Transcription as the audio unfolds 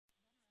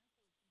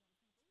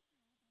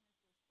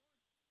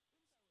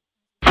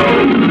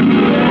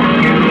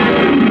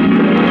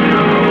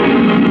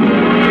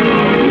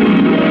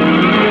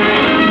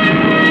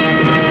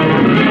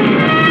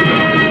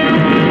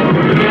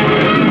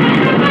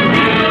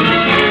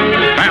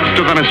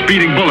a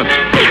speeding bullet.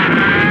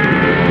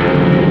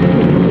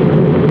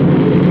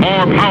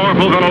 More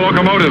powerful than a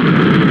locomotive.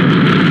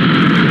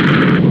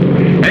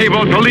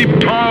 Able to leap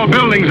tall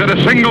buildings at a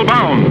single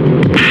bound.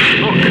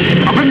 Look,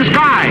 up in the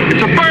sky.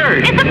 It's a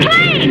bird. It's a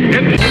plane.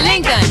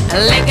 Lincoln,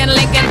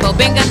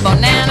 Bobingan,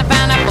 Bonana,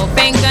 Pineapple,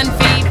 Fingan,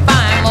 Fee,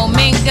 Fine,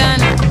 Momingan,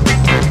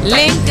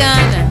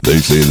 Lincoln. They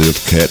say this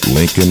cat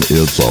Lincoln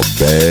is a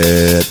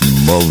bad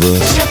mother.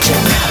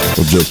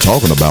 I'm just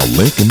talking about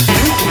Lincoln.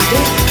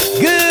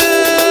 Good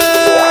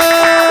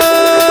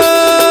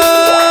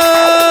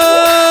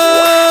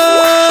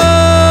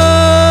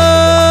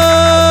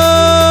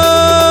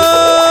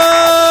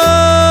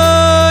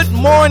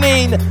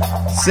morning,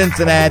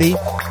 Cincinnati.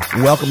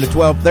 Welcome to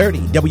 1230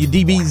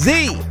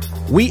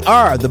 WDBZ. We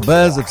are the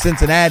Buzz of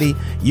Cincinnati,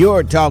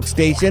 your talk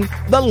station,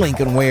 the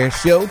Lincoln Ware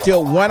Show,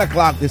 till 1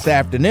 o'clock this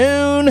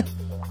afternoon.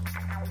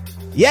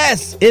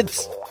 Yes,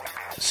 it's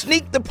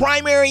Sneak the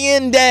Primary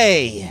In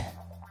Day.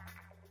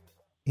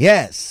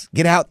 Yes,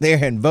 get out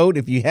there and vote.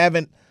 If you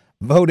haven't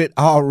voted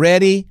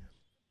already,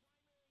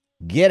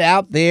 get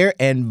out there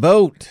and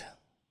vote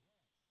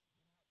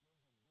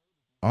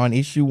on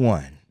issue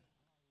 1.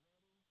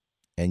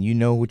 And you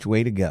know which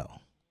way to go.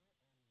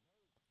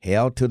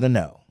 Hell to the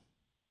no.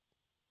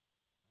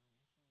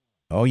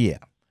 Oh, yeah.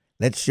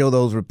 Let's show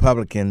those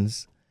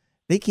Republicans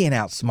they can't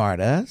outsmart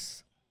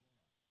us.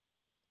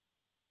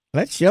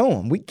 Let's show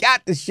them. We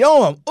got to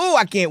show them. Oh,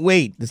 I can't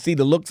wait to see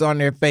the looks on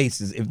their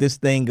faces if this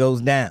thing goes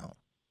down.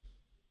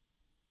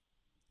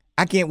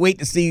 I can't wait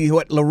to see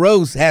what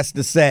LaRose has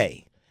to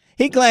say.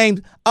 He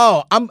claims,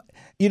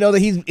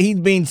 that he's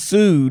being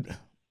sued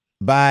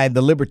by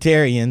the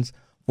Libertarians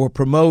for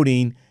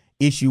promoting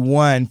issue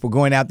 1, for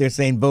going out there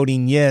saying vote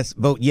yes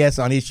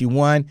on issue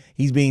 1.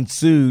 He's being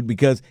sued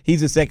because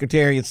he's the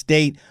Secretary of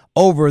State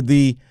over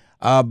the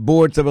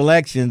boards of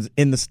elections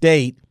in the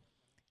state.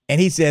 And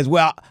he says,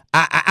 well,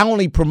 I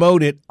only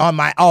promote it on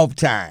my off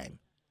time.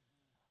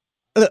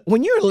 Look,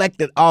 when you're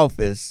elected to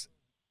office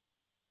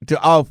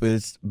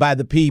by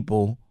the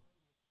people,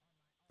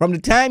 from the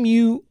time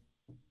you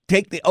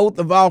take the oath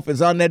of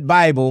office on that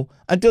Bible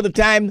until the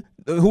time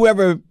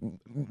whoever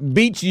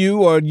beats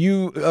you or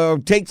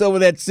you takes over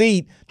that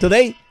seat, till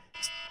they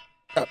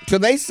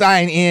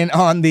sign in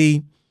on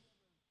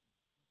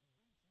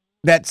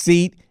that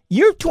seat,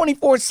 you're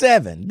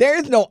 24/7. There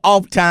is no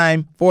off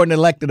time for an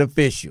elected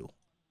official.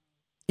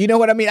 You know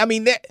what I mean? I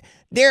mean,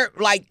 they're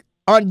like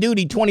on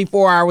duty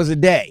 24 hours a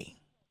day.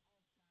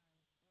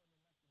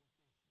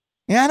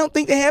 And I don't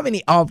think they have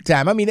any off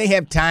time. I mean, they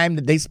have time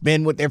that they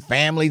spend with their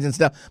families and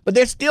stuff, but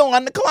they're still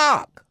on the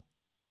clock.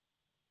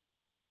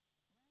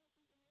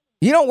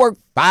 You don't work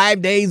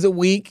 5 days a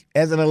week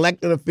as an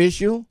elected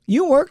official.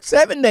 You work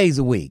 7 days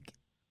a week.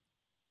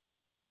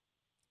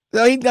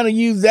 So he's going to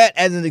use that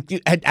as an excuse.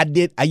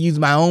 I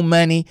used my own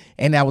money,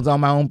 and I was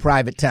on my own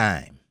private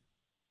time.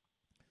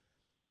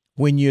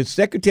 When you're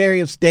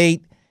Secretary of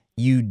State,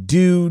 you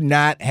do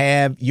not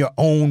have your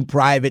own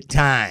private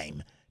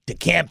time to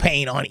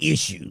campaign on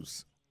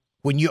issues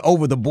when you're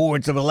over the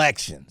boards of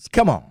elections.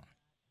 Come on.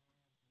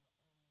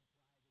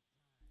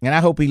 And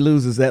I hope he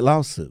loses that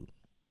lawsuit.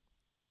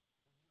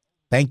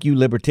 Thank you,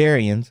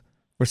 Libertarians,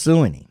 for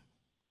suing him.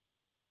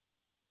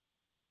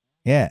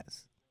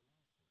 Yes.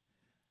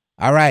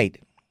 All right.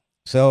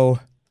 So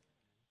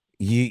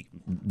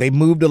they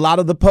moved a lot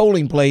of the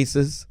polling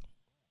places.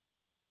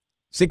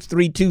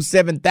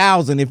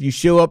 632-7000 if you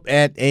show up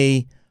at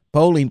a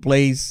polling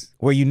place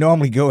where you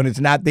normally go and it's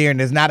not there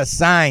and there's not a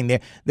sign there.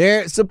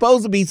 There's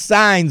supposed to be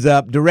signs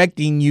up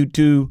directing you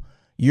to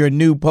your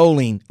new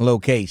polling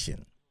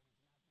location.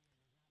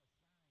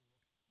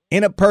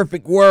 In a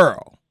perfect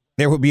world,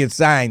 there would be a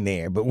sign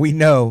there, but we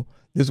know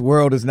this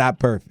world is not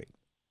perfect.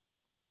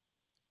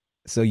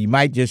 So you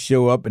might just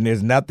show up and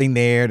there's nothing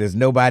there. There's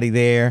nobody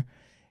there.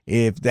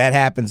 If that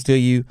happens to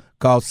you,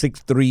 call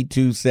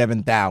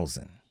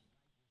 632-7000.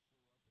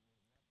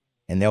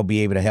 And they'll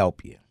be able to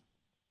help you.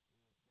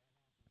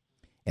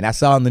 And I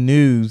saw in the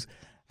news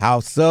how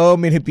so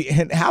many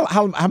people,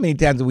 how many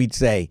times do we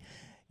say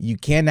you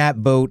cannot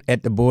vote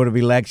at the Board of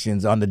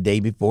Elections on the day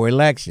before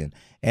election?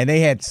 And they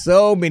had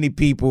so many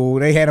people,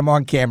 they had them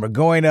on camera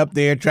going up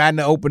there trying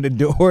to open the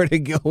door to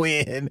go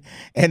in,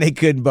 and they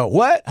couldn't vote.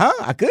 What? Huh?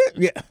 I could?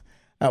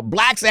 Yeah.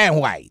 Blacks and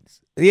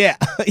whites. Yeah.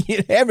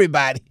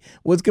 Everybody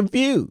was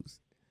confused.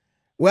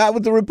 Well, it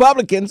was the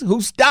Republicans who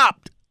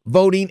stopped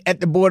voting at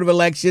the Board of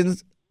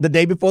Elections the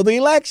day before the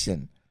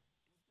election.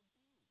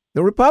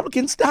 The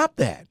Republicans stopped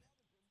that.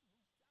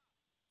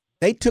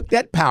 They took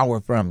that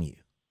power from you.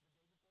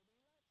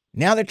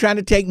 Now they're trying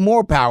to take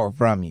more power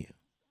from you,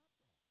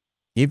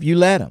 if you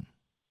let them.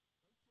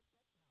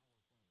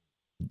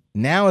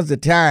 Now is the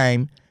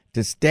time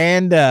to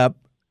stand up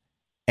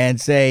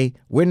and say,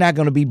 we're not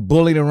going to be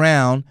bullied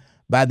around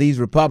by these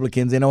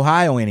Republicans in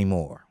Ohio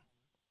anymore.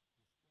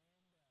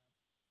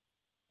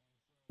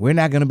 We're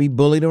not going to be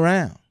bullied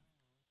around.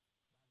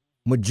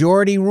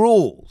 Majority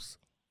rules.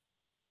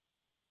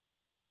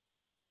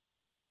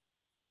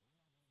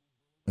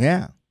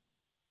 Yeah.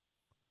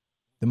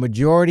 The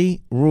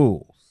majority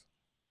rules.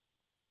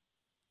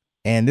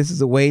 And this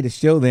is a way to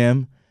show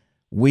them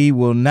we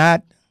will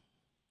not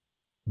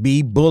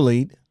be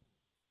bullied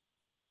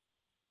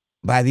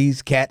by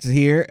these cats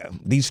here,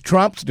 these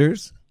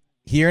Trumpsters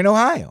here in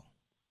Ohio.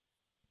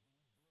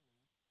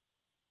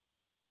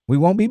 We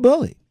won't be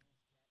bullied.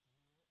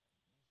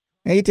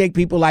 And you take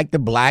people like the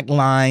Black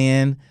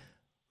Lion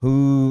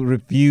who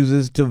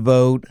refuses to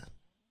vote,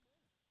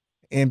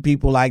 and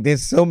people like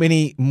there's so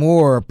many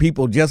more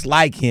people just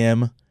like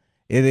him.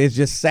 It is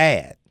just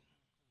sad.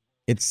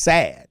 It's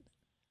sad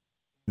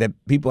that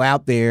people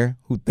out there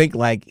who think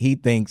like he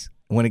thinks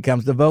when it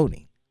comes to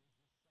voting.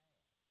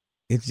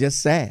 It's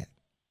just sad.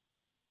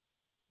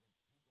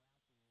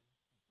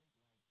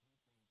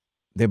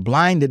 They're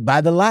blinded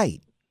by the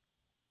light.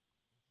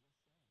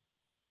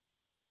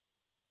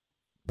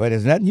 But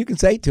there's nothing you can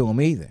say to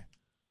them either.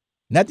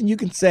 Nothing you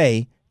can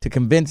say to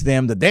convince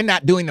them that they're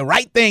not doing the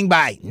right thing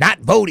by not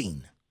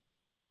voting.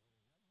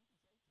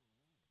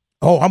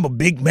 Oh, I'm a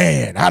big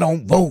man. I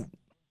don't vote.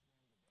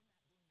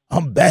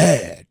 I'm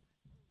bad.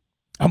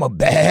 I'm a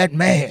bad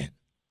man.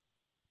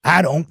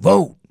 I don't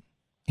vote.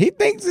 He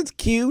thinks it's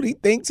cute. He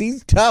thinks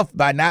he's tough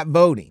by not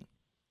voting.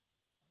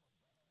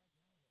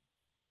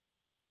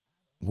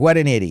 What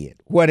an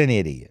idiot. What an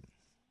idiot.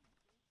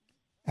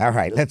 All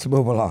right, let's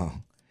move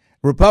along.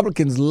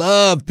 Republicans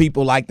love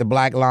people like the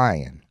Black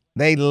Lion.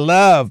 They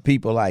love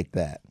people like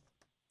that.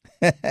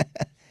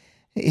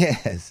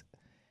 Yes.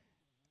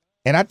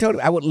 And I told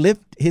him I would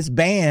lift his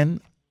ban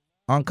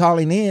on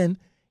calling in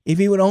if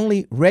he would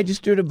only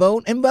register to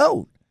vote and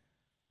vote.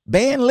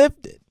 Ban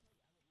lifted.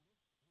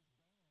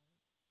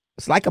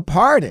 It's like a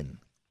pardon.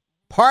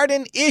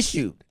 Pardon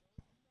issued.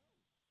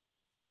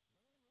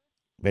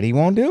 But he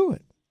won't do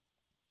it.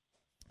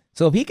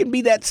 So if he can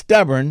be that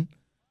stubborn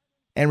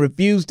and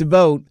refuse to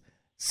vote,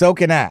 so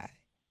can I.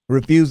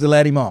 Refuse to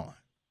let him on.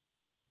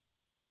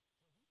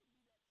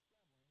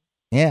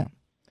 Yeah.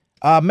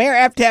 Mayor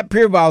Aftab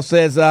Peerval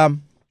says,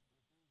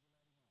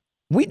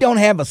 we don't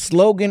have a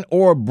slogan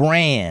or a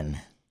brand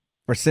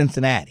for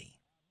Cincinnati.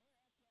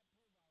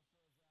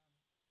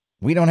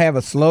 We don't have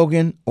a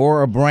slogan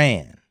or a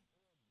brand.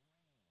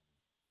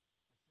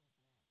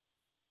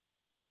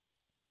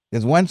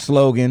 There's one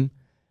slogan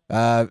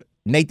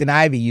Nathan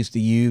Ivey used to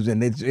use,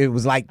 and it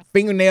was like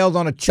fingernails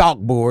on a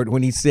chalkboard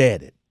when he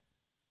said it.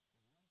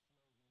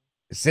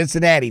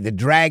 Cincinnati, the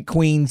drag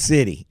queen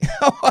city.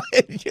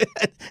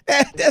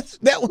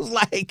 that was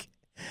like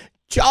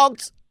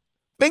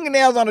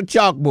fingernails on a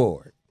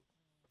chalkboard.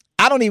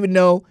 I don't even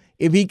know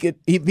if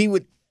he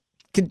would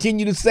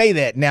continue to say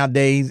that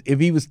nowadays if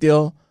he was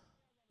still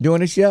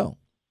doing a show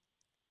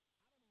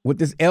with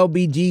this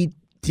LBGTQ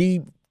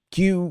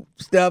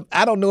stuff.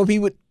 I don't know if he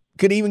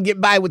could even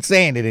get by with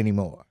saying it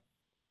anymore.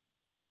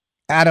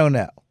 I don't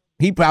know.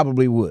 He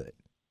probably would.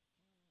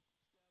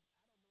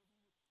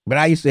 But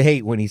I used to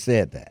hate when he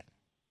said that.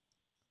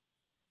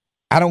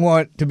 I don't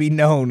want to be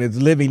known as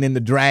living in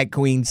the drag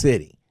queen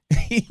city.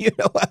 You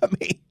know what I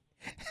mean?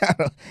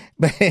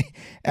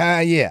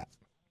 Yeah.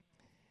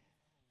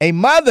 A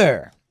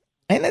mother,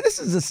 and this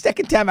is the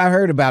second time I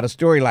heard about a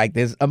story like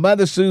this. A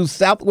mother sues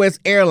Southwest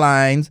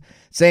Airlines,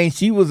 saying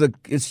she was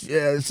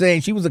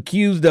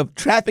accused of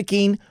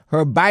trafficking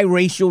her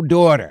biracial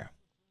daughter.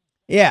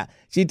 Yeah,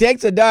 she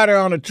takes her daughter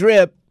on a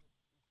trip,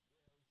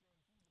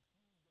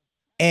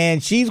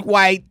 and she's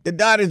white. The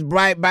daughter's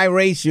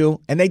biracial,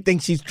 and they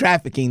think she's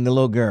trafficking the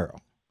little girl.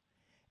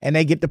 And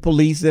they get the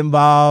police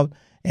involved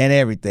and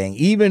everything.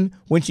 Even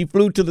when she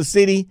flew to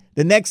the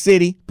next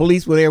city,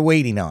 police were there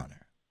waiting on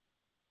her.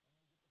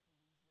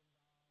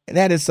 And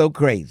that is so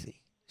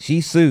crazy. She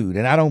sued,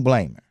 and I don't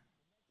blame her.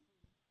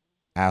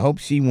 I hope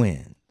she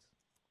wins.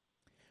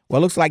 Well,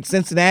 it looks like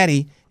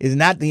Cincinnati is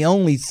not the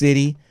only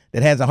city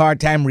that has a hard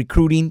time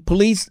recruiting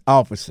police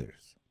officers.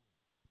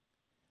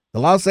 The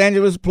Los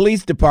Angeles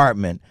Police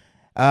Department,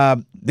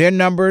 their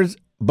numbers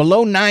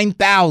below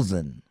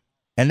 9,000,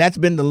 and that's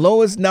been the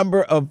lowest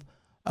number of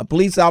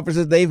police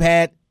officers they've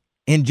had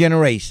in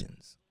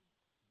generations.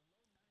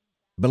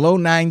 Below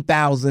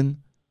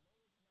 9,000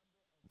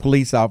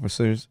 police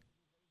officers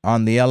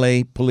on the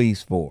LA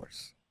police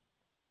force.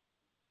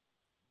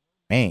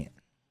 Man.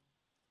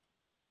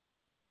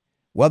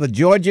 Well, the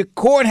Georgia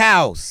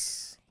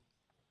courthouse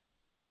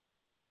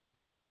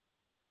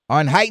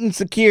on heightened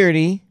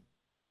security.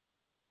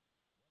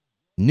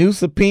 New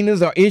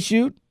subpoenas are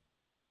issued,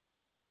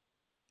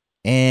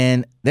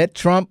 and that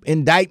Trump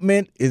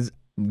indictment is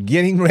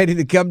getting ready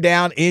to come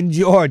down in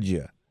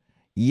Georgia.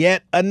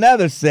 Yet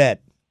another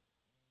set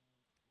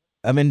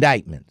of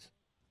indictments.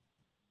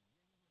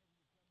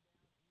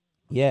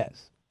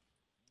 Yes.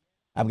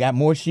 I've got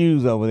more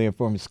shoes over there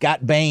for me.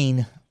 Scott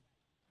Bain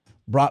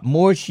brought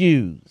more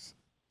shoes.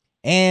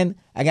 And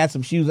I got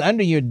some shoes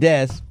under your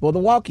desk for the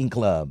walking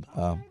club,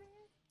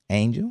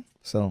 Angel.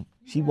 So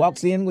she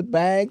walks in with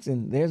bags,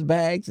 and there's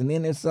bags, and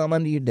then there's some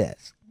under your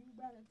desk.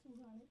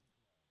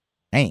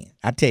 Man,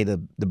 I tell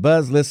you, the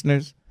Buzz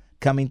listeners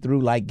coming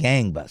through like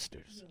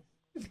gangbusters.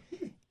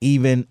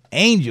 Even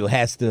Angel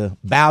has to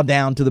bow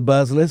down to the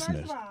Buzz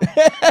listeners.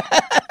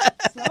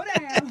 Slow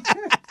down.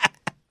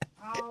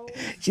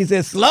 She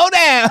said, slow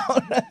down.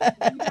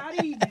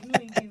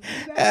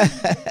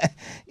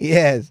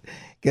 Yes,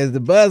 because the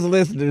Buzz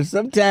listeners,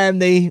 sometimes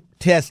they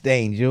test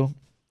Angel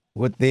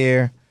with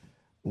their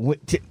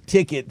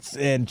tickets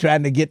and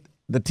trying to get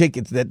the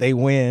tickets that they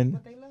win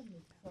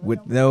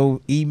with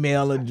no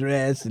email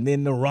address and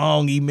then the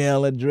wrong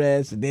email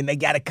address. And then they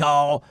got to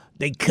call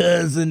their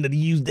cousin to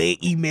use their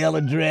email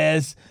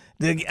address.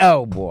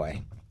 Oh,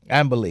 boy,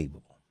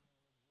 unbelievable.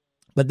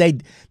 But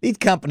these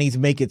companies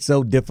make it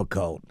so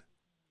difficult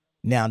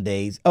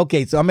nowadays.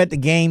 Okay, so I'm at the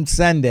game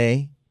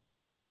Sunday,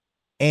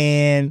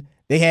 and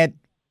they had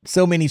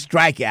so many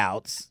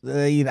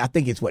strikeouts. I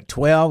think it's,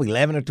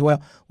 11 or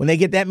 12? When they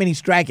get that many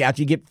strikeouts,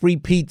 you get free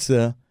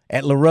pizza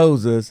at La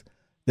Rosa's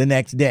the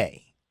next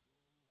day.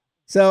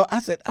 So I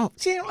said,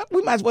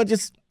 we might as well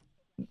just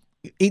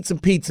eat some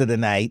pizza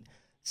tonight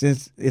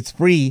since it's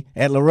free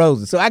at La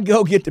Rosa. So I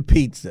go get the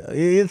pizza.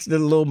 It's the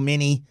little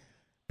mini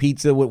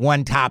pizza with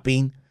one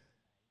topping.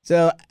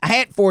 So I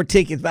had 4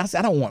 tickets, but I said,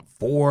 I don't want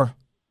 4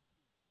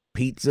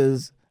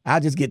 pizzas.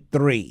 I'll just get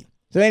 3.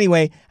 So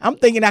anyway, I'm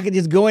thinking I could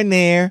just go in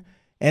there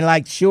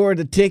and shore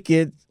the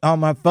ticket on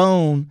my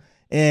phone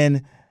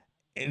and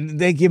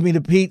they give me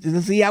the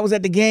pizza. See, I was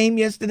at the game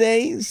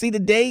yesterday, see the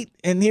date,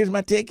 and here's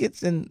my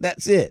tickets, and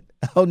that's it.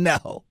 Oh,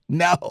 no,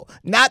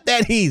 not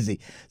that easy.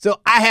 So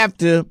I have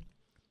to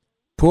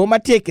pull my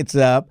tickets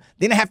up.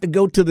 Then I have to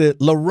go to the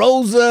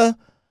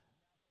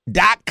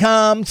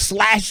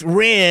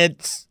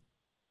larosa.com/Reds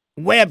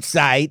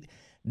website.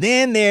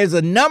 Then there's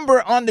a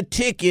number on the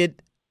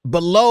ticket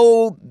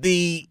below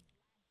the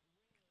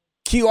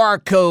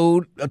QR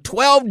code, a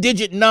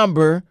 12-digit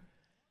number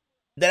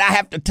that I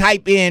have to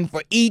type in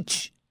for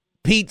each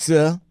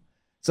pizza.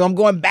 So I'm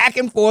going back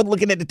and forth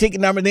looking at the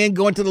ticket number, then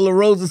going to the La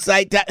Rosa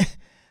site.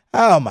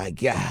 Oh, my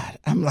God.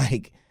 I'm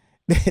like,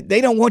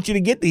 they don't want you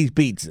to get these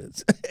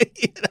pizzas.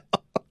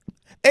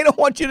 They don't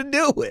want you to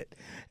do it.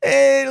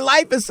 And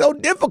life is so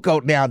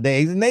difficult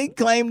nowadays, and they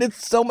claim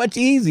it's so much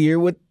easier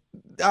with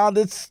all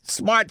this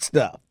smart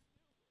stuff.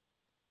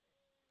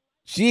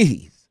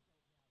 Jeez.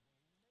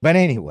 But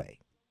anyway,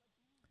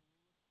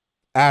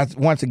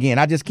 once again,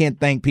 I just can't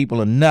thank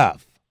people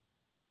enough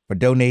for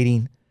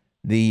donating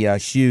the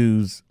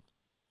shoes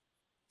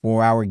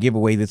for our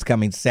giveaway this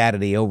coming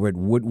Saturday over at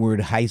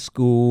Woodward High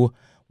School.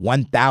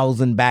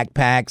 1,000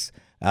 backpacks,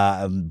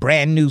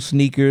 brand new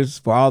sneakers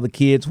for all the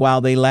kids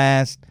while they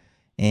last.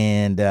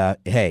 And,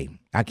 hey,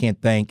 I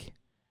can't thank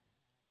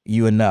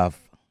you enough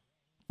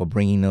for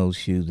bringing those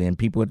shoes in.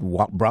 People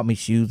brought me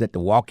shoes at the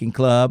walking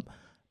club,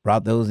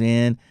 brought those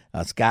in.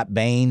 Scott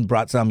Bain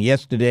brought some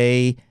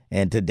yesterday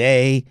and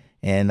today,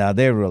 and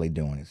they're really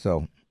doing it.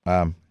 So,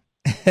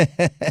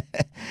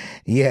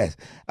 yes.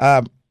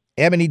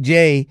 Ebony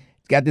J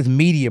got this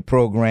media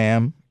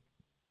program.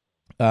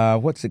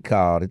 What's it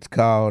called? It's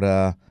called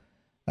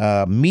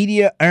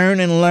Media Earn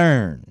and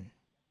Learn.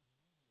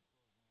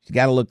 She's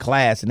got a little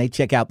class, and they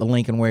check out the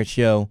Lincoln Ware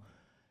Show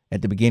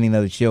at the beginning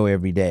of the show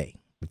every day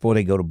before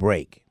they go to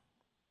break.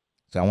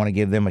 So I want to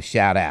give them a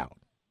shout out.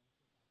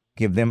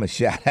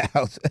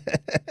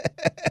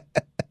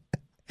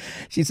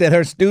 She said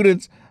her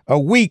students are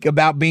weak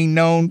about being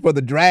known for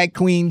the drag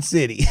queen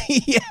city.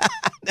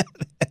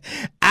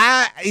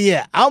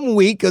 I'm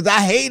weak because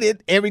I hate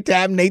it every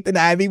time Nathan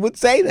Ivey would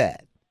say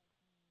that.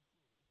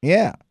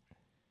 Yeah,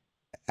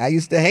 I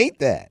used to hate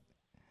that.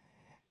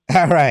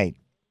 All right.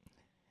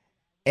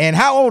 And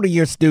how old are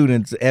your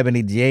students,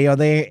 Ebony J? Are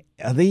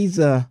these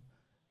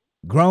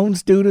grown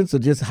students or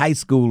just high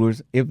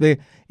schoolers?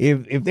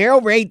 If they're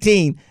over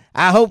 18,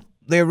 I hope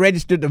they're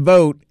registered to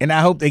vote, and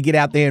I hope they get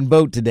out there and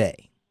vote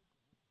today.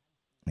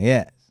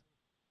 Yes.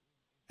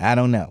 I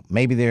don't know.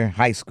 Maybe they're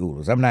high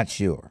schoolers. I'm not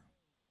sure.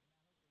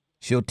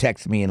 She'll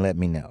text me and let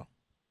me know.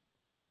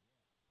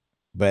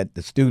 But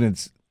the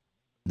students,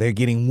 they're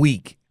getting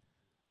weak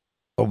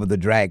over the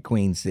drag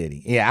queen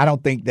city. Yeah, I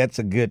don't think that's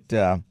a good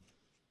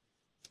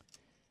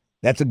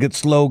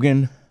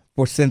slogan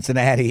for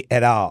Cincinnati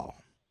at all.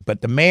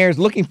 But the mayor's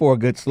looking for a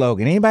good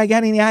slogan. Anybody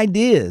got any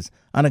ideas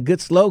on a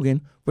good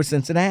slogan for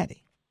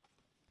Cincinnati?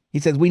 He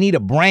says we need a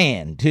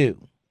brand,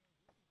 too.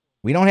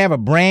 We don't have a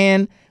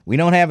brand. We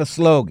don't have a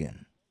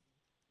slogan.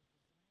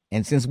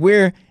 And since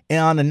we're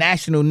on the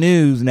national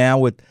news now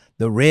with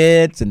the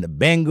Reds and the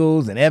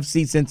Bengals and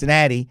FC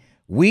Cincinnati,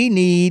 we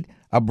need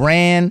a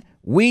brand.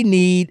 We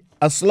need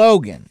a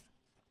slogan.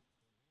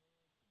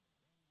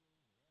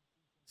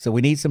 So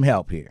we need some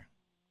help here.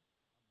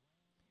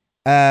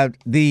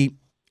 The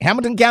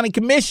Hamilton County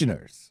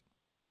Commissioners.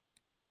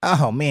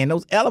 Oh, man,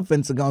 those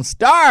elephants are going to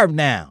starve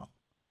now.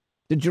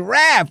 The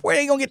giraffe, where are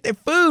they going to get their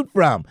food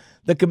from?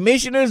 The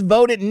commissioners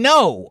voted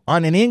no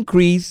on an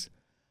increase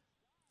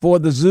for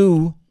the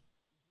zoo,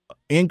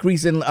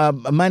 increase in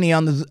money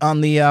on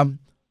the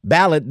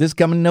ballot this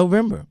coming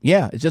November.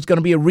 Yeah, it's just going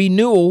to be a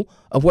renewal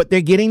of what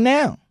they're getting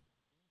now.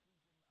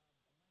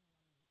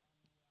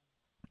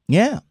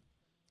 Yeah,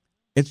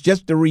 it's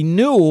just a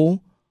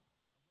renewal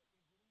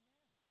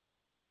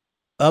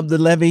of the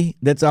levy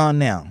that's on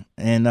now,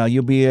 and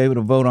you'll be able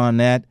to vote on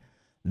that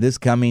this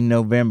coming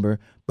November,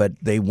 but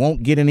they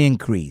won't get an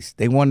increase.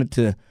 They wanted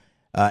to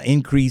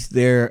increase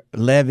their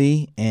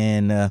levy,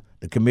 and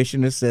the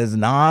commissioner says,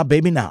 nah,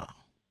 baby, nah.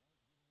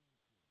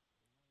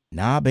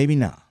 Nah, baby,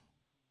 nah.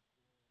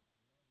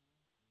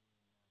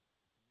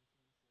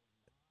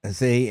 I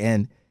say,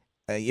 and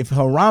if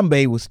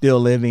Harambe was still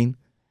living,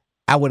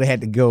 I would have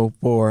had to go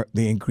for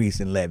the increase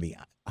in levy.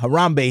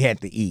 Harambe had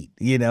to eat,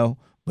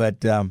 but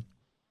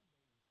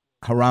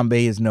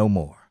Harambe is no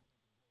more.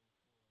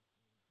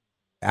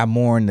 I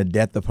mourn the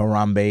death of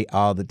Harambe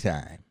all the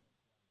time.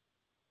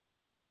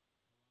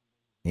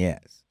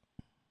 Yes.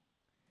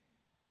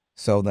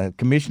 So the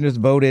commissioners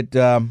voted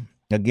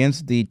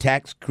against the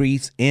tax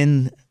increase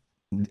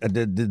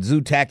the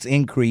zoo tax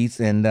increase,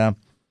 and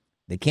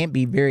they can't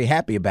be very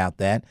happy about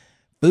that.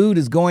 Food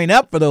is going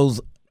up for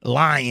those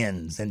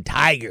lions and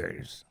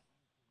tigers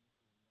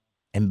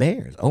and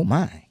bears. Oh,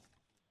 my.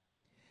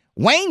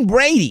 Wayne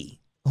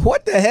Brady.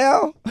 What the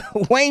hell?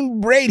 Wayne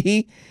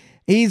Brady,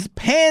 he's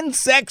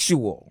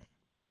pansexual.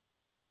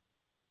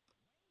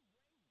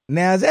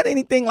 Now, is that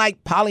anything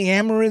like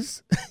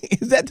polyamorous?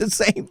 Is that the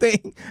same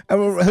thing?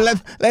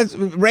 Let's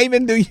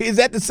Raven, is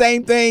that the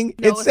same thing?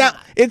 No,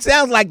 it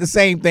sounds like the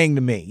same thing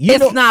to me.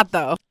 It's not,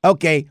 though.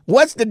 Okay,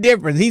 what's the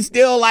difference? He's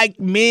still like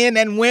men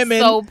and women.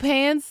 So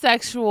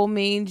pansexual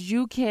means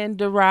you can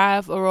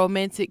derive a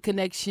romantic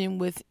connection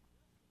with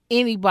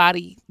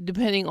anybody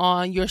depending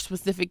on your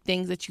specific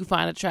things that you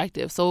find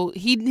attractive. So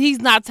he's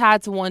not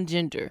tied to one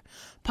gender.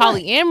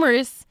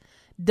 Polyamorous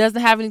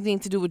doesn't have anything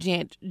to do with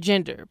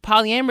gender.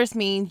 Polyamorous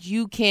means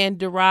you can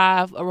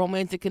derive a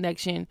romantic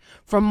connection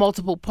from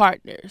multiple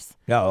partners.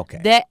 Oh,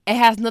 okay. That it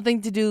has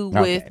nothing to do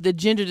with the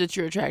gender that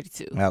you're attracted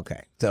to.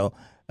 Okay. So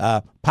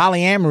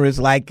polyamorous,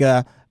 like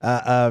a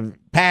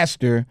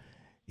pastor,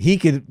 he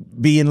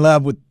could be in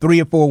love with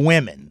 3 or 4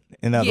 women,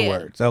 in other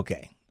words.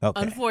 Okay.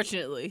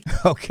 Unfortunately.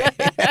 Okay.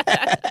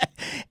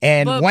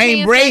 And But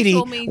Wayne Brady,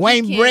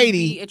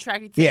 be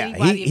attracted to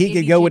anybody he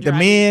could go with the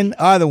men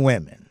or the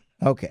women.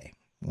 Okay.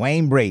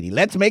 Wayne Brady,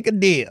 let's make a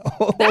deal.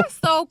 That's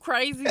so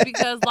crazy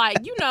because,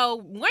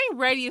 Wayne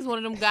Brady is one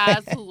of them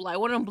guys who,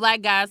 one of them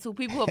black guys who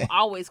people have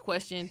always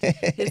questioned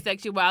his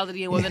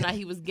sexuality and whether or not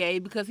he was gay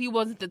because he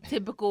wasn't the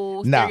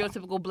typical,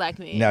 stereotypical black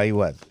man. No, he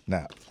wasn't.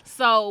 No.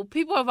 So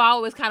people have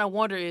always kind of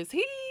wondered, is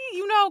he,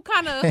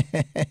 kind of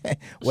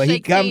well, he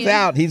comes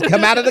out. He's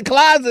come out of the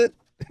closet.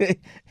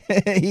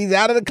 He's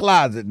out of the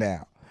closet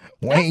now.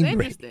 Wayne That's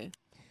interesting.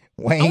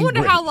 Brady. I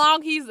wonder how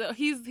long he's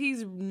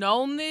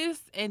known this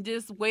and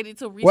just waited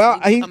till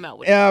recently to come out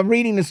with it.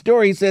 Reading the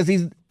story, he says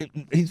he's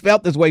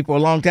felt this way for a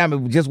long time.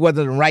 It just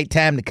wasn't the right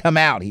time to come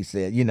out, he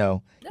said. He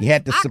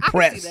had to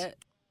suppress. I can see that.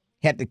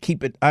 He had to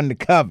keep it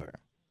undercover.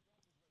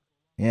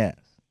 Yes.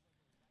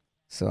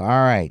 So, all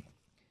right.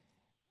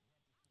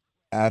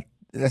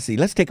 Let's see.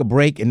 Let's take a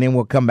break, and then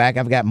we'll come back.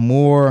 I've got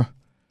more.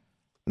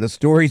 The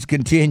stories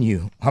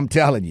continue. I'm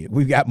telling you.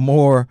 We've got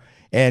more.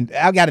 And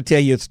I've got to tell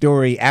you a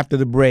story after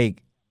the break.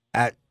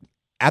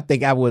 I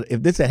think I would,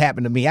 if this had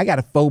happened to me, I got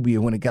a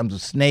phobia when it comes to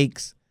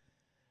snakes.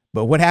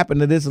 But what happened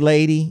to this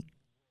lady,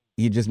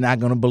 you're just not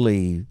going to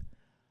believe.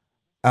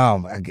 I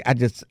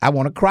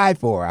want to cry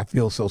for her. I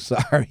feel so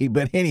sorry.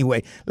 But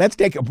anyway, let's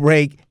take a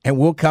break and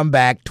we'll come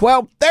back.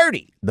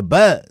 12:30, The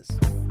Buzz.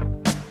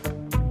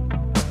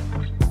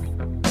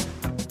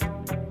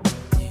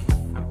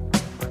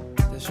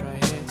 This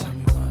right here, tell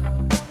me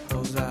what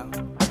goes out.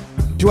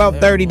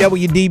 12:30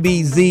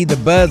 WDBZ, The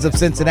Buzz of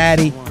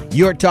Cincinnati,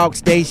 your talk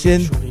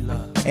station.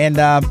 And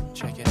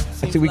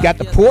let's see, we got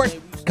the port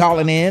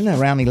calling in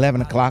around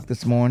 11 o'clock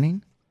this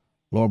morning,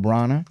 Laura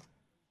Bronner.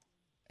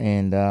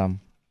 And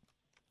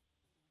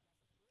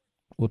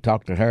we'll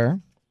talk to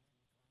her.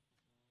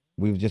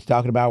 We were just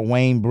talking about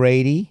Wayne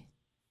Brady.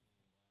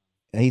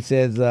 He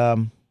says,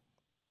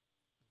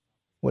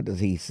 what does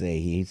he say?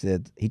 He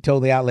said, he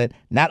told the outlet,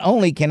 not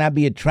only can I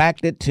be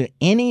attracted to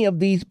any of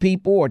these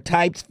people or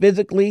types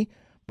physically,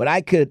 but I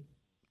could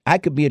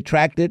be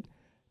attracted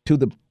to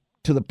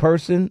the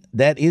person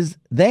that is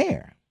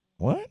there.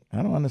 What?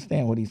 I don't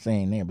understand what he's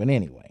saying there, but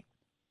anyway.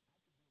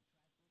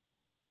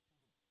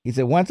 He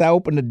said, once I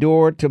opened the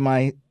door to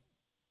myself,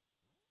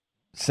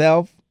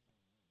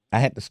 I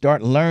had to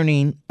start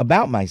learning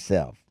about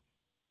myself.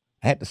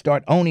 I had to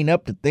start owning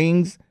up to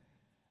things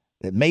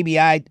that maybe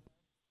I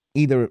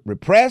either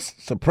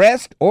repressed,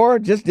 suppressed, or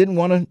just didn't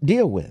want to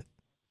deal with.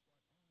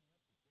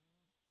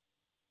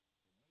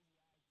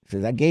 He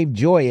says, I gave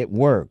joy at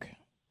work.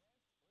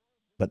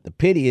 But the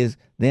pity is,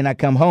 then I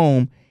come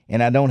home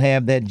and I don't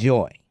have that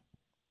joy.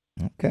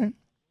 Okay.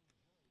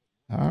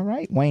 All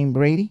right, Wayne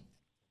Brady.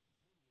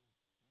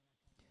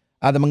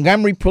 The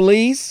Montgomery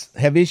police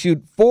have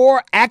issued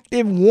 4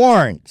 active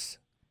warrants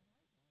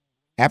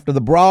after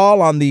the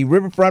brawl on the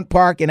Riverfront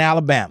Park in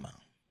Alabama,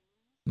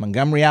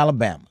 Montgomery,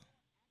 Alabama.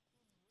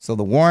 So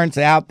the warrants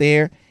are out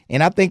there,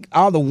 and I think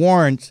all the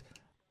warrants,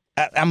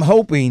 I'm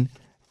hoping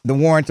the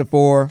warrants are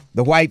for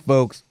the white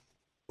folks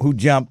who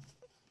jumped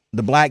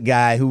the black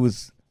guy who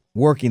was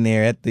working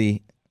there at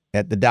the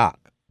dock.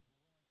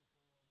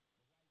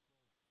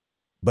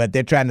 But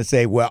they're trying to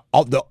say, well,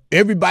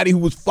 everybody who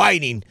was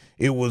fighting,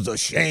 it was a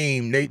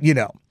shame.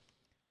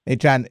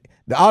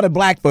 All the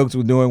black folks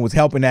were doing was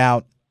helping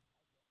out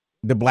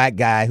the black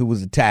guy who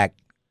was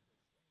attacked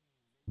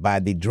by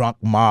the drunk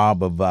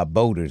mob of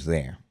boaters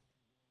there.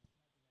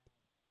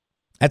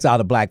 That's all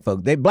the black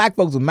folks. Black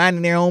folks were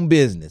minding their own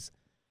business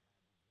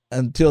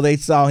until they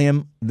saw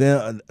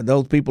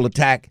those people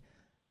attack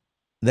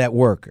that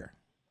worker.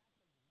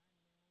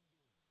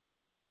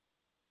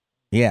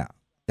 Yeah,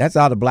 that's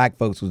all the black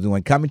folks was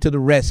doing, coming to the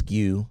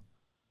rescue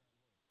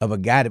of a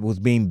guy that was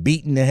being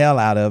beaten the hell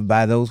out of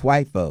by those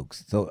white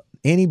folks. So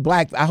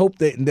I hope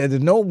that there's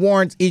no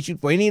warrants issued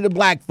for any of the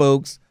black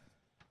folks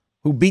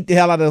who beat the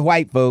hell out of the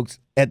white folks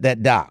at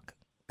that dock,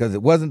 because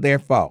it wasn't their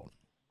fault.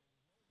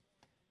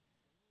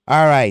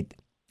 All right.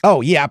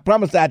 Oh, yeah, I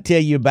promised I'd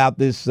tell you about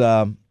this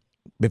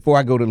before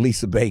I go to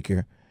Lisa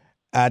Baker.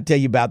 I'll tell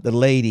you about the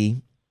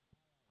lady.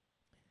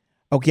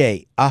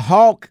 Okay, a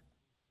hawk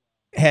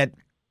had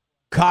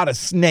caught a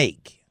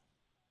snake.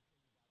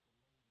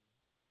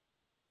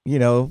 You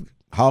know,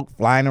 hawk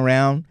flying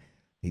around.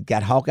 He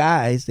got hawk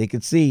eyes. They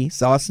could see.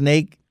 Saw a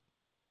snake,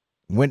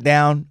 went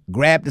down,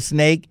 grabbed the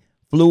snake,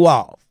 flew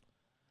off.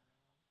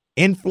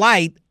 In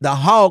flight, the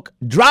hawk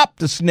dropped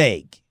the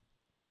snake.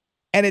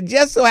 And it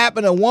just so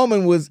happened a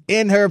woman was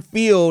in her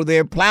field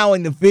there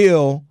plowing the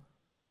field.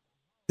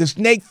 The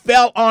snake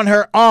fell on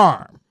her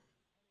arm.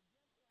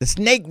 The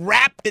snake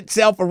wrapped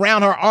itself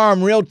around her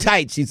arm real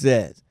tight, she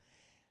says.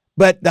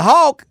 But the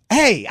hawk,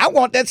 hey, I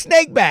want that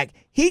snake back.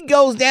 He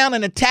goes down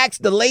and attacks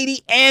the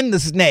lady and the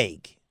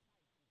snake.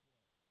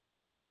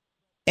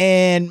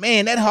 And,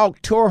 man, that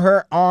hawk tore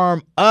her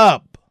arm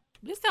up.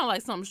 This sounds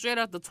like something straight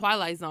out the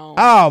Twilight Zone.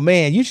 Oh,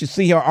 man, you should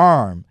see her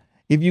arm.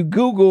 If you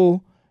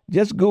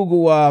just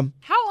Google.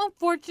 How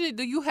unfortunate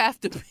do you have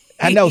to be?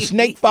 I know,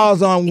 snake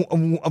falls out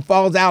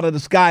of the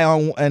sky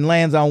and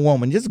lands on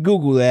woman. Just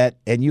Google that,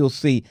 and you'll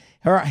see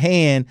her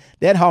hand.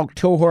 That hawk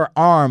tore her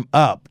arm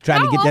up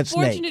trying to get that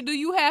snake. How unfortunate do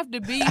you have to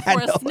be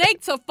for a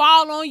snake to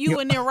fall on you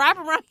and then wrap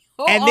around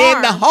your arm? And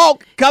then the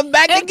hawk come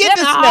back to get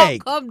the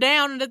snake. Hawk come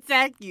down and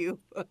attack you.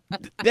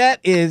 That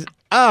is,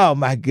 oh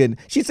my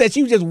goodness. She said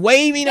she was just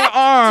waving her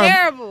arm.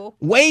 Terrible.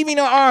 Waving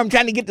her arm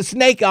trying to get the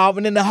snake off,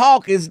 and then the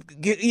hawk is,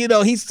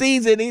 he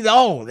sees it and he's,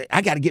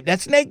 I got to get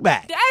that snake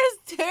back. That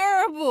is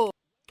terrible.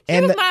 She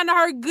was minding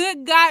her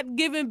good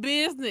God-given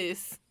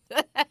business.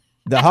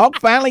 The hawk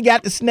finally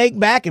got the snake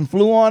back and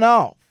flew on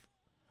off.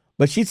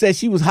 But she said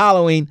she was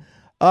hollering,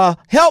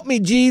 help me,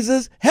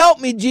 Jesus, help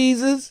me,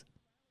 Jesus.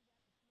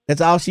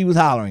 That's all she was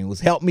hollering was,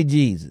 help me,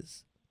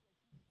 Jesus.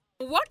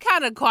 What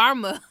kind of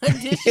karma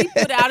did she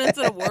put out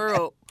into the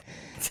world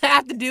to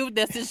have to deal with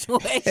that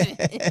situation?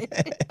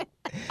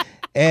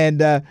 And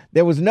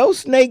there was no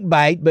snake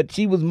bite, but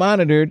she was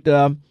monitored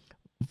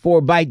for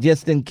a bite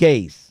just in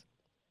case.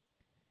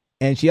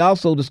 And she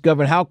also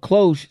discovered how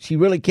close she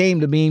really came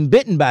to being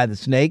bitten by the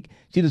snake.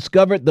 She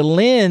discovered the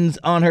lens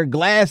on her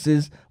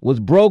glasses was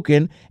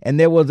broken, and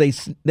there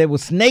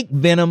was snake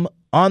venom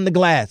on the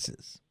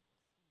glasses.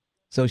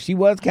 So she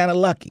was kind of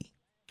lucky.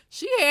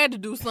 She had to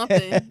do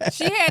something.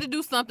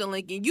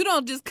 Lincoln. You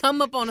don't just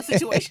come up on a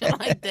situation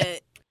like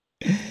that.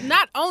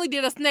 Not only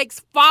did a snake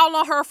fall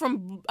on her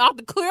from out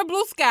the clear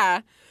blue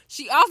sky,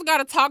 she also got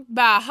attacked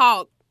by a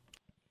hawk.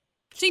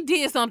 She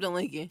did something,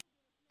 Lincoln.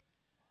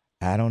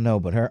 I don't know,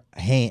 but her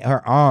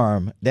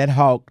arm, that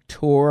hawk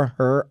tore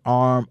her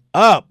arm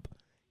up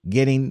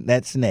getting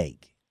that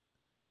snake.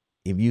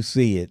 If you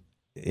see it,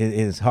 it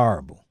is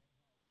horrible.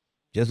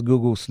 Just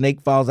Google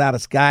snake falls out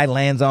of sky,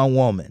 lands on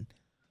woman.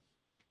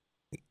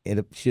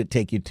 It should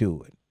take you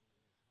to it.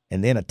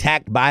 And then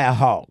attacked by a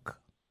hawk.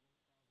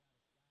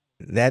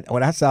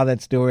 When I saw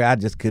that story, I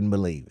just couldn't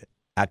believe it.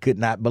 I could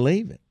not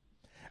believe it.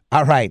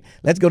 All right,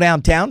 let's go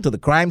downtown to the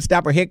Crime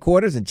Stopper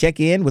headquarters and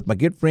check in with my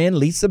good friend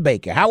Lisa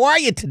Baker. How are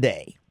you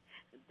today?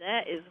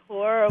 That is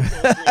horrible,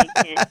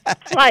 Lincoln.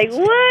 Like,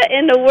 what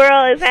in the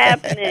world is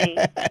happening?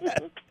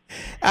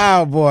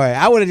 Oh, boy,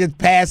 I would have just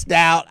passed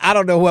out. I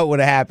don't know what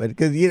would have happened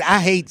because I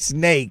hate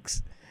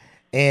snakes.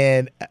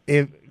 And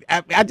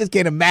I just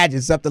can't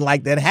imagine something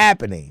like that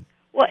happening.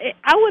 Well,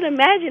 I would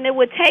imagine it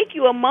would take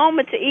you a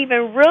moment to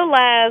even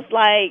realize,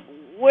 like,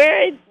 what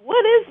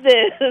is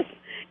this?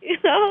 You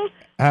know?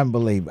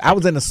 Unbelievable. I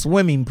was in a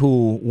swimming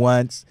pool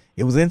once.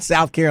 It was in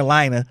South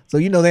Carolina, so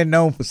they're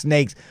known for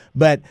snakes.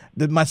 But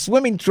my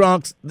swimming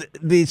trunks,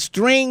 the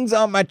strings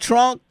on my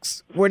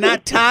trunks were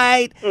not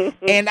tied,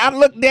 and I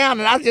looked down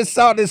and I just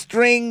saw the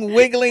string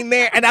wiggling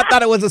there, and I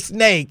thought it was a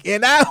snake,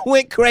 and I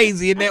went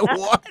crazy in that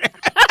water.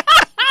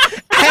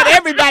 I had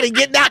everybody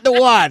getting out the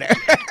water.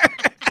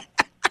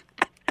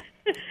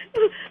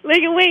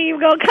 Lincoln, we ain't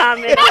even going to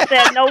comment on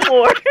that no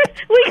more.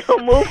 We going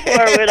to move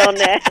forward on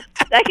that.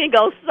 That can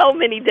go so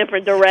many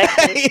different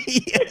directions.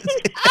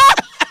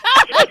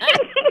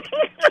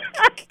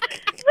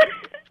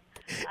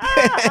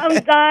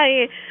 I'm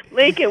dying.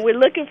 Lincoln, we're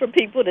looking for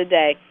people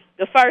today.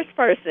 The first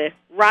person,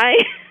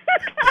 right?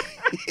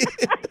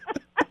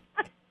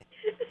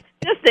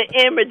 Just the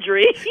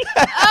imagery.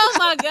 Oh,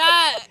 my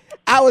God.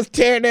 I was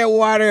tearing that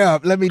water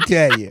up, let me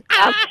tell you.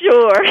 I'm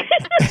sure.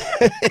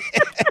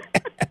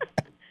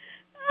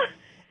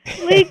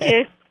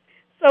 Lincoln.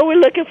 So we're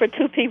looking for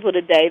two people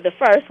today. The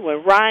first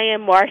one, Ryan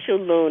Marshall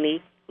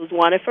Looney, who's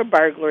wanted for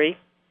burglary.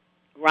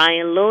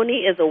 Ryan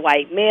Looney is a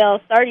white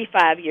male,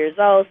 35 years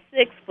old,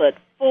 6'4",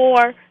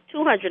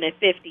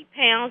 250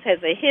 pounds, has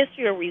a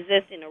history of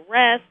resisting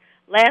arrest,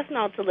 last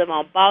known to live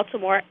on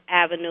Baltimore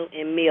Avenue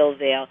in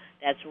Millvale.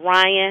 That's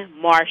Ryan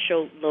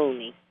Marshall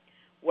Looney.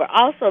 We're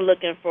also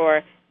looking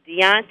for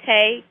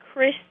Deontay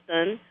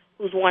Christon,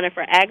 who's wanted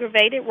for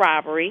aggravated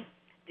robbery.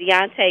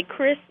 Deontay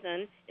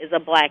Christon is a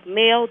black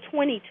male,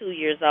 22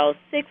 years old,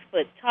 6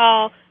 foot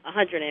tall,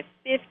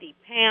 150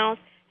 pounds,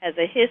 has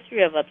a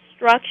history of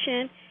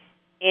obstruction,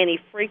 and he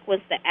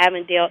frequents the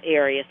Avondale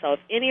area. So if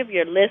any of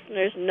your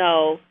listeners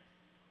know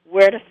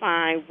where to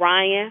find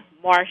Ryan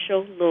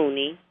Marshall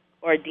Looney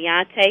or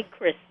Deontay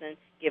Christon,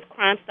 give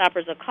Crime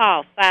Stoppers a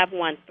call,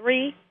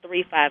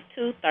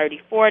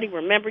 513-352-3040.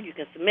 Remember, you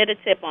can submit a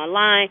tip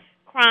online,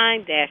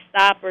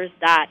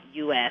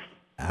 crime-stoppers.us.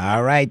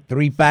 All right,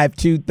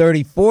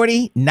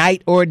 352-3040,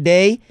 night or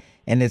day,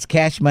 and it's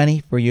cash money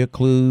for your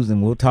clues,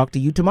 and we'll talk to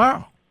you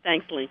tomorrow.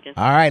 Thanks, Lincoln.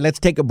 All right, let's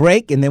take a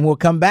break, and then we'll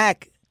come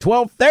back.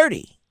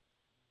 12:30,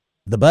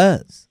 The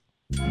Buzz.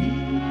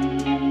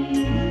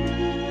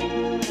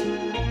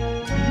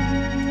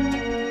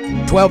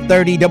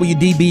 12:30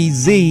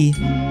 WDBZ,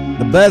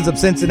 The Buzz of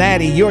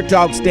Cincinnati, your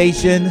talk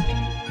station.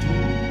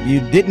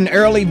 You didn't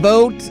early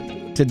vote.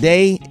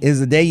 Today is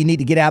the day you need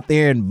to get out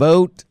there and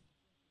vote.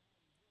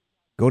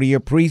 Go to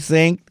your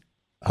precinct.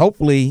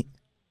 Hopefully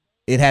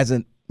it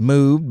hasn't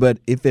moved, but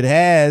if it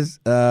has,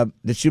 there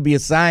should be a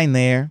sign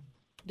there.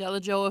 Della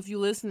Joe, if you're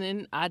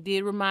listening, I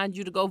did remind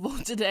you to go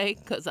vote today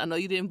because I know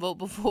you didn't vote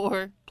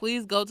before.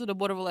 Please go to the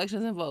Board of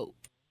Elections and vote.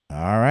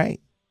 All right.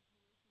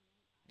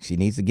 She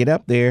needs to get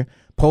up there.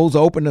 Polls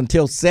open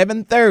until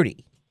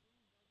 7:30.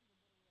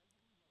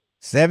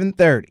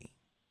 7:30.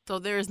 So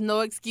there is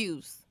no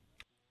excuse.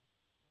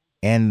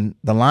 And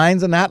the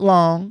lines are not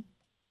long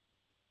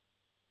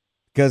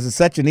because it's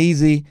such an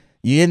easy,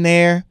 you're in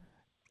there,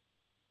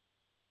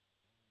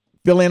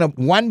 fill in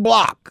one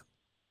block.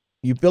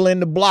 You fill in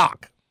the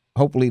block.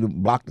 Hopefully the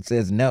block that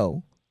says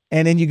no.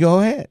 And then you go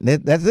ahead.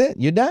 That's it.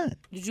 You're done.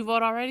 Did you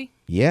vote already?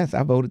 Yes,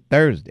 I voted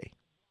Thursday.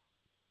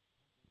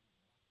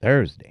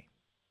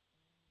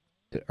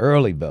 The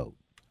early vote.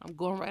 I'm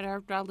going right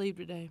after I leave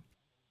today.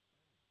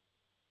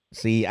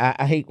 See,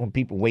 I hate when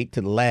people wait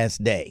till the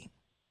last day.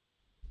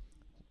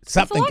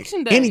 Something,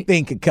 election day.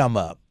 anything could come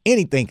up.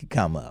 Anything could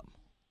come up.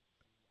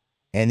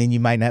 And then you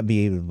might not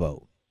be able to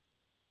vote.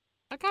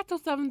 I got till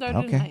 7:30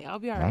 Okay. tonight. I'll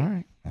be all right. All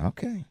right.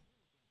 Okay.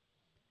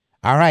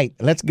 All right.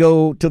 Let's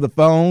go to the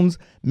phones.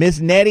 Miss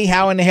Nettie,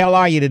 how in the hell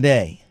are you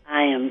today?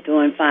 I am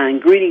doing fine.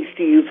 Greetings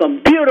to you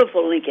from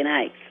beautiful Lincoln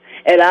Heights.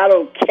 And I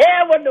don't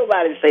care what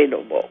nobody say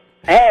no more.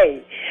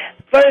 Hey,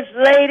 First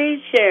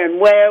Lady Sharon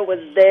Ware was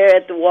there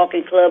at the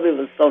walking club. It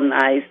was so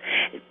nice.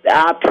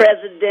 Our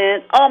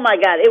president, oh, my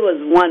God, it was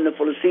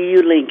wonderful to see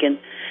you, Lincoln.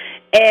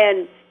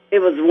 And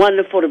it was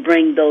wonderful to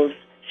bring those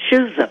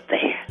shoes up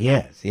there.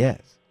 Yes.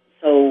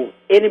 So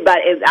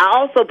anybody, I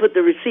also put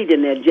the receipt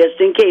in there just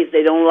in case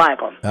they don't like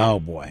them. Oh,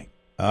 boy.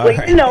 All Well,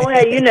 right. you know,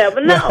 hey, you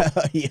never know.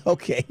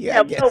 Okay.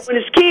 Yeah, I So guess. when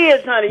it's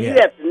kids, honey, you Yeah.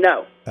 have to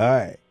know. All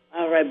right.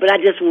 All right, but I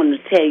just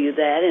wanted to tell you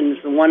that, and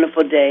it's a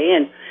wonderful day,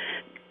 and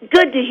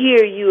good to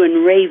hear you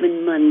and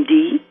Raven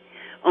Mundy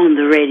on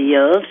the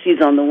radio. She's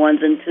on the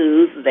ones and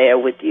twos there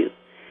with you.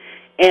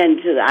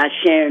 And to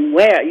Sharon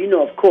Ware, you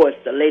know, of course,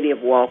 the lady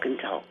of walk and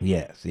talk.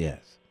 Yes.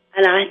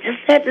 And I just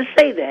had to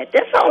say that.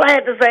 That's all I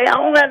had to say. I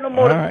don't have no All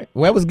more. right.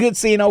 Well, it was good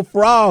seeing old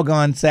Frog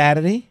on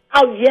Saturday.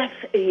 Oh, yes,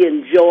 he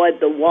enjoyed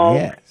the walk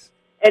Yes.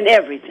 and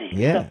everything.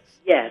 Yes. So,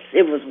 yes,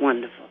 it was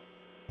wonderful.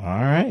 All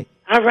right.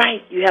 All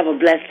right, you have a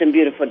blessed and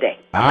beautiful day.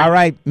 All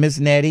right, Miss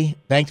Nettie.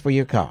 Thanks for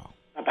your call.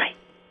 Bye-bye.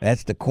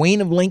 That's the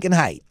Queen of Lincoln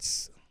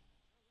Heights,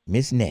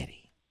 Miss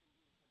Nettie.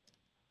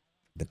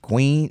 The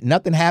Queen.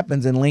 Nothing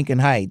happens in Lincoln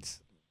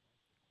Heights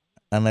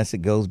unless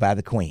it goes by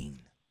the Queen.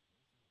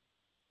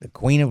 The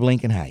Queen of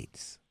Lincoln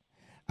Heights.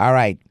 All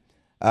right.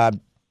 The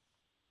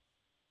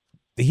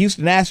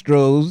Houston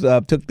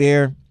Astros took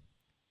their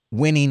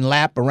winning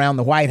lap around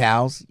the White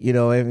House. You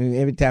know,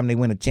 every time they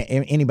win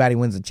anybody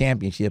wins a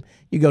championship,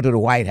 you go to the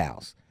White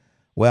House.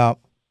 Well,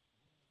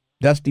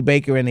 Dusty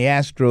Baker and the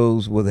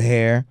Astros were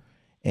there,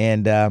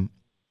 and Joe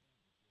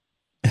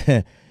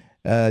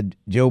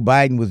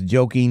Biden was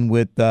joking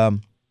with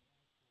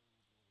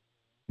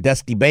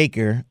Dusty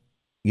Baker.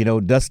 You know,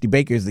 Dusty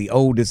Baker is the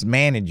oldest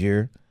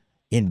manager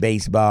in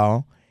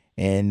baseball,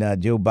 and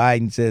Joe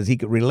Biden says he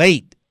could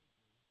relate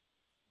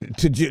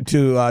to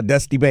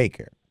Dusty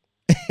Baker.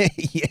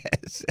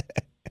 Yes.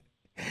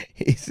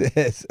 He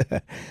says,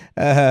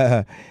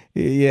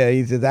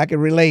 he says, I can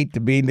relate to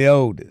being the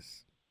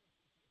oldest.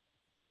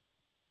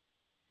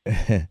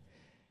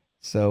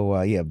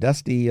 So,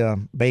 Dusty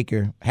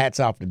Baker, hats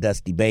off to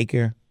Dusty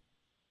Baker.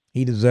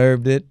 He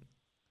deserved it.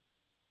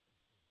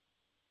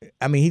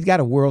 I mean, he's got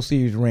a World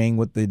Series ring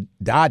with the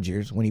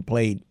Dodgers when he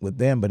played with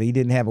them, but he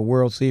didn't have a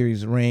World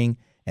Series ring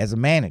as a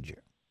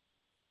manager.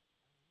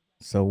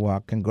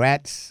 So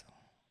congrats,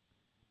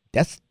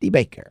 Dusty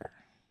Baker.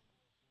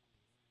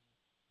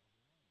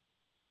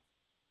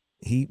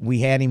 We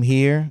had him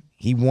here.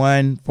 He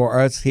won for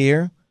us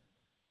here.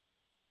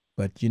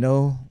 But you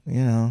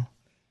know,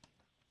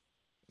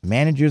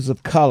 managers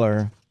of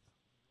color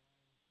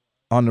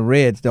on the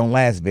Reds don't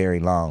last very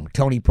long.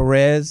 Tony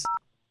Perez,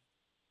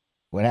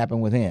 what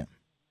happened with him?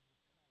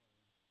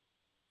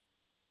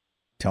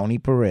 Tony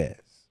Perez.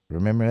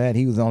 Remember that?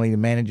 He was only the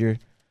manager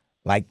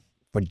like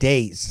for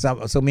days,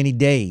 so many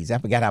days. I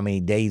forgot how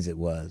many days it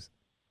was.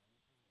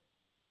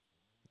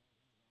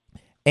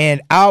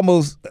 And I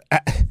almost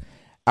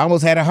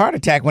had a heart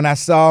attack when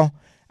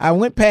I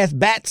went past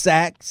Bat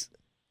Sacks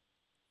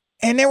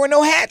and there were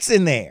no hats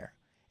in there.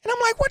 And I'm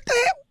like, what the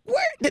hell?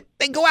 Where did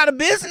they go out of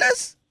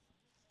business?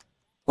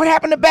 What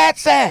happened to Bat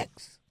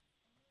Sacks?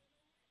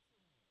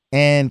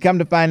 And come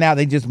to find out,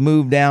 they just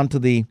moved down to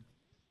the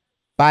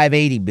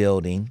 580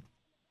 building.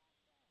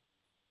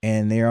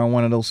 And they're on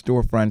one of those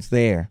storefronts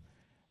there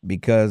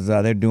because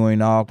they're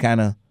doing all kind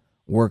of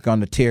work on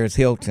the Terrace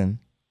Hilton.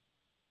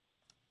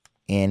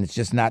 And it's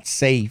just not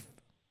safe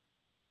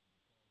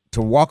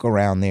to walk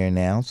around there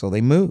now, so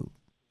they moved.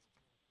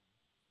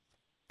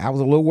 I was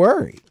a little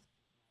worried.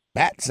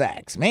 Bat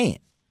Sacks, man.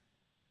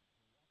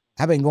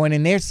 I've been going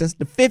in there since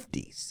the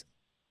 50s.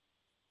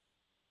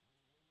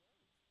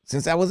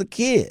 Since I was a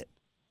kid.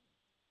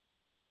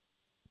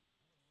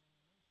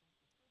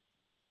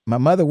 My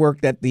mother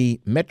worked at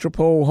the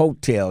Metropole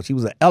Hotel. She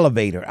was an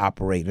elevator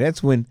operator.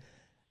 That's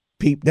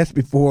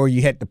before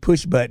you had the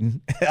push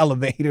button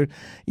elevator.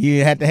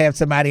 You had to have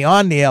somebody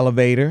on the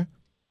elevator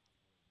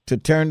to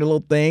turn the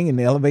little thing and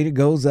the elevator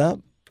goes up.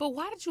 But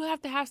why did you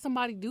have to have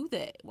somebody do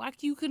that? Why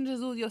you couldn't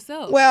just do it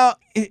yourself? Well,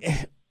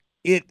 I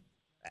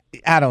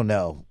don't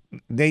know.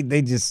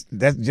 That's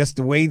just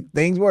the way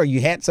things were.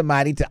 You had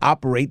somebody to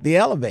operate the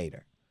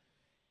elevator.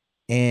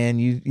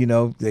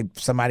 And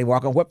somebody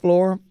walk on what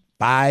floor?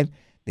 5.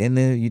 Then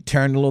you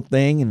turn the little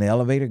thing and the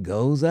elevator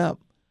goes up.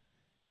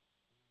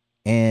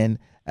 And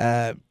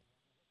the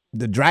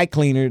dry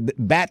cleaner,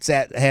 Bats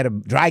had a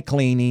dry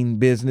cleaning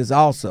business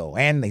also,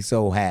 and they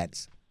sold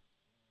hats.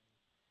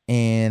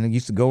 And I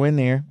used to go in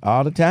there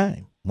all the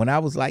time when I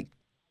was like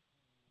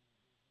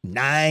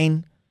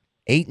 9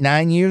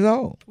 years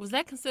old. Was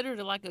that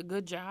considered like a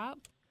good job?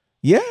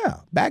 Yeah,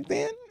 back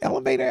then,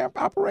 elevator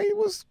operator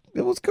was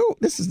cool.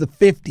 This is the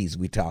 50s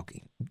we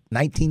talking,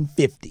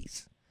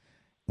 1950s.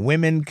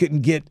 Women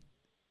couldn't get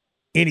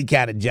any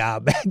kind of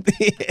job back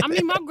then. I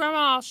mean, my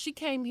grandma, she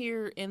came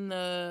here in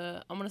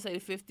the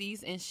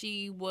 50s, and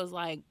she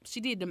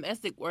did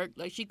domestic work.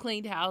 Like, she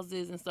cleaned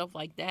houses and stuff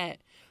like that.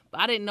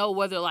 But I didn't know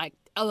whether, like,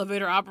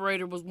 elevator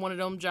operator was one of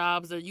them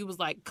jobs or you was,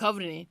 like,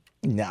 coveting.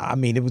 No, I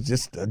mean, it was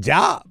just a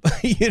job.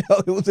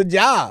 It was a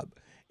job.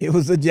 It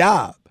was a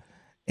job.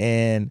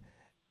 And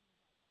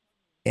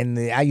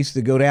I used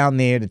to go down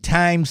there. The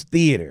Times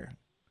Theater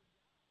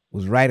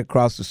was right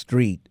across the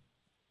street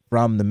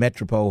from the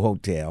Metropole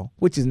Hotel,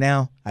 which is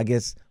now, I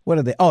guess, what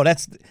are they? Oh,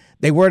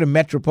 they were the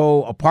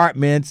Metropole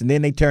Apartments, and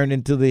then they turned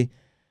into the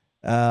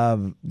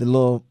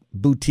little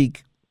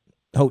boutique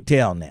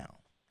hotel now.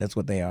 That's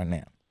what they are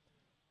now.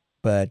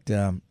 But,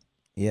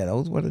 yeah,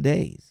 those were the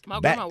days. My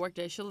grandma worked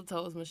at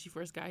Chilato's when she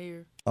first got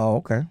here. Oh,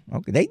 okay.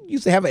 They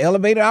used to have an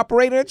elevator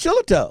operator at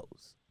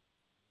Chilato's.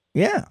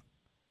 Yeah.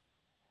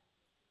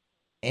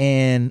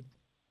 And,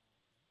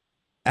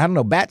 I don't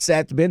know,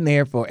 Batsat's been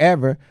there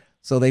forever,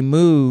 so they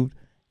moved.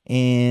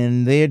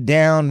 And they're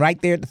down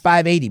right there at the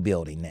 580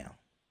 building now.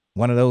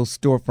 One of those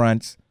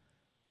storefronts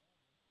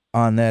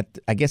on that,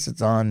 I guess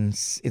it's on,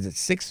 is it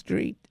 6th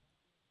Street?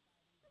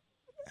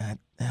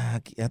 I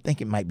think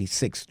it might be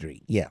 6th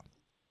Street, yeah.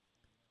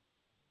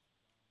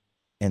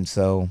 And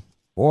so,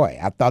 boy,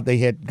 I thought they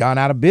had gone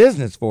out of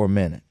business for a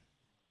minute.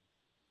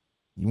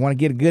 You want to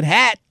get a good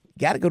hat, you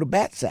got to go to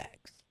Bat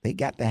Sacks. They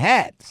got the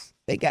hats.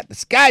 They got the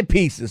sky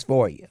pieces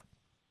for you.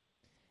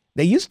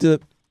 They used to,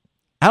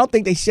 I don't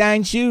think they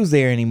shine shoes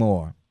there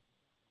anymore.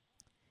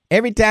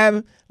 Every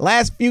time,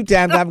 last few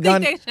times I've gone. I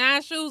don't think they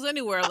shine shoes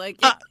anywhere.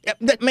 Like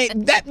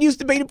that used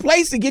to be the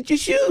place to get your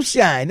shoes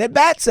shined at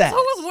Bat Sacks. Who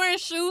was wearing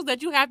shoes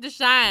that you have to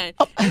shine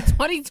in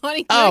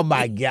 2023? Oh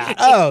my God!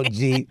 Oh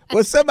gee!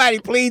 Will somebody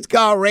please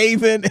call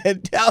Raven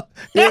and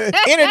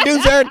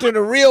introduce her to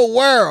the real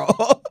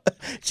world?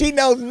 She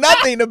knows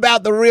nothing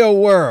about the real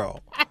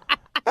world.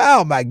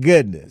 Oh my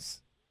goodness!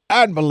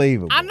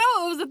 Unbelievable. I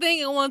know it was a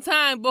thing at one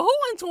time, but who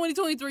in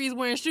 2023 is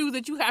wearing shoes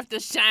that you have to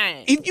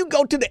shine? If you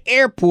go to the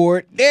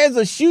airport, there's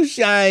a shoe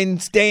shine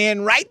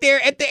stand right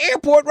there at the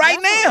airport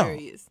That's now.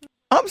 hilarious.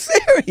 I'm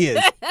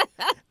serious.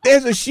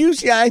 There's a shoe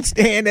shine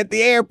stand at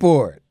the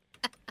airport.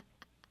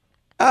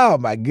 Oh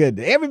my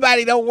goodness.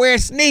 Everybody don't wear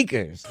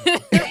sneakers.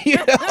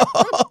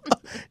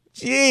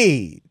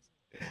 Jeez.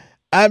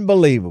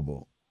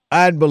 Unbelievable.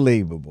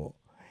 Unbelievable.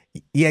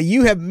 Yeah,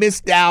 you have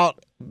missed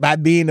out by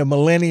being a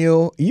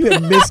millennial. You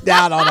have missed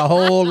out on a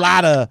whole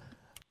lot of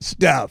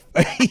stuff.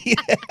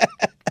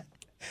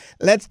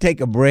 Let's take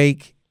a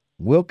break.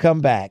 We'll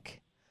come back.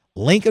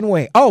 Lincoln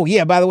Ware. Oh,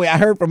 yeah, by the way, I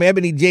heard from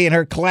Ebony J in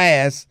her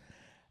class.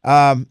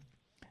 They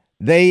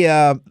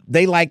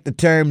like the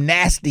term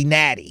nasty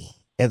natty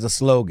as a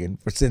slogan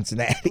for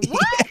Cincinnati.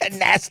 What?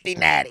 Nasty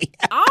natty.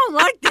 I don't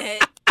like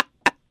that.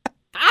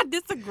 I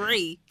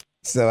disagree.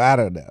 So I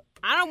don't know.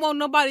 I don't want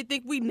nobody to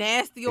think we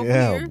nasty over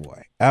Oh, here.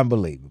 boy.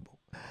 Unbelievable.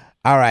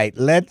 All right,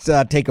 let's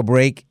take a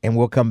break, and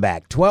we'll come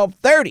back.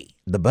 12:30,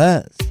 The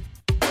Buzz.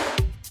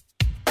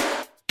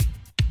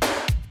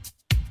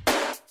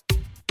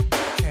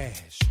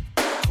 Cash,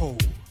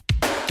 cold,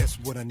 that's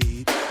what I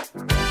need.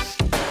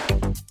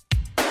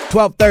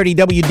 12:30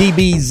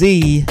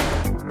 WDBZ,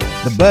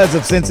 The Buzz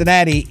of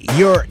Cincinnati,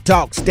 your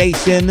talk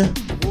station.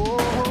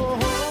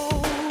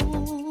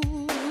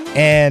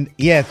 And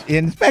yes,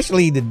 and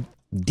especially the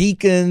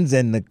deacons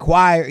and the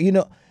choir,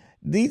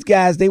 these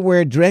guys, they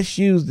wear dress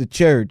shoes to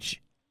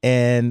church,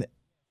 and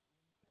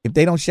if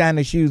they don't shine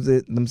their shoes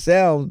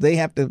themselves, they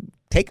have to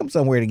take them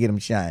somewhere to get them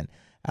shine.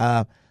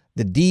 The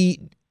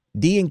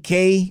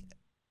D&K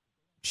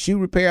shoe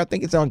repair, I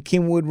think it's on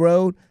Kenwood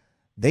Road,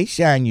 they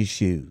shine your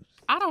shoes.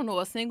 I don't know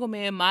a single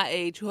man my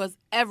age who has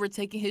ever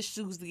taken his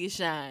shoes to get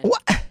shined.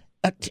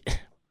 What?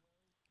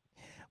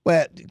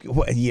 Well,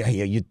 yeah,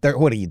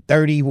 what are you,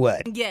 30,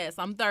 what? Yes,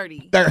 I'm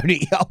 30.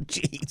 30, oh,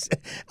 jeez.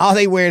 All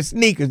they wear is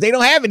sneakers. They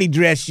don't have any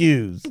dress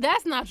shoes.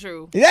 That's not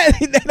true. Yeah,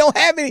 they don't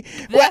have any.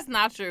 That's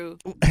not true.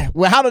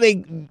 Well, how do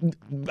they,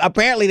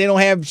 apparently they don't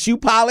have shoe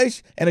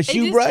polish and a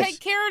shoe just brush? take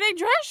care of their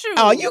dress shoes.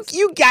 Oh,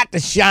 you got to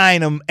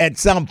shine them at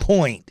some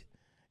point.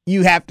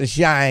 You have to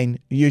shine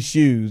your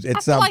shoes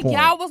at some point. I feel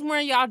like y'all was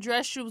wearing y'all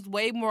dress shoes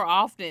way more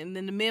often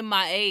than the men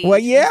my age. Well,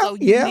 yeah, so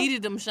you yeah.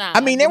 needed them shine. I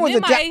mean, there was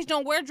men a my age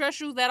don't wear dress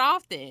shoes that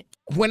often.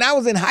 When I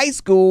was in high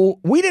school,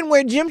 we didn't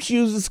wear gym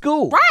shoes to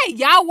school. Right,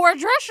 y'all wore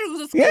dress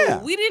shoes to school.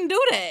 Yeah. We didn't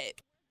do that.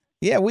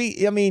 Yeah,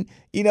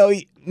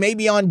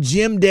 maybe on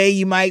gym day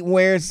you might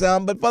wear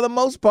some, but for the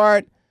most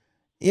part,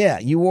 yeah,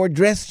 you wore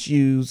dress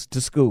shoes to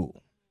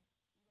school.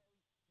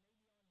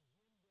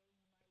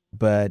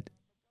 But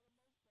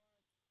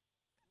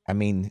I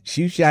mean,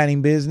 shoe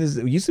shining business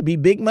used to be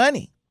big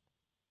money.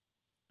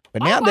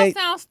 But Why now do I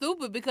sound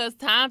stupid? Because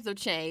times have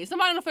changed.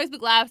 Somebody on the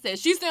Facebook Live said,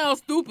 she sounds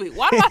stupid.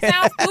 Why do I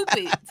sound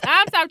stupid?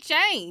 Times have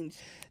changed.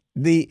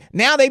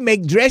 Now they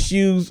make dress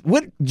shoes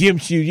with gym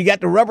shoes. You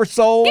got the rubber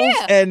soles.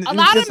 Yeah, and a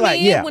lot just of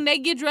men, yeah. when they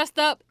get dressed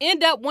up,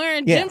 end up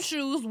wearing Yeah. gym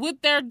shoes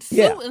with their suit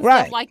Yeah, and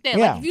right. stuff like that.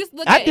 Yeah. Like if you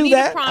look I at do any of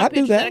that. the prom I do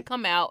pictures that. that have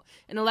come out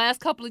in the last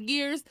couple of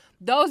years,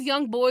 those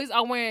young boys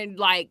are wearing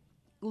like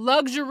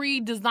luxury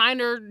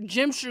designer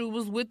gym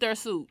shoes with their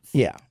suits.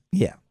 Yeah,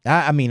 yeah.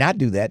 I mean, I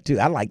do that too.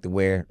 I like to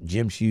wear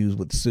gym shoes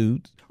with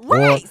suits.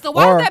 Right. So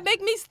why does that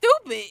make me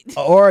stupid?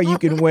 Or you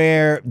can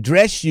wear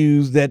dress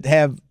shoes that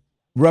have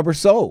rubber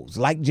soles,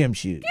 like gym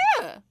shoes.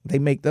 Yeah. They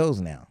make those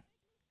now.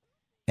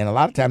 And a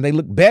lot of times they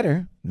look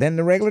better than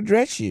the regular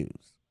dress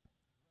shoes.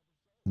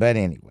 But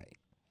anyway.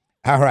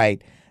 All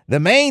right. The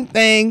main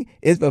thing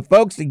is for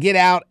folks to get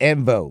out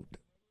and vote.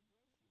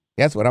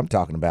 That's what I'm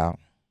talking about.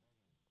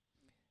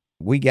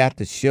 We got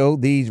to show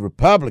these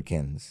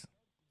Republicans.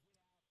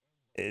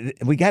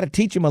 We got to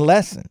teach them a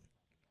lesson.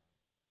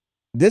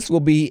 This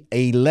will be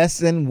a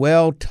lesson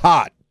well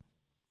taught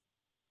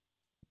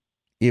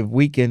if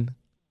we can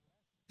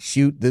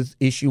shoot this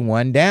issue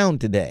 1 down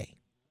today.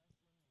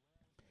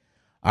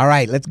 All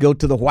right, let's go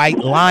to the White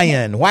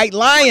Lion. White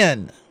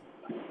Lion.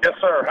 Yes,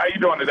 sir. How you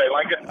doing today,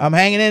 Lincoln? I'm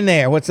hanging in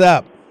there. What's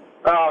up?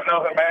 Oh,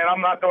 nothing, man. I'm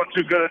not doing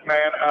too good,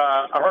 man.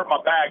 I hurt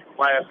my back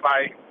last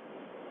night.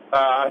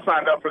 I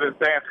signed up for this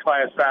dance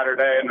class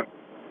Saturday, and the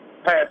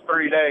past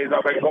 3 days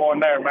I've been going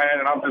there, man,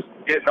 and I'm just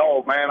getting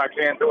old, man. I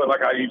can't do it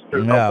like I used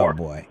to no Oh, more.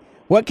 boy.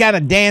 What kind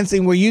of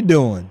dancing were you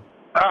doing?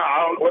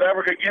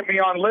 Whatever could get me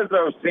on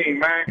Lizzo's team,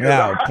 man.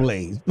 No,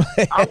 please.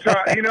 I'm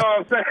trying, you know what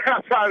I'm saying?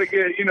 I'm trying to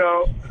get,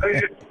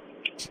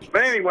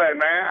 But anyway,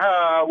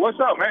 man, what's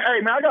up, man?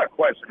 Hey, man, I got a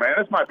question, man.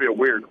 This might be a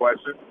weird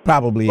question.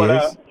 Probably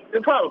is.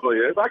 It probably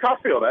is. Like, I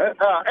feel that.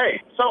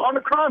 Hey, so on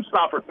the Crime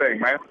Stopper thing,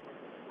 man,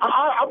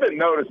 I've been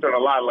noticing a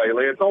lot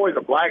lately. It's always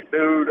a black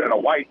dude and a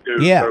white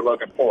dude they're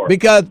looking for.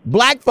 Because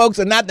black folks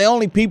are not the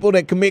only people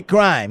that commit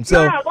crime.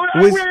 So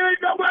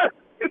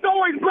it's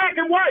always black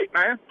and white,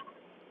 man.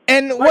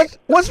 And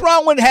what's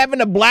wrong with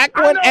having a black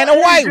one and a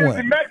white one?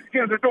 The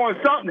Mexicans are doing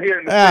something here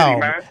in the city,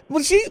 man.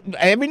 Well,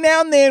 every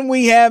now and then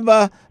we have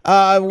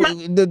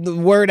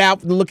the word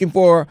out looking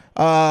for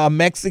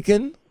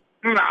Mexican.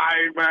 Nah,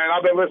 man,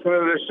 I've been listening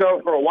to this show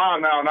for a while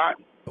now. I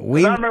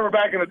remember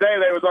back in the day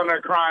they was on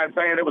there crying,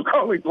 saying it was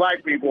only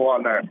black people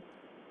on there.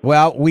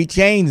 Well, we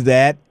changed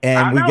that,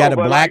 and we got a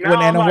black one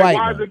and a white one.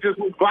 Why is it just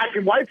black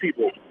and white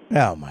people?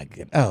 Oh, my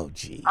goodness. Oh,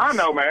 geez. I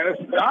know, man.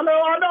 I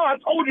know. I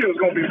told you it was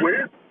going to be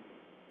weird.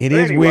 It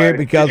is weird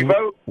because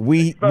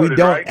we don't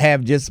right?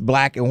 have just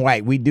black and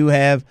white. We do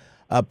have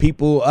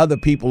other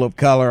people of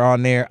color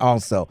on there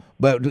also.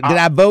 But did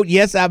I vote?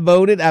 Yes, I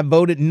voted. I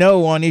voted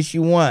no on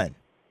issue 1.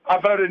 I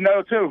voted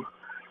no, too.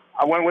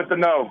 I went with the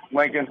no,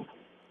 Lincoln.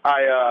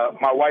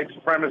 My white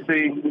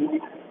supremacy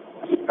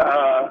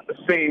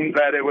seemed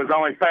that it was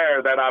only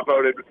fair that I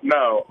voted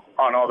no.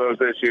 on all those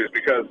issues,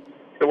 because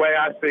the way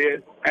I see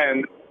it,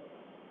 and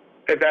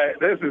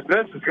this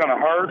is going to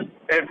hurt.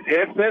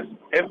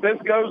 If this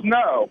goes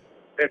no,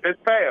 if it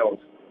fails,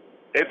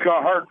 it's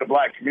going to hurt the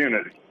black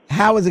community.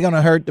 How is it going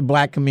to hurt the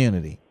black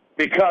community?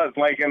 Because,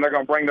 Lincoln, they're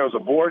going to bring those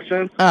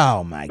abortions.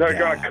 Oh my God! They're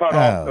going to cut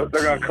off.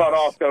 They're going to cut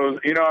off those.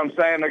 You know what I'm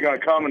saying? They're going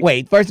to come and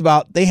wait. First of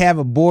all, they have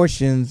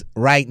abortions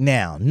right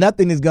now.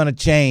 Nothing is going to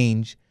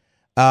change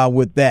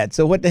with that.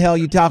 So what the hell are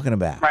you talking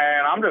about?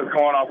 Man, I'm just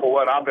going off of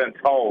what I've been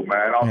told,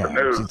 man, off the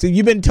news. So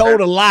you've been told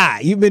a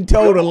lie. You've been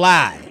told a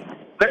lie.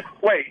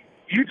 Wait,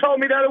 you told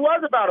me that it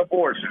was about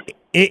abortion.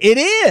 It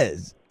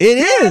is. It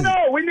is.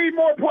 No, we need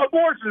more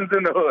abortions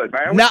in the hood,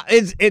 man. Now,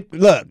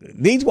 look,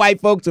 these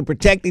white folks are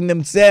protecting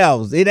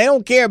themselves. They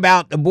don't care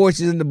about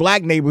abortions in the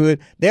black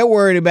neighborhood. They're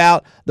worried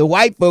about the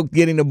white folks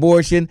getting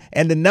abortion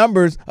and the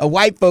numbers of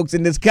white folks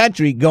in this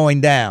country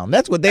going down.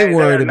 That's what they're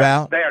worried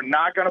about. They are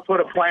not going to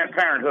put a Planned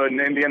Parenthood in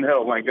Indian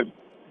Hill, Lincoln.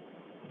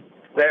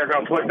 They are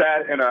going to put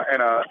that in a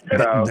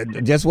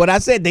just what I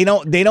said. They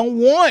don't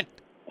want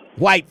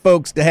white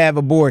folks to have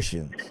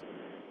abortions.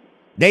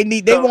 They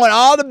want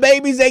all the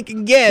babies they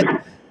can get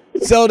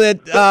so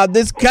that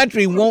this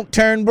country won't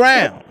turn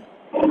brown.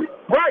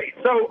 Right.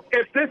 So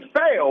if this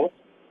fails,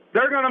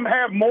 they're going to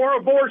have more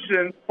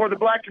abortions for the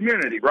black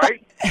community,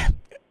 right?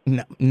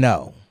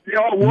 No.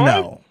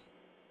 What?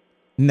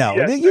 No.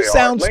 Yes, You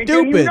sound Lincoln,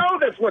 stupid. You know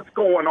that's what's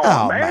going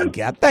on, man. Oh, my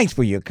God. Thanks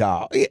for your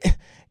call.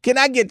 Can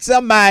I get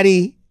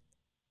somebody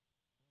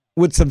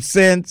with some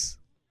sense?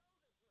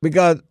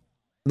 Because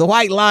the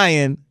white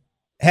lion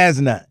has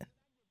none.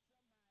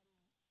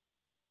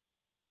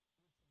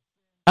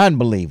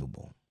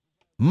 Unbelievable.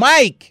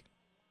 Mike.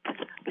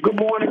 Good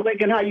morning,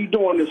 Lincoln. How you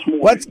doing this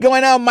morning? What's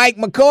going on, Mike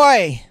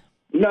McCoy?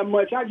 Not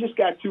much. I just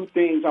got two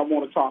things I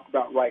want to talk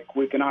about right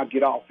quick, and I'll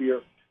get off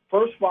here.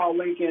 First of all,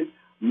 Lincoln,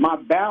 my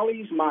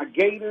Bally's, my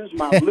Gators,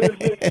 my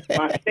Blizzard,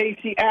 my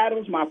Stacey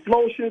Adams, my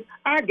Flotion,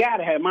 I got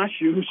to have my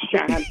shoes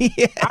shine.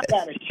 Yes. I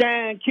got to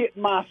shine kit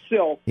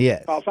myself.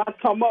 Yes. Because I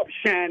come up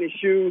shining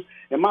shoes,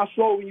 and my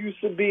slogan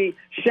used to be,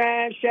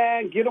 shine,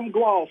 shine, get them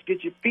gloss,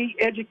 get your feet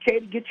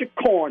educated, get your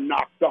corn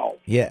knocked off.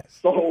 Yes.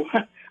 So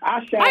I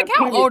shined Mike,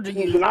 how old are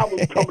you? when I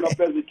was coming up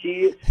as a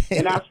kid,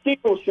 and I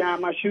still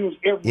shine my shoes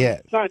every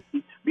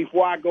Sunday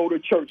before I go to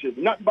church. It's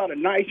nothing but a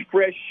nice,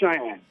 fresh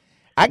shine.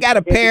 I got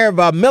a pair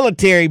of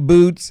military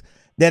boots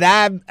that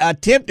I've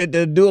attempted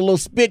to do a little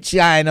spit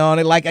shine on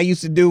it like I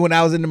used to do when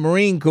I was in the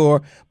Marine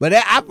Corps, but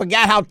I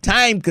forgot how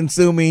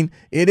time-consuming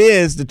it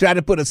is to try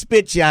to put a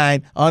spit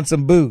shine on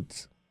some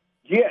boots.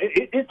 Yeah,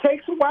 it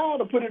takes a while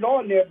to put it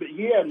on there, but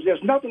yeah,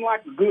 there's nothing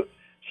like a good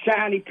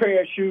shiny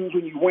pair of shoes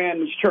when you wear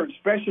them to church,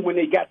 especially when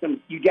you got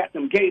them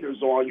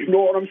Gators on. You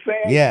know what I'm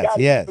saying? Yes,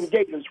 yes. Some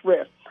Gators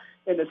fresh.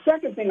 And the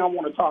second thing I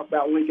want to talk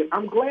about, Lincoln,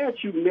 I'm glad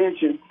you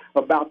mentioned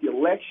about the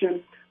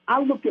election. I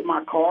looked at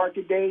my card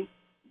today.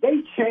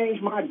 They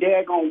changed my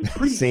daggone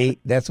precinct. See,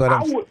 that's what I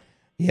was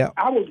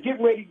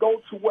getting ready to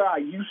go to where I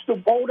used to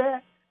vote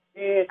at,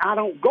 and I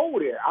don't go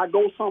there. I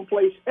go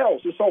someplace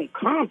else. It's on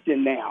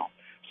Compton now.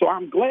 So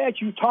I'm glad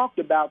you talked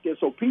about this.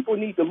 So people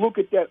need to look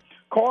at that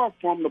card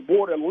from the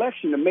board of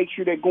election to make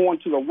sure they're going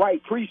to the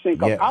right precinct.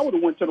 Because I would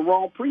have went to the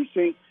wrong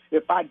precinct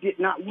if I did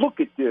not look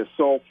at this.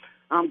 So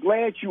I'm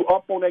glad you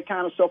up on that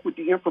kind of stuff with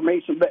the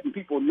information, letting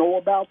people know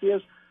about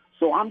this.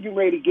 So I'm getting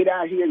ready to get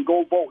out here and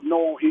go vote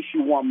no on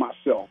issue 1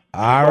 myself.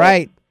 All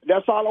right.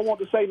 That's all I want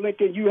to say,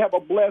 Lincoln. You have a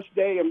blessed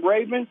day. And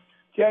Raven,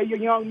 tell your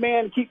young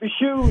man to keep his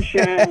shoes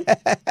shining.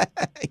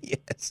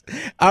 Yes.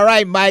 All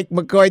right, Mike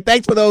McCoy.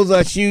 Thanks for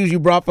those shoes you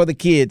brought for the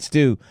kids,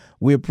 too.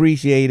 We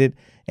appreciate it.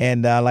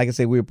 And like I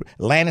said,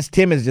 Lannis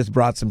Timmons just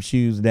brought some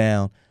shoes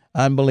down.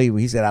 Unbelievable.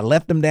 He said, I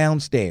left them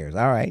downstairs.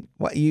 All right.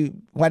 Why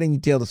didn't you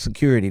tell the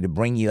security to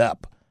bring you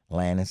up,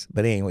 Lannis?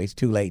 But anyway, it's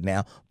too late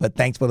now. But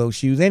thanks for those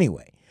shoes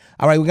anyway.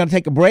 All right, we're going to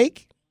take a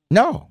break?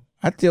 No,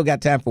 I still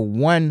got time for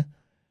one.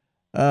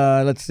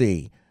 Let's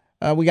see.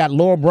 We got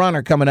Laura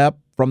Bronner coming up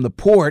from the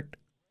port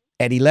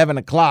at 11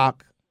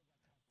 o'clock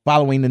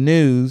following the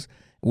news.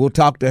 We'll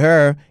talk to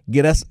her,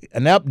 get us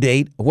an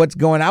update of what's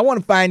going on. I want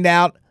to find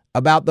out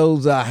about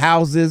those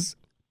houses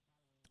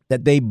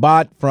that they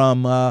bought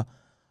from those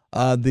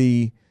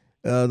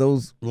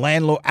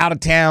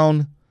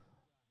out-of-town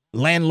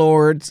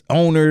landlords,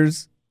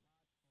 owners,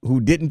 who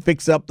didn't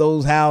fix up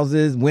those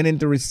houses, went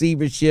into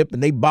receivership,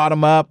 and they bought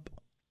them up.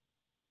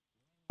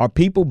 Are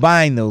people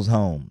buying those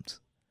homes?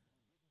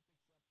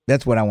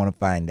 That's what I want to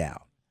find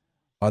out.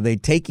 Are they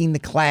taking the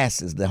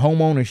classes, the home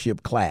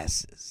ownership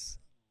classes?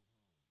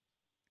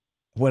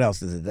 What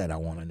else is it that I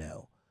want to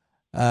know?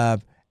 I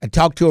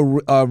talked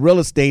to a real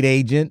estate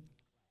agent,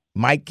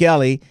 Mike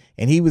Kelly,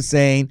 and he was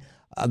saying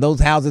those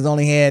houses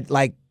only had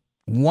like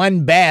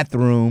one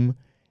bathroom,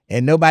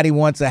 and nobody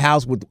wants a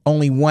house with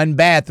only one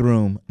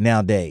bathroom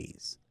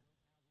nowadays.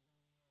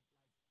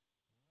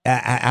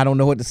 I don't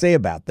know what to say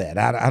about that.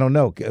 I don't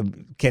know.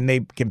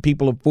 Can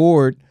people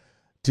afford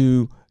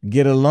to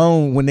get a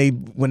loan when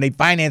they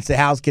finance the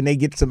house? Can they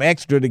get some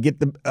extra to get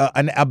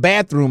a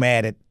bathroom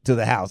added to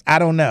the house? I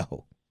don't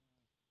know.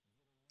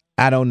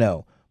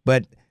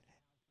 But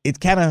it's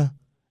kind of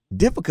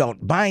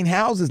difficult. Buying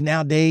houses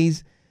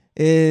nowadays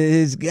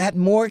is got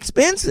more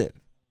expensive.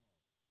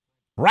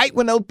 Right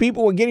when those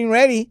people were getting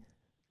ready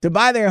to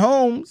buy their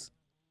homes,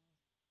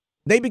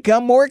 they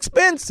become more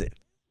expensive.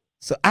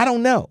 So I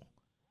don't know.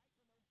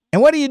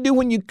 And what do you do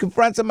when you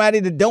confront somebody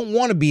that don't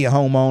want to be a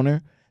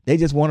homeowner? They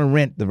just want to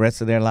rent the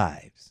rest of their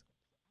lives.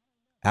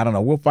 I don't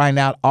know. We'll find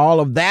out all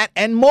of that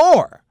and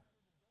more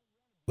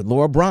with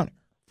Laura Bronner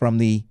from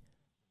the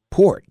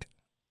Port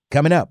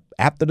coming up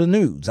after the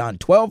news on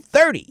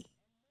 1230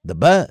 The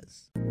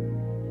Buzz.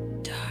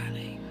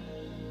 Darling,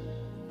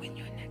 when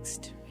you're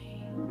next to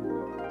me,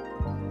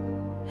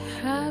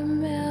 I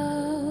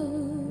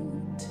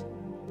melt.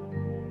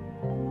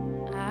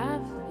 I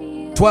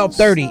feel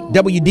 1230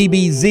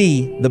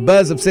 WDBZ, The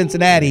Buzz of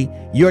Cincinnati,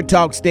 your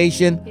talk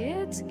station.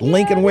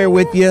 Lincoln Ware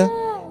with you.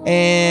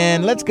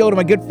 And let's go to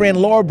my good friend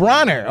Laura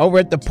Bronner over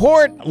at the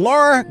Port.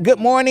 Laura, good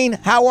morning.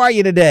 How are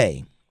you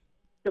today?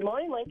 Good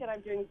morning, Lincoln. I'm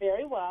doing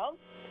very well.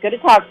 Good to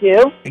talk to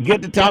you.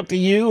 Good to talk to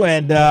you.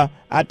 And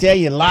I tell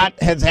you, a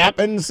lot has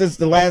happened since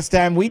the last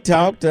time we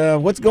talked.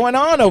 What's going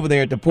on over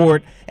there at the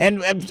Port?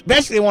 And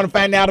especially I want to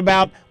find out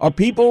about, are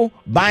people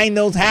buying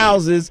those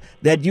houses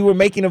that you were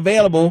making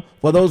available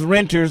for those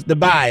renters to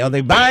buy? Are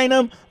they buying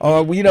them?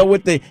 Or,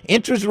 with the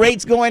interest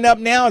rates going up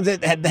now, has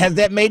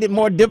that made it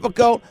more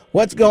difficult?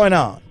 What's going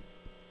on?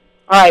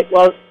 All right.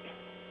 Well,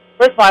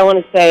 first of all, I want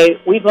to say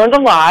we've learned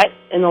a lot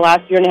in the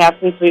last year and a half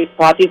since we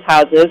bought these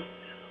houses.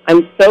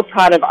 I'm so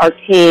proud of our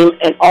team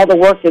and all the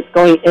work that's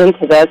going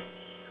into this.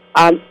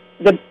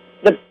 The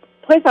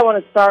place I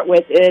want to start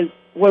with is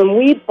when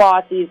we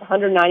bought these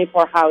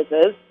 194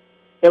 houses,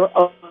 they were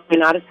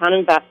an out-of-town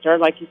investor,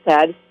 like you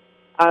said.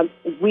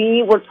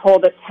 We were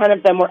told that 10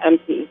 of them were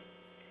empty.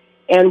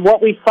 And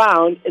what we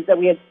found is that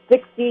we had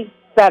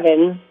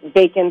 67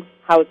 vacant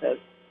houses.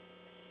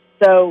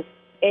 So,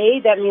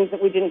 that means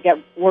that we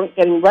weren't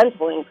getting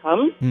rental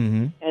income.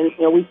 Mm-hmm. And,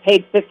 we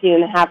paid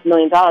 $15.5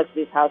 million for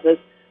these houses.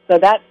 So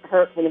that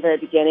hurt from the very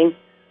beginning.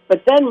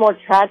 But then more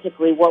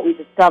tragically, what we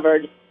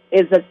discovered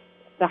is that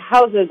the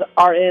houses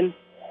are in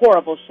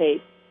horrible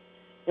shape.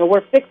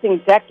 We're fixing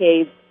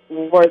decades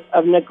worth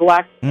of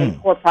neglect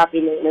and poor property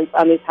maintenance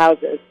on these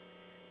houses.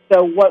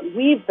 So what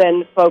we've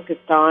been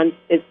focused on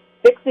is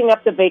fixing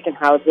up the vacant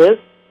houses.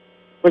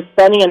 We're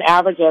spending an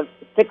average of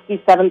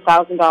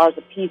 $67,000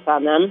 a piece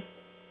on them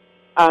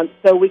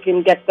so we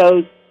can get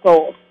those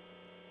sold.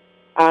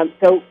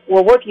 So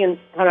we're working in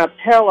kind of a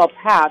parallel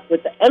path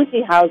with the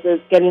empty houses,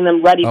 getting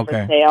them ready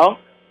for sale.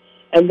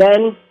 And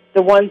then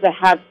the ones that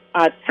have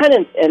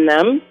tenants in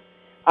them,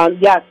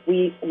 yes,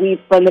 we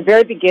from the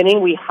very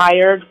beginning, we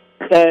hired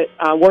the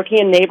Working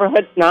in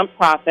Neighborhoods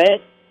nonprofit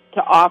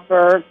to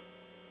offer,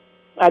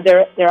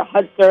 they're a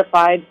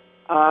HUD-certified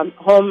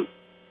home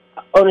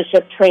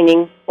ownership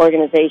training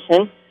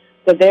organization.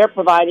 So they're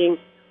providing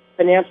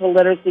financial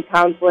literacy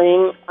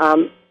counseling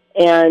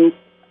and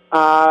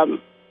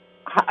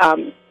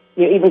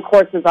even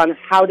courses on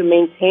how to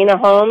maintain a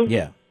home,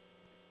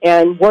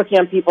 and working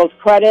on people's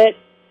credit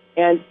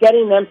and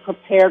getting them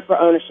prepared for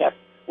ownership.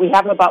 We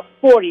have about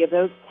 40 of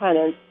those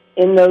tenants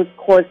in those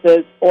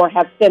courses or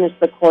have finished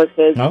the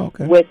courses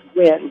with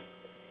WIN.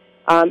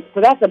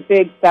 So that's a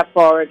big step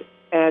forward.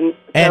 And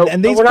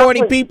these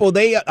 40 people,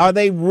 are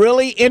they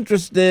really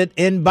interested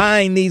in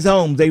buying these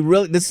homes?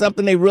 This is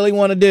something they really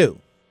want to do.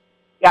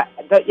 Yeah,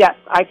 yes,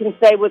 I can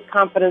say with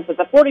confidence that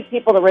the 40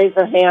 people that raise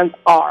their hands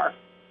are.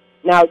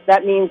 Now,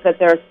 that means that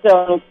there are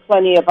still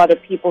plenty of other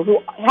people who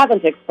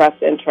haven't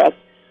expressed interest.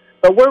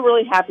 But we're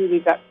really happy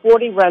we've got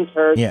 40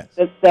 renters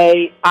that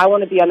say, I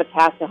want to be on the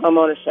path to home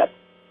ownership.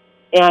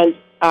 And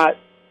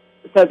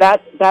so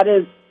that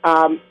is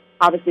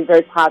obviously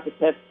very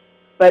positive.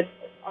 But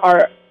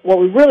what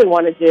we really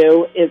want to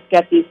do is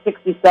get these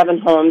 67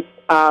 homes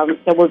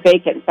that were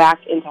vacant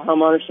back into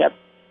home ownership.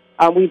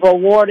 We've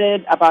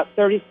awarded about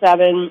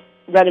 37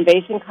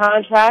 renovation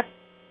contracts.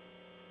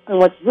 And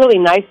what's really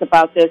nice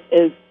about this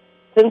is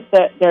since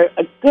they're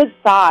a good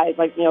size,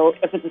 like,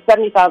 if it's a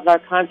 $70,000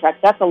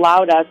 contract, that's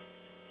allowed us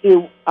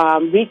to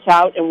reach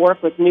out and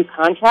work with new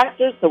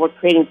contractors, so we're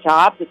creating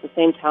jobs at the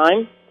same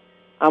time.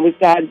 We've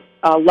got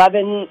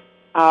 11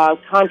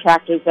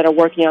 contractors that are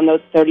working on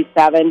those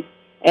 37,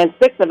 and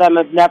 6 of them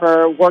have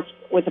never worked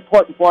with the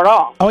Port before at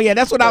all. Oh, yeah,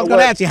 that's what I was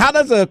going to ask you. How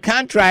does a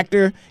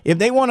contractor, if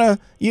they want to,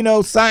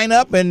 sign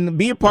up and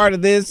be a part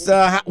of this,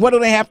 what do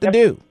they have to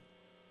do?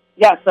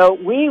 Yeah, so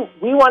we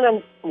want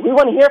to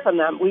hear from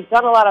them. We've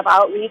done a lot of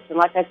outreach, and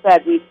like I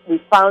said, we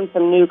found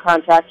some new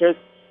contractors.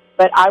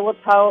 But I will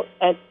tell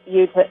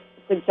you to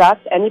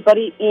suggest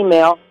anybody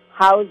email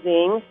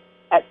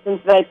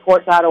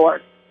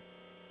housing@cincinnatiport.org.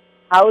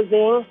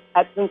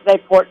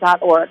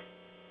 Housing@cincinnatiport.org.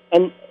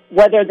 And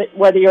whether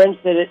you're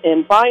interested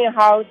in buying a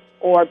house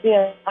or being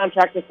a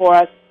contractor for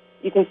us,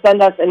 you can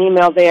send us an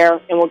email there,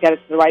 and we'll get it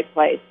to the right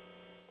place.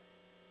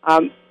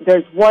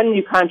 There's one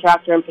new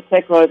contractor in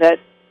particular that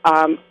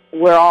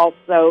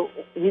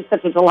he's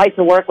such a delight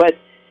to work with.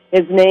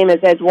 His name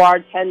is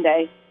Edouard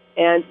Tende,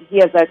 and he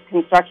has a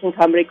construction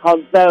company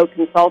called Zoe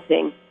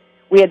Consulting.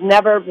 We had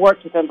never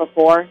worked with him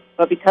before,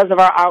 but because of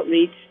our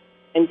outreach,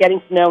 and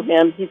getting to know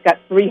him, he's got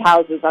 3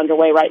 houses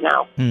underway right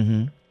now.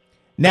 Mm-hmm.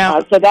 Now,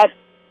 So that's...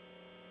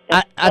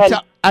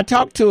 I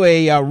talked to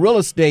a real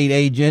estate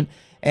agent,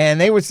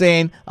 and they were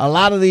saying a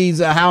lot of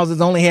these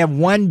houses only have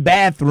 1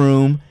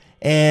 bathroom,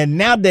 and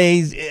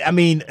nowadays, I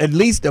mean, at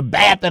least a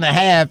bath and a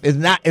half is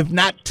not, if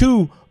not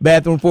 2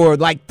 bathrooms for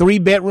like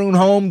 3-bedroom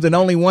homes and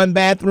only 1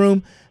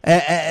 bathroom.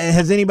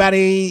 Has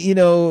anybody,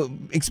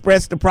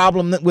 expressed a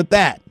problem with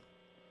that?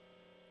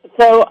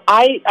 So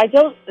I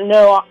don't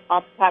know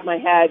off the top of my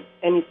head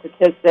any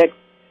statistics,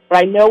 but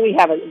I know we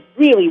have a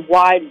really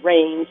wide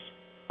range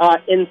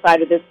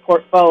inside of this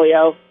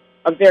portfolio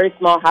of very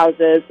small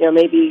houses,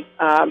 maybe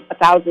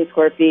 1,000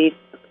 square feet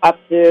up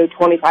to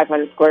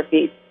 2,500 square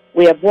feet.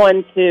 We have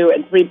 1, 2,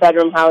 and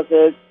 3-bedroom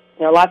houses,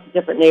 lots of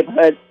different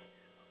neighborhoods.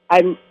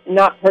 I'm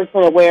not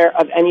personally aware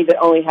of any that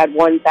only had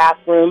 1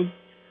 bathroom.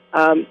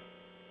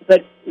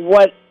 But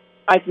what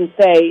I can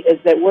say is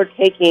that we're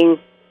taking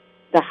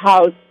the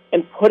house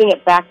and putting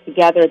it back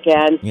together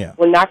again. Yeah.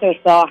 We're not going to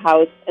sell a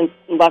house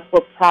unless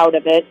we're proud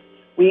of it.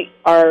 We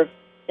are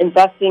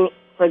investing,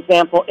 for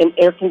example, in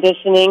air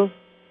conditioning.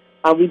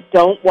 We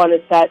don't want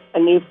to set a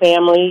new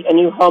family, a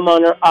new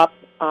homeowner up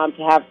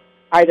to have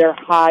either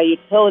high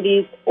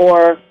utilities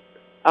or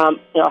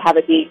have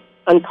it be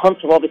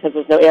uncomfortable because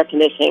there's no air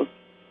conditioning.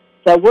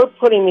 So we're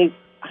putting these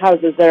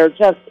houses that are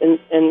just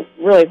in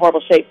really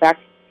horrible shape back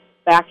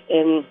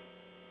in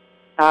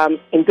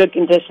good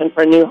condition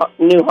for a new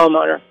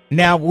homeowner.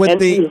 Now, with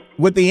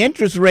the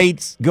interest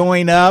rates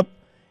going up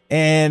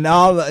and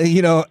all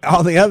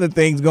the other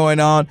things going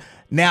on,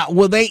 now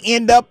will they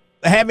end up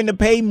having to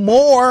pay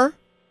more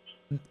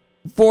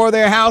for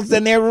their house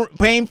than they're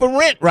paying for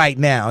rent right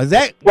now? Is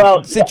that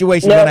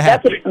situation going to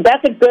happen?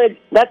 That's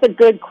a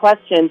good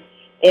question,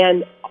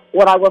 and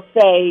what I will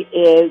say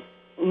is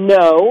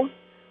no,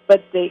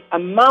 but the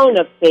amount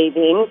of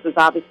savings is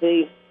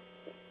obviously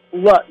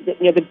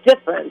the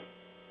difference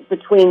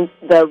between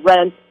the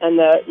rent and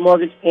the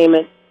mortgage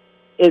payment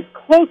is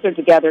closer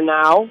together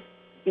now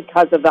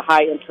because of the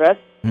high interest.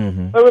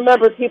 Mm-hmm. But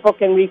remember, people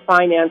can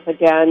refinance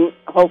again,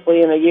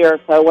 hopefully in a year or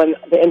so when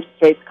the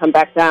interest rates come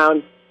back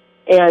down.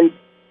 And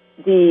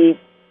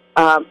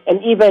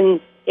and even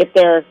if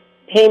their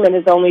payment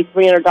is only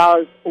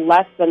 $300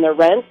 less than their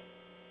rent,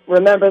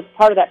 remember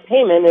part of that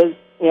payment is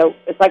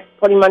it's like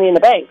putting money in the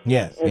bank.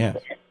 Yes,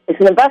 it's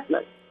an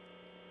investment.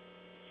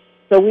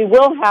 So we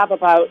will have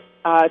about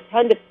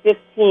 10 to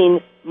 15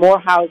 more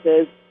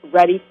houses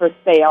ready for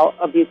sale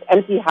of these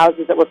empty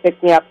houses that we're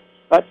fixing up.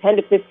 About 10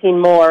 to 15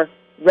 more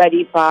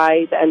ready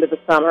by the end of the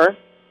summer.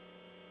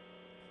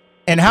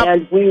 And how?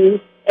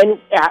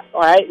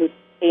 All right.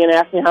 Ian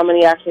asked me how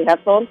many actually have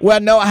sold. Well,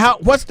 no.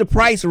 What's the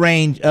price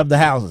range of the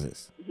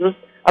houses?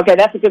 Mm-hmm. Okay,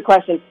 that's a good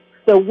question.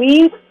 So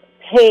we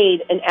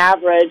paid an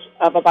average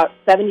of about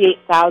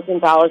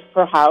 $78,000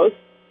 per house,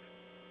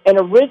 and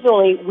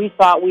originally we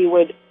thought we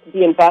would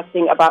be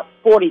investing about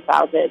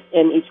 $40,000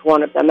 in each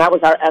one of them. That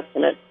was our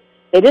estimate.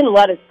 They didn't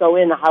let us go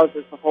in the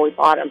houses before we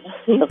bought them.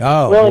 We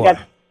only got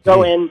to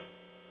go in.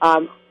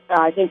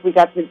 I think we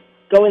got to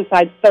go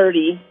inside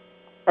 10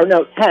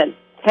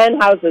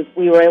 houses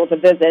we were able to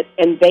visit,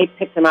 and they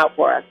picked them out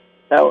for us.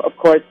 So, of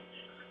course,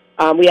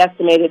 we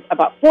estimated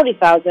about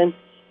 $40,000,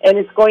 and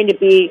it's going to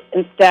be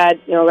instead,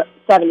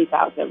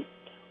 $70,000.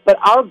 But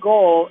our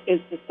goal is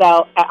to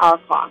sell at our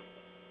cost.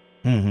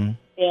 Mm-hmm.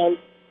 And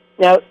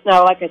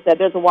now, like I said,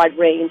 there's a wide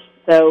range.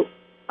 So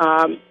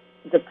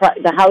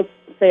the house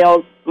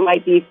sales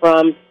might be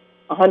from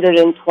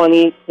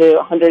 120 to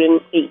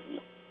 180.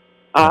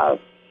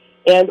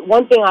 And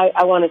one thing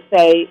I want to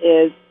say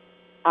is,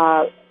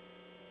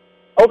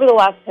 over the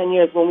last 10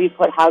 years, when we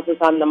put houses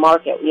on the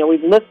market,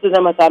 we've listed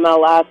them with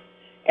MLS,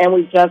 and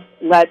we just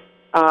let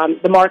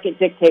the market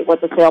dictate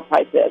what the sale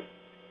price is.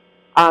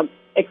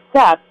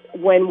 Except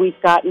when we've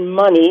gotten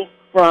money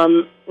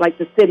from, like,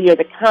 the city or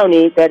the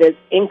county that is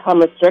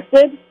income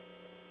restricted,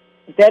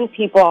 then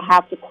people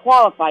have to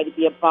qualify to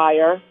be a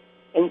buyer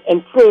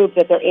and prove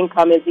that their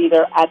income is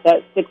either at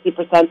the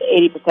 60%,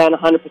 80%,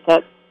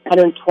 100%,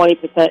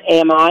 120%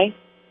 AMI.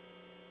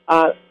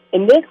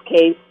 In this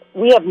case,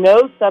 we have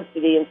no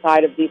subsidy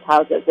inside of these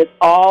houses. It's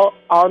all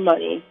our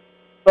money,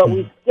 but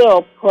we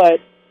still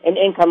put an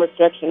income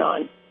restriction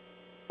on.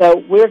 So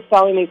we're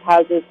selling these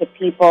houses to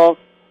people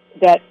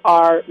that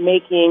are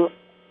making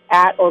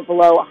at or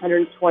below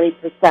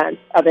 120%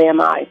 of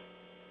AMI.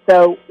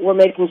 So we're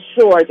making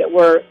sure that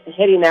we're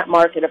hitting that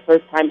market of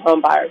first-time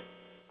home buyers.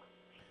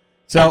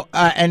 So,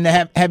 and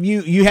have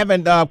you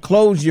haven't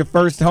closed your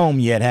first home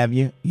yet, have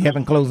you? You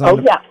haven't closed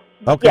on yeah.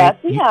 Okay. Yes,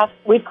 we have.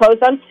 We've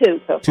closed on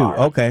 2 so far.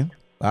 2, okay.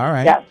 All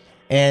right. Yes.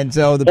 And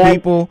so the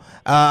people,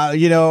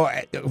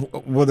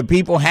 were the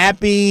people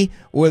happy?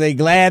 Were they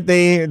glad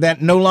that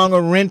no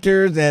longer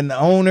renters and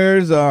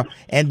owners,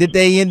 and did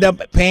they end up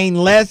paying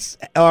less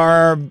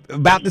or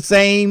about the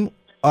same,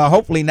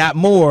 hopefully not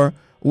more,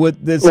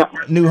 with this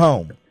new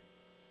home?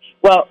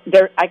 Well,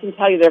 I can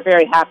tell you they're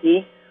very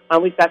happy.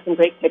 We've got some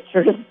great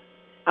pictures.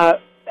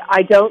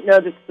 I don't know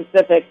the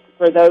specifics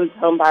for those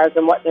home buyers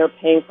and what they're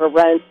paying for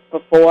rent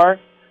before,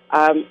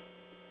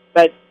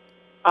 but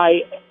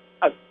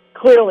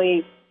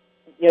clearly,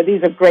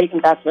 these are great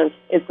investments.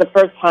 It's the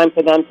first time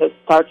for them to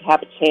start to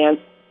have a chance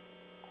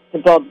to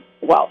build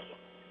wealth.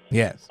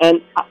 Yes.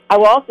 And I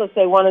will also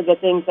say one of the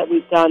things that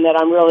we've done that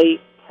I'm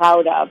really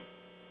proud of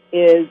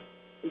is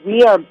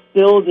we are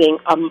building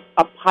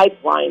a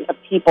pipeline of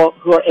people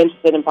who are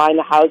interested in buying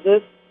the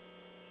houses.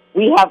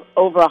 We have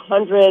over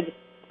 100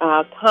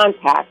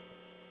 contacts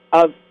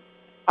of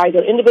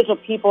either individual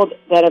people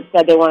that have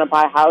said they want to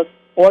buy a house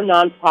or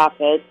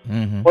nonprofits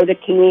or the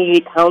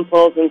community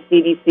councils and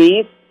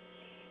CDCs.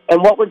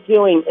 And what we're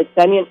doing is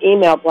sending an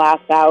email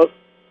blast out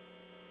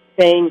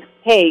saying,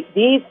 hey,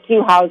 these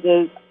 2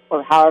 houses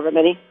or however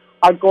many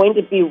are going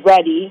to be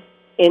ready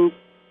in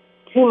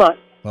 2 months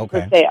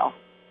for sale.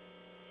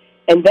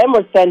 And then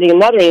we're sending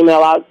another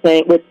email out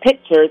saying with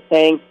pictures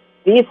saying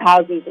these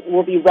houses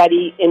will be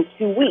ready in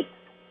 2 weeks.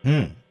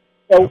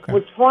 So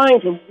we're trying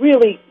to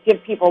really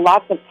give people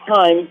lots of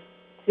time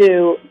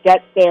to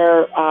get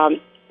their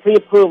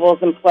pre-approvals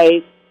in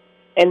place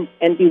and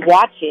be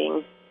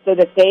watching so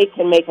that they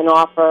can make an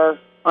offer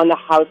on the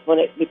house when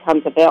it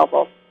becomes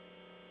available.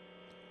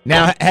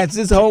 Now, has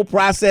this whole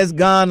process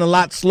gone a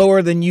lot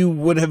slower than you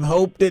would have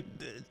hoped it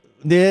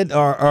did,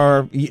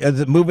 or is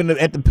it moving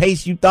at the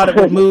pace you thought it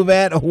would move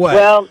at, or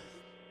what?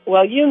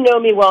 Well, you know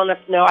me well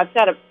enough to know I've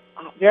got a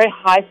very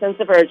high sense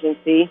of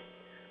urgency.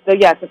 So,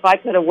 yes, if I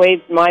could have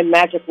waved my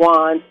magic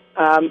wand,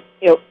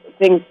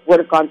 things would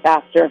have gone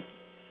faster.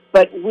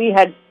 But we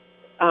had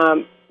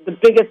the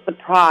biggest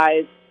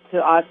surprise to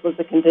us was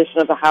the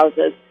condition of the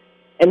houses.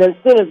 And then as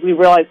soon as we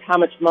realized how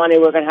much money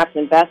we're going to have to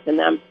invest in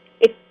them,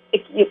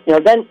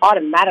 then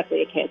automatically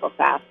it can't go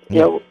fast.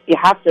 You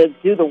have to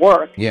do the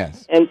work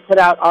and put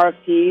out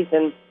RFPs.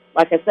 And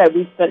like I said,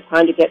 we spent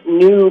time to get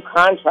new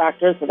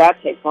contractors, so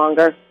that takes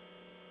longer.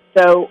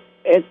 So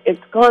it's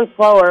gone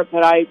slower,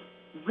 but I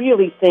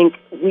really think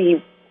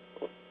we've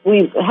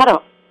had I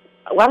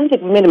don't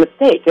think we made a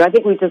mistake. I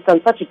think we've just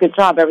done such a good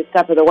job every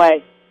step of the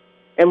way.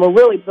 And we're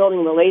really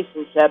building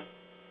relationships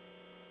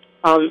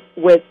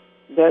within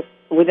the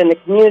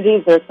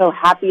communities. They're so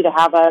happy to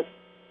have us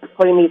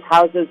putting these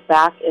houses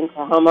back into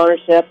home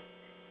ownership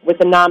with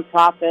the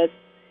nonprofits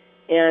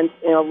and,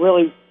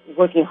 really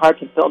working hard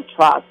to build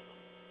trust.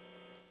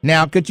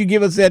 Now, could you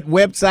give us that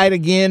website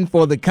again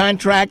for the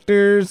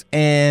contractors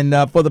and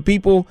for the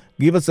people?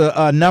 Give us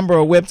a number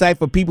or website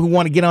for people who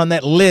want to get on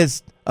that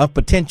list of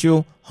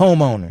potential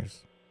homeowners.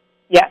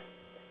 Yes.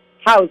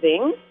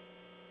 Housing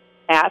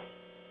at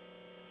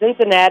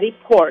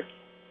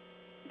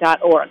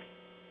CincinnatiPort.org.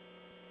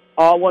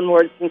 All one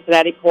word,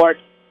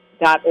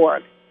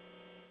 CincinnatiPort.org.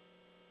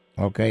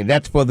 Okay,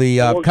 that's for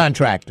the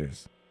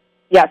contractors.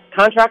 Yes,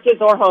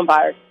 contractors or home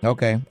buyers.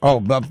 Okay.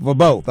 Oh, but for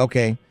both.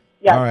 Okay.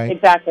 Yes, all right.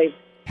 Exactly.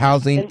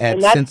 Housing at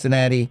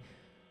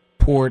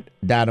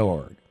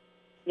CincinnatiPort.org.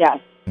 Yes.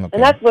 Okay.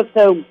 And that's what's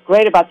so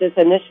great about this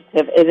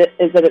initiative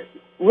is that it's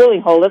really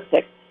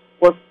holistic.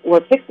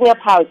 We're fixing up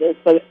houses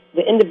so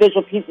the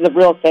individual pieces of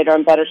real estate are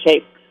in better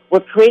shape. We're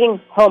creating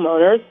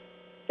homeowners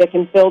that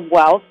can build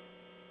wealth.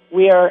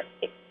 We are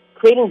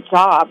creating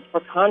jobs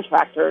for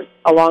contractors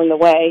along the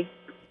way.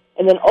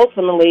 And then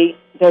ultimately,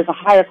 there's a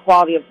higher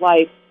quality of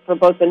life for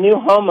both the new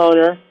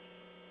homeowner,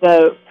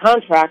 the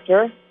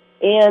contractor,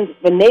 and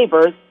the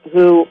neighbors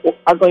who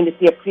are going to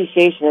see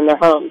appreciation in their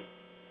homes.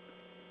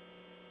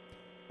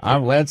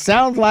 Well, it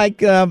sounds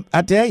like,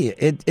 I tell you,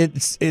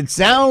 it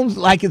sounds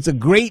like it's a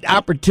great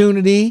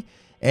opportunity,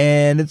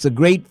 and it's a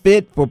great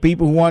fit for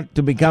people who want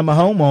to become a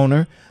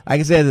homeowner. Like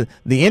I said,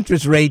 the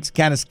interest rates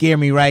kind of scare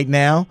me right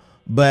now,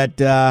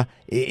 but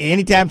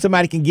anytime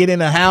somebody can get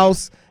in a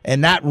house and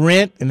not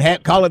rent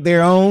and call it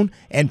their own,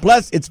 and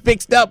plus it's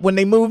fixed up when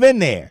they move in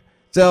there.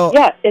 So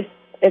yeah, it's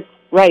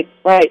right.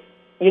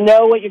 You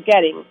know what you're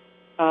getting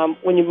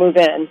when you move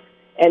in,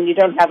 and you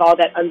don't have all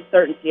that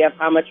uncertainty of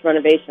how much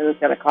renovation is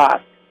going to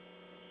cost.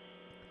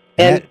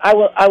 And I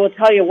will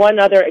tell you one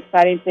other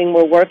exciting thing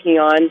we're working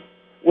on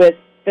with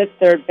Fifth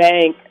Third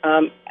Bank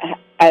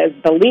as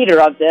the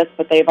leader of this,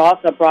 but they've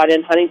also brought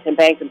in Huntington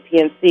Bank and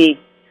PNC.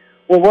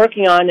 We're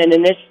working on an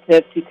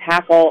initiative to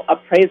tackle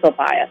appraisal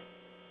bias.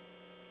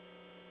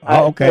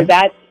 Okay. So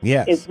that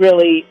is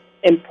really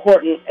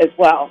important as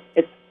well.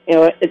 It's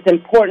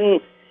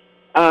important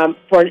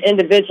for an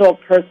individual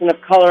person of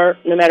color,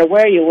 no matter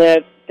where you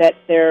live, that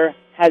that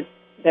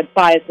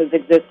bias has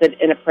existed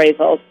in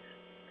appraisals.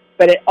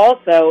 But it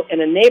also,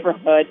 in a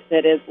neighborhood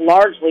that is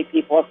largely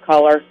people of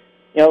color,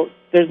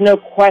 there's no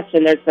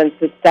question there's been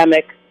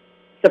systemic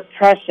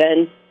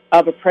suppression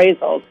of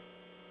appraisals.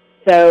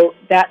 So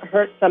that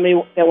hurts somebody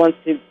that wants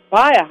to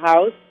buy a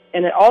house,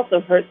 and it also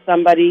hurts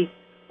somebody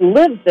who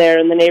lives there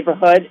in the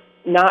neighborhood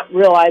not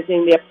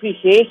realizing the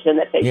appreciation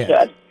that they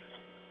should.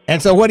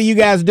 And so what are you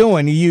guys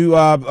doing?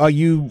 Are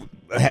you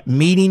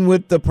meeting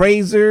with the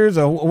appraisers,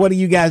 or what are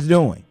you guys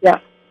doing? Yeah.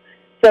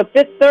 So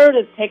Fifth Third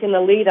has taken the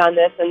lead on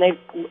this, and they've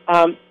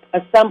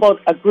assembled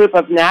a group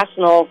of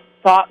national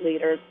thought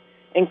leaders,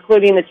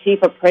 including the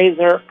chief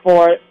appraiser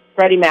for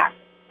Freddie Mac,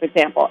 for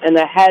example, and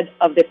the head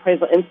of the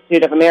Appraisal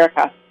Institute of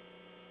America.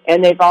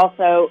 And they've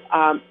also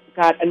got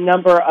got a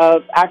number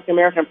of African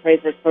American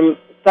appraisers from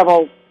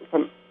several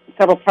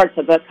parts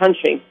of the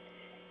country.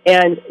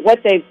 And what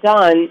they've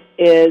done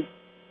is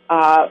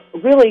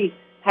really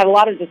had a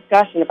lot of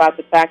discussion about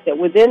the fact that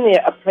within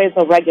the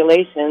appraisal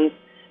regulations,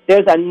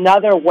 there's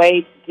another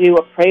way to do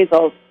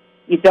appraisals.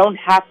 You don't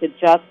have to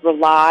just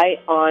rely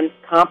on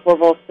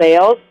comparable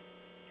sales.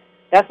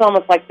 That's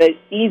almost like the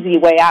easy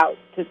way out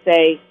to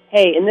say,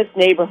 hey, in this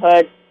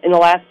neighborhood, in the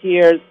last 2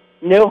 years,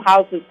 no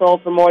house is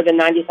sold for more than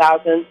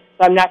 $90,000, so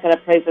I'm not going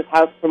to appraise this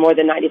house for more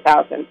than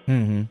 $90,000.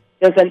 Mm-hmm.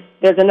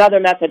 There's another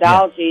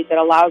methodology that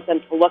allows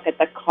them to look at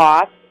the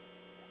cost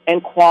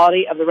and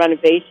quality of the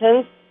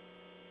renovations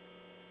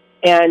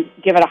and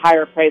give it a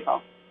higher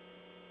appraisal.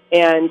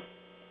 And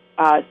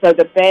so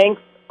the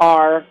banks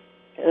are,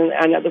 and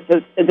I know this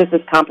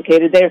is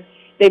complicated.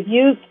 They've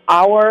used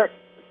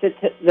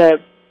the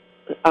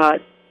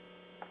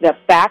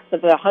facts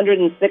of the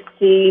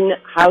 116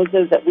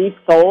 houses that we've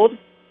sold.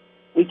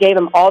 We gave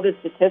them all the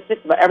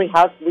statistics about every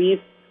house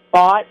we've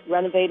bought,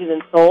 renovated,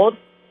 and sold.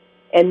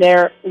 And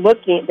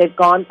they've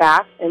gone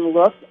back and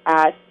looked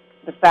at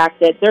the fact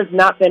that there's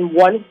not been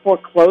one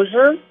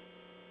foreclosure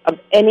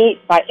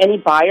by any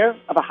buyer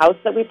of a house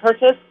that we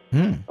purchased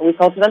and we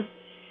sold to them.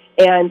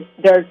 And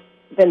there's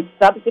been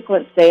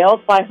subsequent sales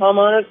by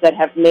homeowners that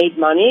have made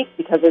money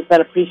because there's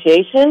been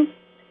appreciation.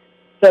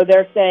 So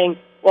they're saying,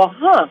 well,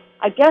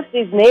 I guess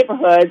these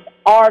neighborhoods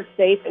are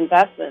safe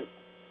investments.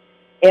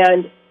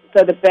 And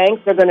so the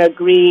banks are going to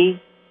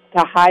agree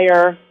to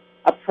hire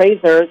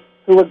appraisers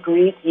who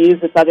agree to use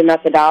this other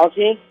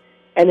methodology,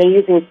 and they're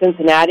using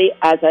Cincinnati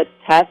as a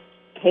test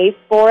case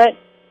for it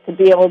to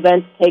be able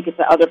then to take it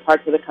to other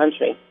parts of the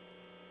country.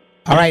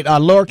 All right,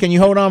 Laura, can you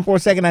hold on for a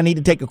second? I need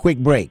to take a quick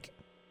break.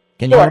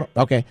 Can you? Sure.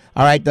 Okay.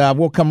 All right,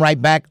 we'll come right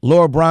back.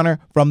 Laura Bronner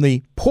from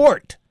the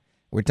Port.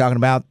 We're talking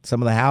about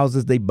some of the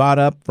houses they bought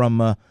up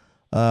from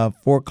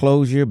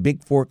foreclosure,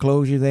 big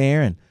foreclosure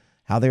there, and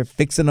how they're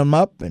fixing them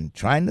up and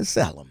trying to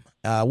sell them.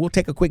 We'll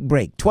take a quick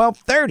break.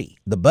 12:30,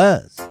 The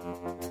Buzz.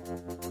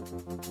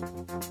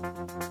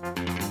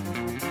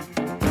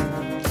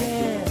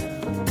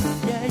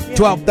 Yeah.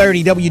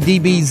 12:30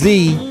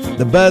 WDBZ,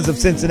 The Buzz of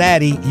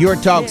Cincinnati, your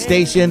talk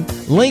station.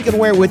 Lincoln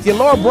Ware with you,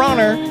 Laura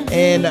Bronner,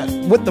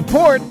 and with the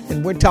Port,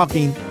 and we're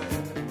talking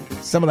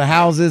some of the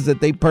houses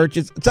that they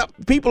purchased. Some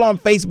people on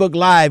Facebook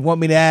Live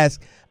want me to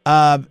ask,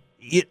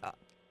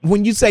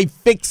 when you say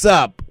fix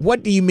up,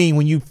 what do you mean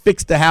when you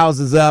fix the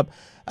houses up?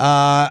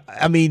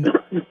 I mean,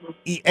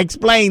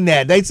 explain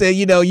that. They say,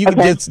 you can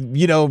just,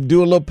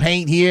 do a little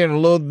paint here and a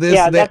little this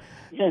and that.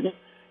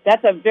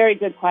 That's a very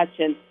good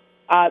question.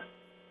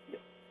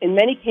 In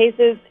many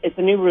cases, it's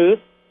a new roof.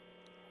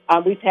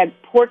 We've had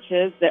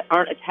porches that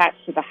aren't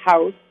attached to the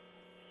house.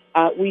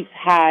 We've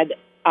had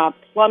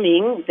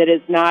plumbing that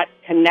is not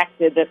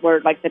connected,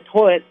 like the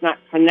toilet's not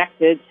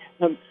connected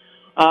to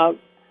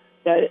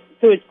the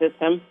sewage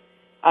system.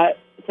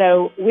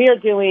 So we are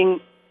doing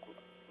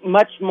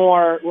much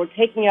more. We're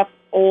taking up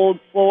old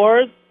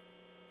floors.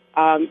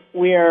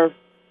 We're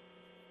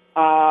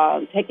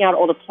taking out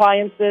old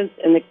appliances,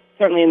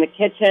 certainly in the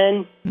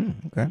kitchen.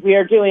 Okay. We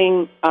are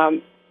doing,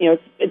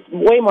 it's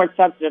way more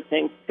substantive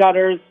things: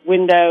 gutters,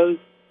 windows.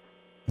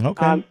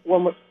 Okay.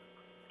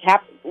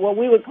 What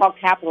we would call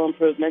capital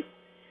improvements.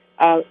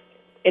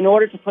 In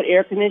order to put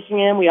air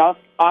conditioning in, we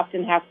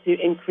often have to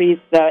increase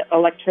the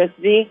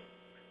electricity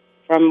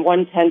from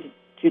 110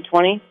 to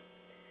 220.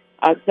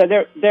 So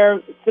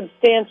they're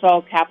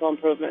substantial capital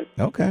improvements.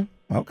 Okay.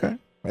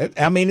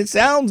 I mean, it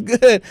sounds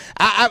good.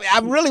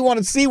 I really want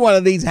to see one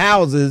of these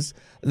houses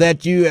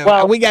that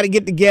we got to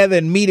get together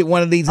and meet at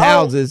one of these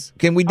houses.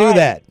 Can we do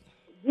that?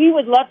 We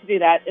would love to do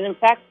that. And in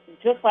fact,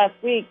 just last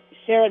week,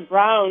 Sherrod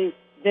Brown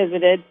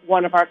visited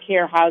one of our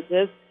care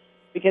houses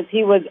because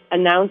he was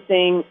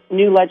announcing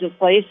new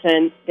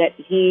legislation that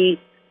he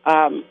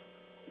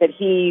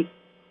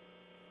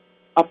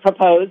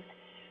proposed.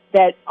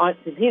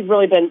 He's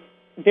really been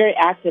very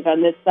active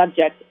on this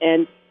subject,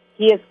 and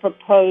he has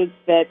proposed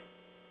that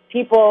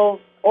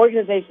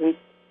organizations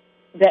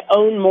that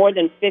own more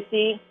than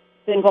 50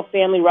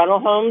 single-family rental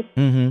homes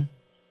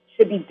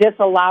should be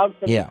disallowed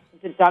from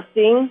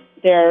deducting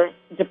their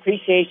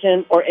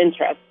depreciation or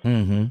interest.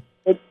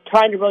 It's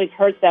trying to really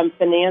hurt them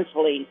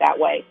financially that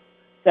way.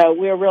 So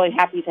we were really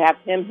happy to have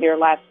him here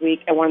last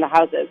week at one of the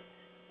houses.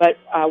 But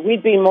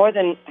we'd be more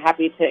than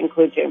happy to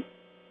include you.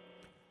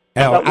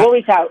 But we'll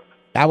reach out.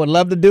 I would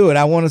love to do it.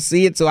 I want to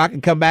see it so I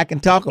can come back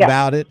and talk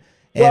about it.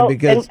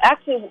 And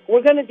actually,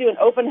 we're going to do an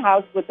open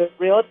house with the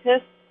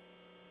realtors.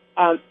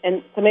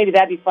 And so maybe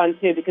that'd be fun,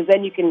 too, because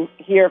then you can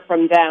hear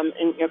from them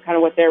and kind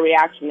of what their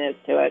reaction is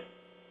to it.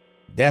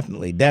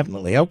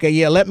 Definitely.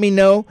 Okay, let me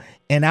know,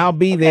 and I'll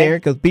be there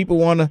because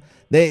people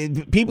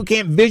people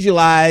can't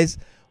visualize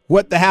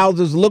what the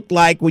houses looked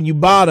like when you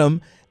bought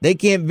them. They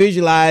can't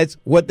visualize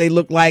what they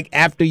look like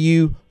after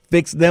you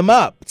fix them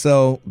up.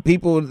 So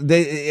people,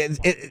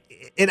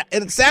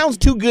 it sounds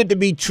too good to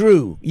be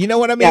true. You know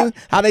what I mean? Yeah.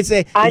 How they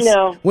say, I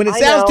know. When it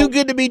sounds too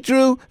good to be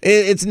true,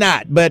 it's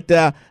not. But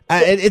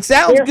it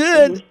sounds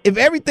good. If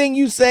everything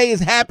you say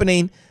is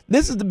happening,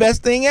 this is the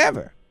best thing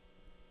ever.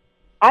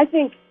 I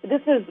think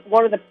this is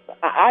one of the.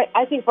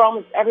 I think for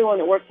almost everyone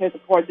that works here at the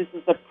port, this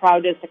is the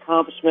proudest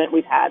accomplishment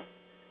we've had.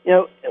 You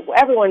know,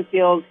 everyone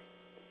feels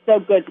so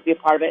good to be a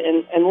part of it,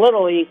 and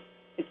literally,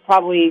 it's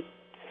probably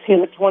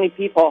 20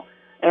 people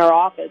in our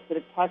office that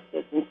have touched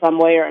this in some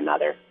way or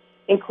another,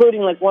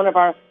 including like one of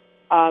our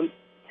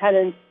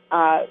tenants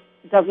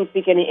doesn't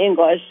speak any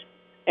English,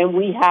 and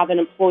we have an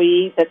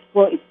employee that's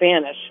fluent in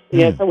Spanish.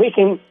 You know, so we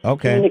can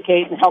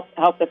communicate and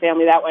help the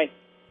family that way.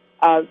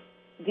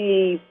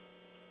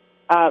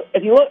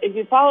 If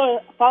you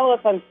follow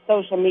us on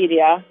social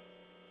media,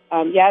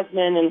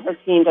 Yasmin and her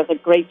team does a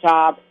great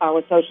job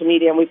with social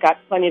media, and we've got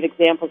plenty of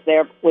examples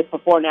there with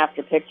before and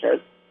after pictures.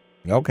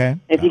 Okay.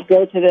 If you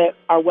go to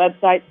our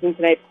website,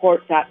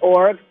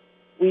 CincinnatiPort.org,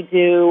 we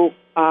do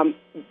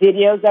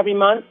videos every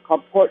month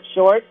called Port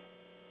Shorts,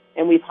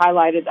 and we've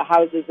highlighted the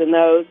houses in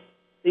those.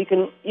 So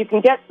you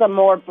can get some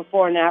more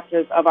before and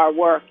afters of our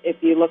work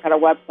if you look at our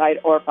website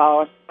or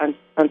follow us on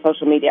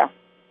social media.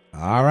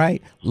 All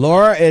right.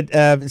 Laura,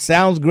 it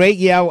sounds great.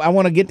 Yeah, I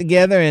want to get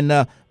together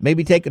and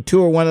maybe take a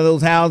tour of one of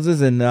those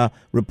houses and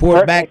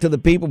report back to the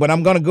people. But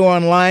I'm going to go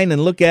online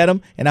and look at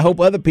them, and I hope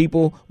other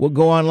people will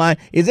go online.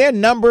 Is there a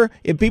number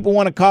if people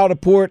want to call the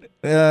port?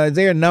 Is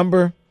there a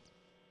number?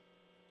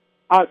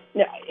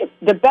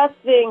 The best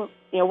thing,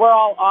 we're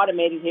all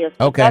automated here.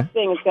 So okay. The best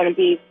thing is going to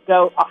be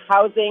go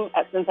housing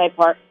at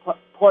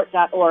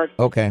CincinnatiPort.org.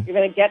 Okay. You're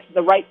going to get to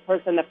the right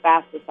person the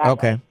fastest.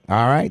 Okay.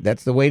 All right.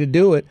 That's the way to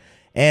do it.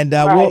 And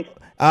right.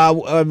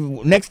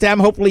 Next time,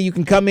 hopefully, you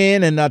can come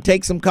in and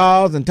take some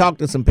calls and talk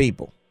to some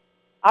people.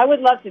 I would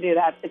love to do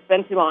that. It's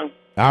been too long.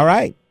 All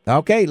right.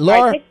 Okay.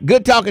 Laura,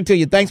 good talking to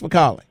you. Thanks for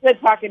calling. Good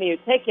talking to you.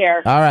 Take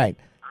care. All right.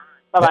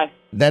 Bye-bye.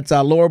 That's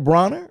Laura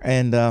Bronner.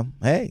 And,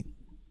 hey,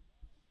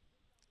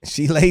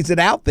 she lays it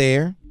out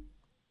there.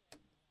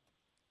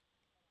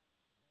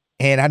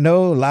 And I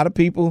know a lot of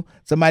people,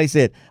 somebody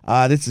said,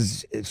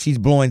 she's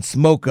blowing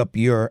smoke up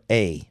your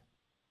A.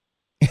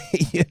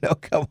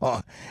 Come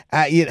on.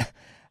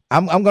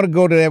 I'm going to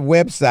go to their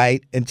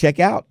website and check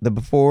out the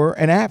before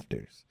and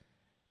afters.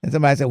 And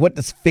somebody said, what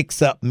does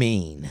fix up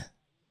mean?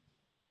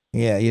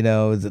 Yeah,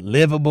 is it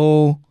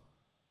livable?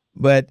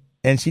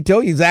 And she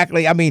told you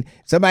exactly,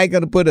 somebody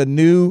going to put a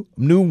new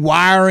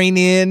wiring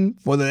in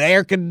for the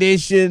air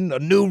condition, a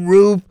new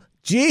roof.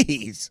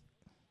 Jeez.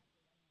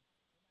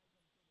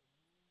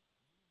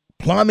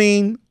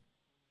 Plumbing,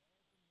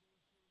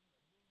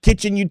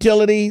 kitchen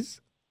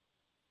utilities.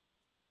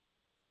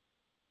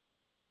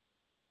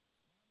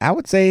 I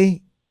would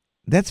say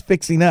that's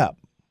fixing up.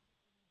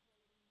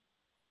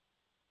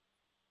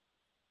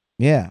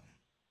 Yeah.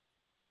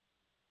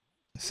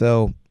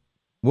 So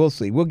we'll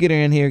see. We'll get her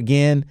in here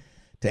again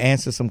to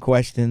answer some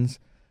questions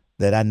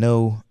that I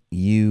know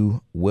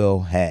you will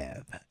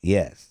have.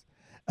 Yes.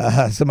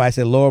 Somebody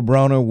said Laura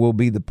Broner will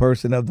be the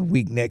person of the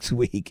week next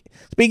week.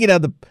 Speaking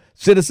of the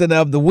citizen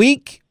of the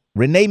week,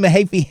 Renee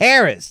Mahaffey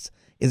Harris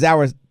is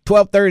our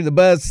 1230 The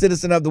Buzz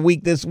Citizen of the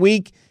Week this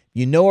week.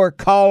 You know her,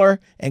 call her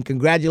and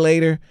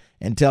congratulate her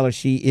and tell her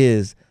she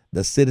is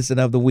the Citizen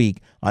of the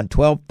Week on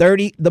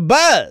 1230 The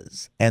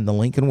Buzz and the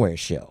Lincoln Ware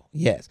Show.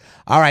 Yes.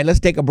 All right, let's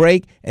take a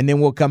break and then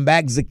we'll come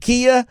back.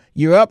 Zakia,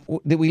 you're up.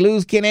 Did we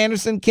lose Ken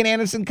Anderson? Ken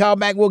Anderson, call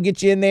back. We'll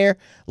get you in there.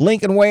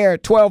 Lincoln Ware,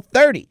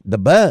 1230 The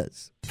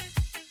Buzz.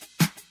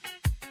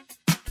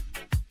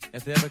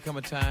 If there ever come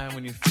a time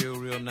when you feel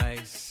real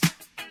nice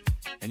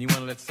and you want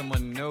to let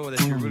someone know that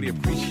you really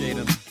appreciate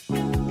them.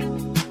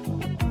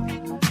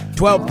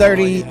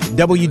 1230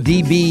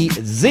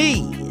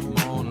 WDBZ.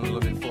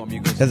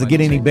 Does it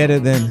get any better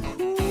than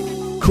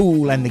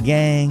Kool and the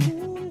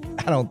Gang?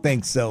 I don't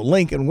think so.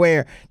 Lincoln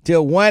Ware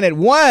till 1 at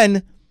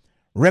 1.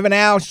 Reverend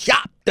Al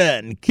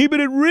Sharpton.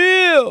 Keeping it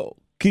real.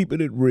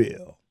 Keeping it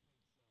real.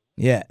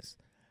 Yes.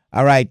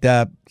 All right.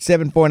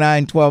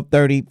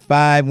 749-1230.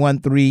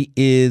 513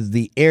 is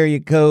the area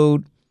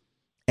code.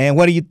 And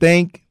what do you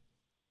think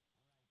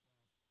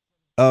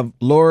of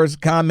Laura's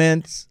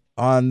comments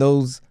on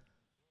those,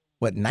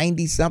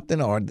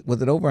 90-something, or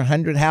was it over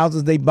 100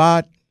 houses they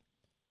bought?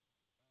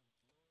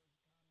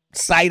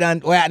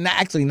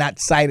 Not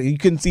sight. You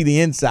couldn't see the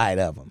inside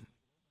of them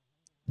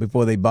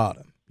before they bought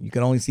them. You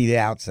could only see the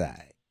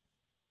outside.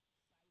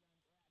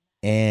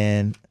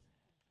 And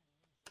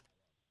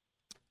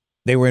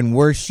they were in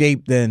worse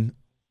shape than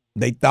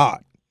they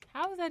thought.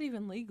 How is that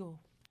even legal?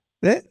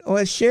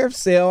 A sheriff's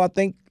sale, I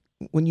think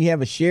when you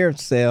have a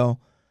sheriff's sale,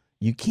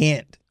 you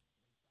can't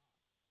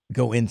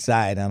go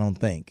inside, I don't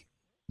think.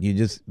 You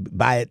just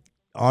buy it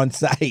on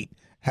site.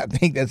 I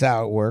think that's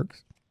how it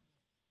works.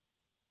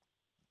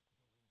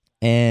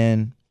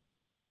 And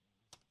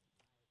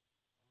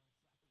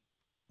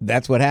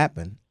that's what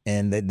happened.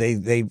 And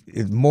they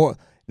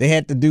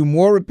had to do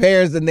more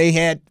repairs than they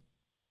had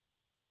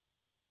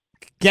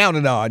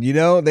counted on. They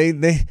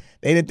didn't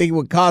think it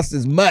would cost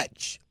as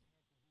much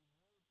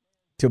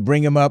to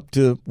bring them up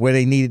to where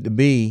they needed to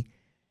be,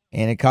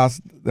 and it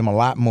cost them a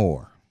lot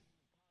more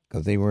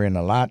because they were in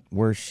a lot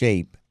worse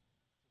shape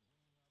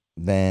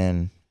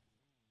than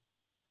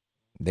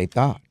they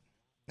thought.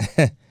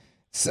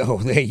 So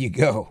there you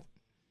go.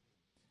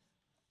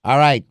 All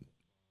right.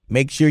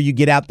 Make sure you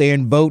get out there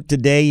and vote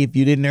today if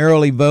you didn't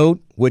early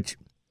vote, which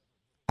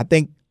I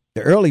think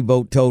the early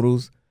vote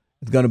totals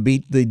is going to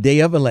beat the day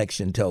of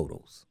election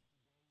totals.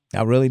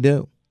 I really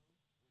do.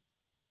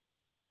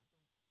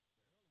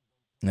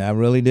 I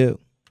really do.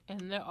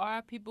 And there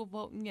are people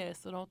voting yes,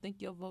 so don't think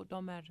your vote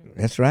don't matter.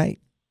 That's right.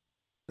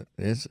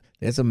 There's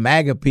some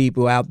MAGA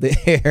people out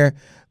there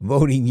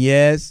voting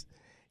yes,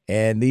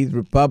 and these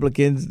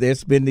Republicans, they're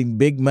spending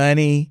big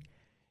money,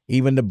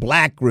 even the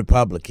black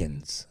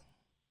Republicans.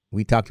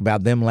 We talked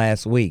about them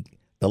last week.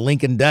 The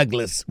Lincoln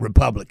Douglas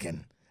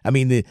Republican.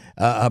 The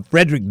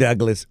Frederick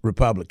Douglass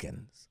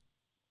Republicans.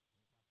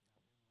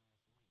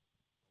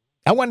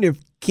 I wonder if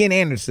Ken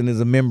Anderson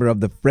is a member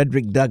of the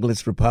Frederick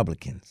Douglass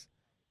Republicans.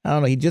 I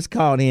don't know. He just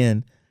called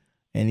in,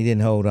 and he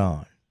didn't hold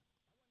on.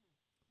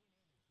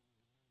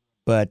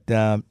 But,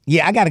 I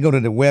got to go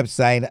to the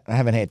website. I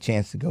haven't had a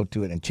chance to go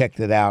to it and check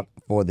it out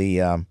for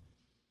the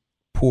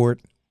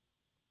port,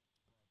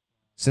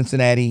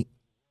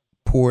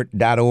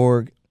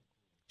 CincinnatiPort.org.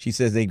 She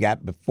says they've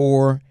got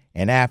before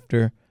and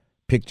after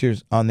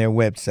pictures on their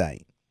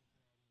website.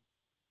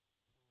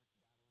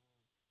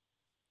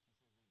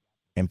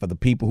 And for the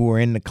people who are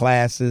in the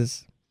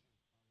classes,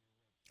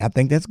 I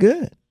think that's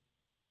good.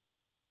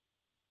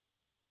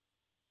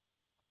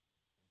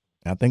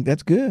 I think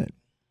that's good.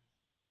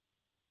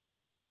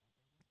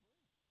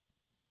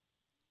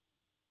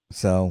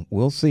 So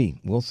we'll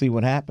see. We'll see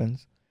what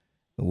happens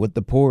with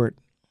the port.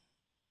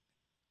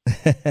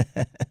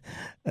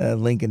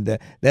 Lincoln.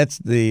 That's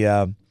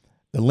the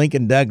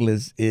Lincoln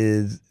Douglas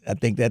is. I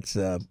think that's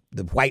the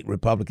white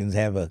Republicans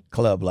have a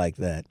club like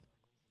that.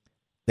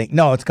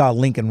 No, it's called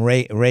Lincoln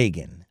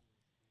Reagan.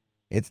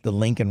 It's the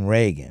Lincoln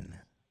Reagan.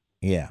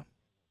 Yeah.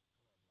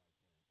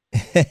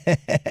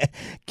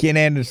 Ken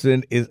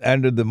Anderson is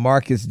under the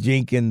Marcus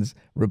Jenkins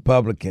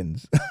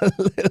Republicans.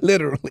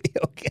 Literally,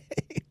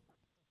 okay.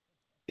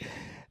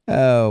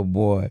 Oh,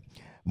 boy.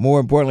 More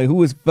importantly,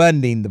 who is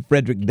funding the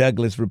Frederick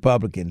Douglass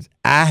Republicans?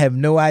 I have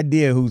no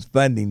idea who's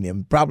funding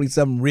them. Probably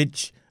some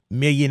rich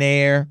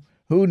millionaire.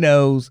 Who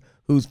knows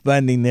who's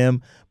funding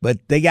them?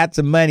 But they got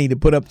some money to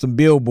put up some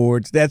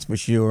billboards, that's for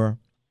sure,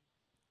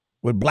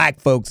 with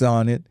black folks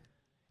on it.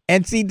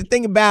 And see, the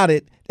thing about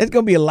it, there's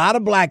going to be a lot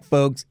of black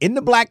folks in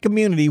the black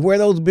community where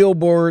those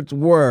billboards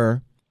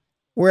were,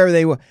 wherever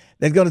they were.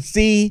 They're going to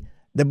see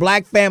the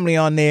black family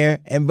on there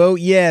and vote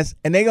yes,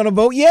 and they're going to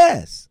vote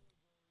yes.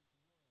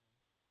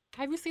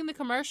 Have you seen the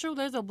commercial?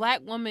 There's a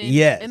black woman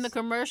in the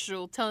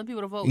commercial telling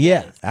people to vote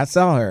yes. I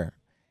saw her.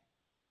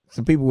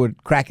 Some people were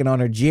cracking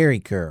on her Jerry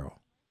curl.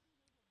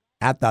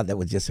 I thought that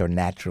was just her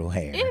natural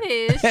hair. It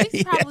is.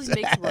 She's probably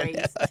mixed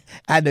race.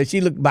 I know.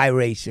 She looked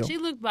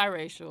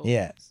biracial.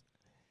 Yes.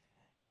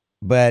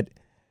 But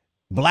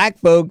black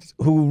folks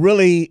who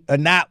really are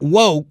not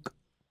woke,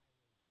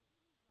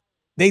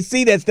 they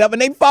see that stuff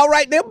and they fall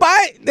right. They'll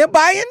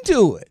buy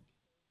into it.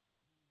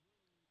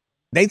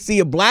 They see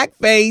a black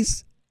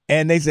face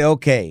and they say,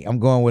 okay, I'm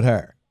going with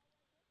her.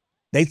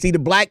 They see the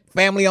black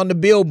family on the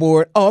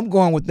billboard. Oh, I'm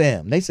going with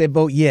them. They say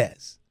vote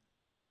yes.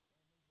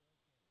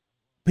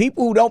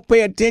 People who don't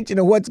pay attention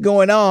to what's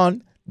going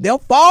on, they'll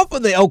fall for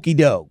the okie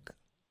doke.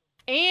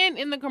 And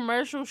in the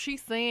commercial,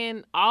 she's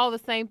saying all the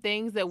same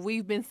things that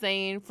we've been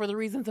saying for the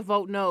reason to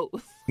vote no.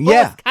 So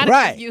yeah, it's kind of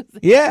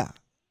confusing.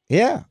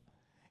 Yeah.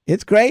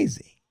 It's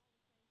crazy.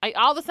 Like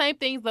all the same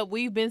things that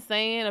we've been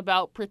saying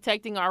about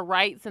protecting our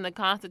rights in the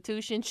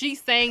Constitution,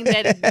 she's saying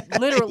that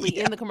literally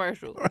in the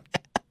commercial.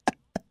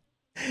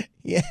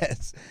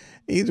 Yes.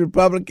 These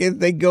Republicans,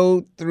 they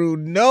go through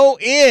no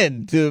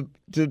end to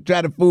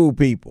try to fool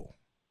people.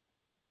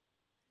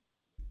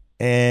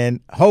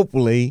 And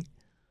hopefully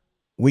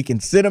we can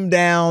sit them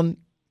down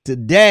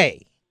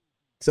today.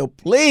 So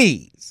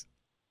please,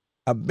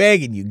 I'm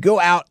begging you, go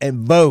out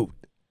and vote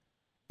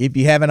if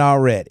you haven't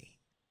already.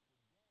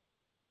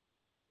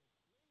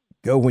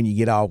 Go when you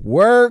get off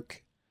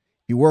work.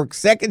 You work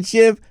second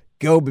shift,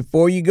 go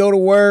before you go to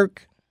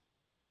work.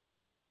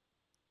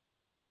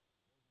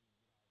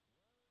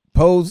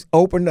 Polls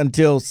open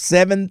until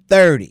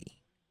 7:30.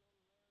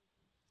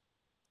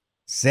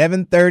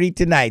 7:30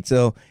 tonight.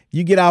 So if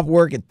you get off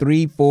work at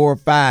 3, 4,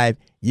 5,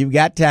 you've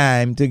got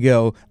time to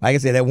go. Like I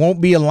said, there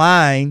won't be a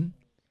line.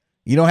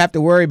 You don't have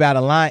to worry about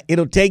a line.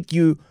 It'll take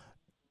you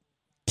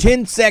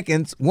 10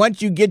 seconds.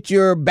 Once you get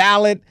your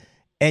ballot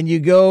and you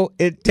go,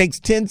 it takes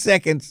 10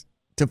 seconds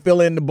to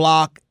fill in the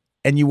block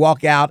and you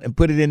walk out and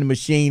put it in the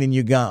machine and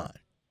you're gone.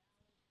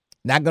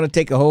 Not going to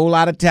take a whole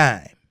lot of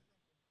time.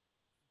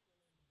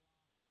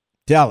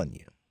 Telling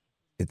you.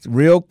 It's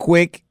real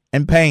quick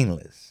and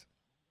painless.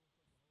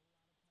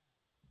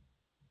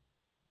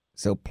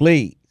 So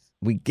please,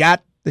 we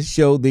got to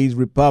show these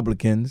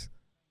Republicans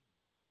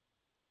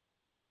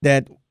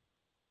that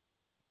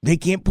they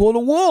can't pull the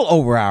wool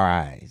over our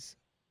eyes.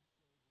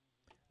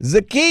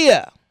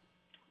 Zakia.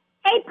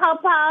 Hey,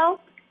 Popo.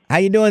 How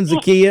you doing,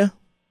 Zakia?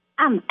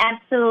 I'm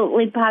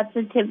absolutely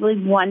positively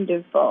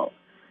wonderful.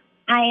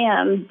 I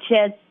am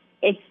just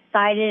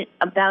excited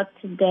about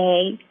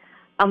today.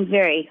 I'm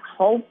very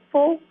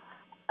hopeful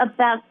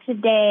about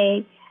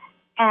today.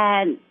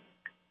 And,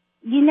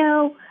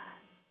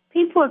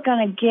 people are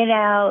going to get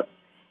out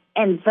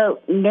and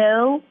vote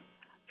no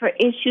for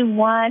issue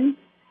 1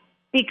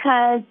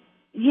 because,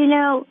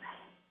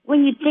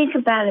 when you think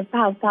about it,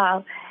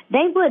 Papa,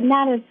 they would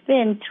not have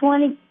spent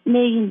 $20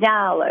 million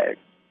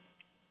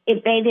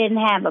if they didn't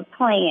have a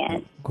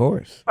plan. Of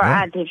course. For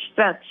our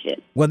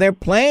destruction. Well, their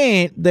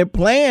plan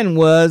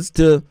was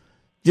to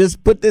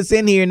just put this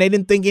in here, and they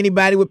didn't think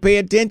anybody would pay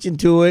attention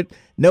to it.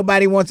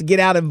 Nobody wants to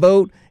get out and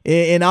vote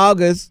in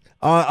August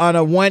on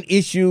a one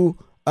issue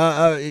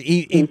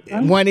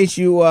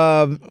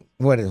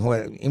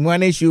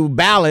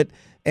ballot,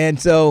 and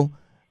so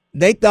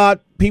they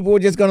thought people were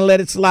just going to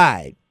let it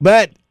slide.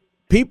 But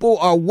people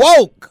are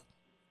woke.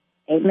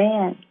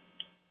 Amen.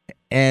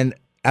 And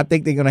I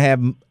think they're going to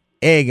have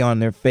egg on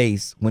their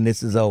face when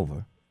this is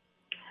over.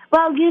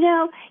 Well,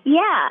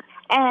 yeah.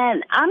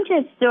 And I'm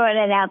just throwing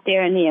it out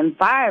there in the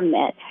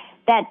environment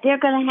that they're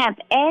going to have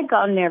egg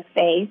on their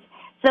face,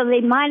 so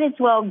they might as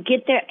well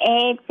get their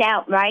eggs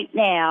out right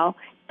now,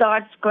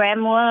 start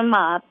scrambling them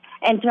up,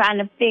 and trying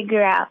to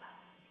figure out,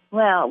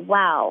 well,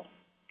 wow,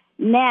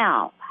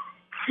 now,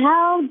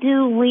 how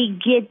do we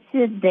get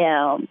to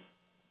them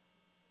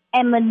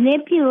and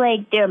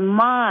manipulate their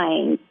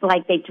minds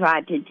like they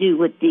tried to do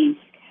with these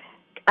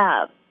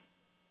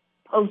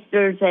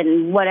posters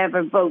and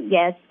whatever, vote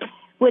yes,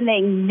 when they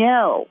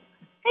know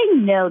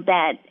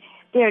that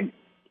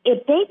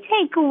if they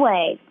take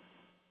away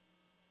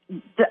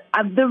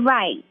the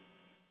right,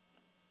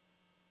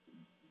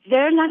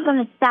 they're not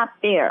going to stop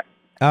there.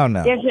 Oh,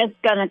 no. They're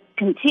just going to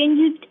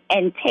continue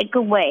and take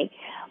away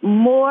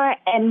more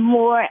and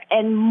more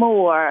and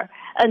more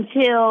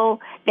until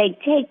they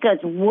take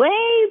us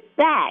way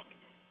back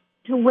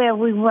to where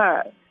we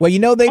were. Well,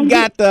 they've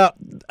got the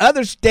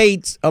other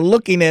states are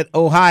looking at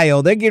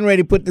Ohio. They're getting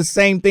ready to put the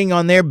same thing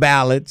on their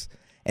ballots,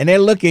 and they're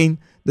looking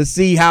to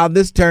see how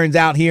this turns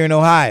out here in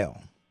Ohio.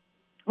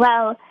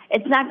 Well,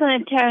 it's not going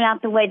to turn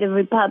out the way the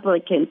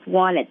Republicans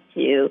want it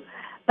to.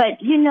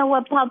 But you know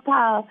what,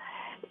 Papa?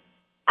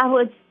 I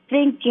was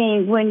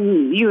thinking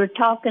when you were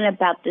talking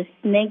about the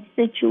snake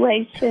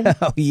situation.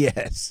 Oh,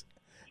 yes.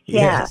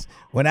 Yeah. Yes.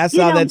 When I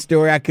saw that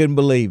story, I couldn't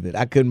believe it.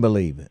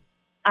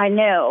 I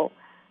know.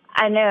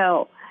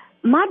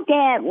 My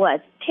dad was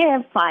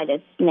terrified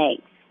of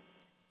snakes.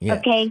 Yes.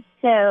 Okay,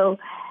 so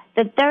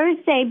the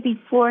Thursday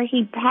before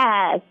he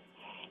passed,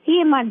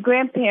 he and my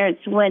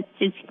grandparents went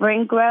to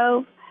Spring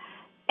Grove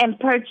and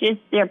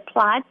purchased their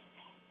plots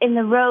in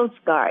the rose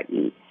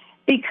garden.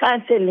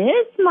 Because in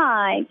his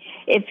mind,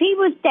 if he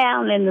was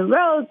down in the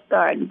rose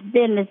garden,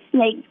 then the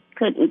snake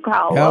couldn't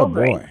crawl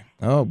over him.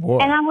 Oh, boy.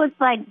 And I was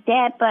like,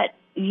 Dad, but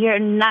you're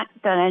not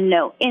going to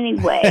know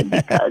anyway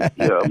because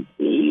you're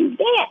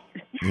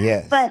dead.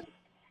 Yes. But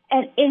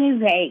at any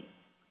rate,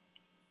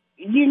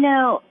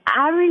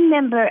 I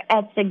remember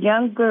as a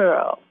young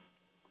girl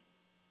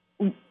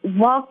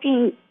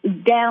walking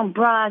down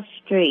Broad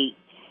Street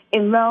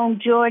in Rome,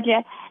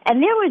 Georgia,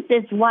 and there was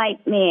this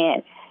white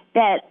man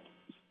that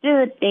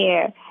stood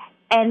there,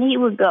 and he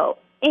would go,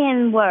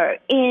 N-word,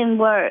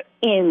 N-word,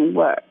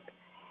 N-word.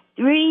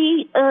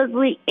 3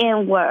 ugly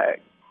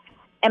N-words.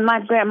 And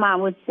my grandma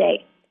would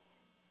say,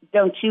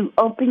 don't you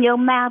open your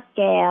mouth,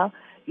 gal.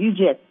 You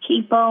just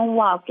keep on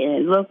walking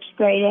and look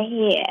straight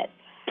ahead.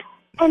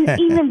 And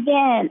even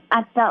then,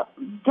 I thought,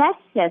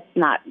 that's just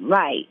not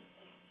right.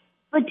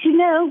 But,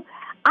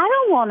 I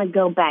don't want to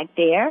go back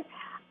there.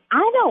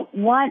 I don't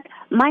want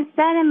my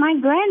son and my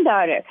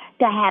granddaughter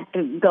to have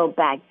to go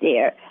back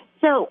there.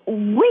 So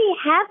we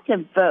have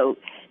to vote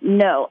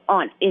no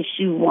on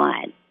issue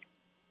 1.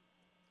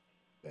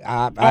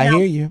 I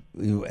hear you.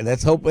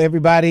 Let's hope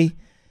everybody,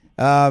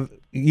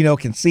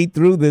 can see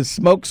through this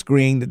smoke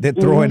screen that they're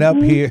throwing up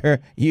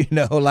here.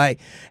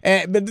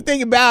 But the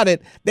thing about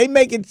it, they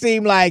make it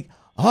seem like,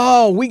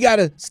 we got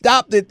to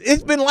stop it.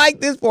 It's been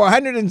like this for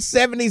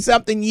 170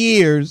 something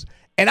years.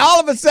 And all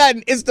of a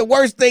sudden, it's the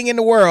worst thing in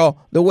the world,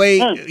 the way,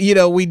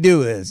 we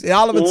do this. And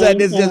all of a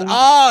sudden, it's just,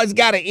 it's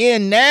got to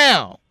end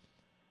now.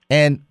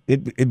 And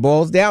it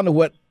boils down to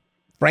what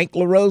Frank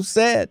LaRose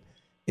said.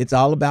 It's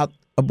all about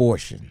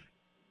abortion.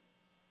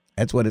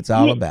 That's what it's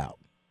all about.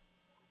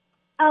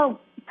 Oh,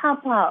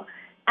 Papa,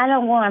 I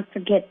don't want to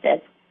forget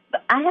this,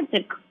 but I have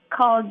to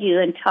call you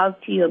and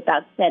talk to you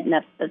about setting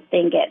up the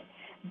thing at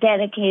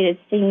Dedicated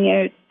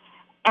Seniors.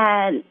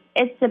 And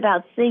it's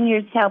about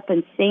seniors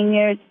helping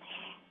seniors.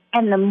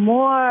 And the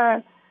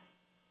more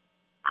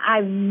I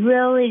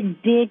really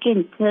dig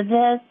into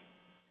this,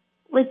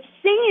 which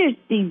seniors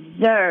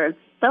deserve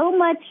so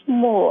much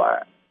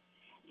more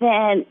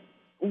than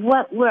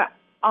what we're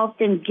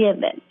often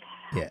given.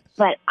 Yes.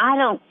 But I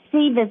don't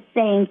see the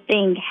same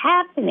thing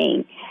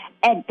happening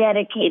at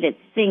Dedicated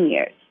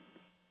Seniors.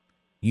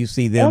 You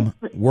see them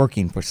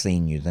working for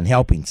seniors and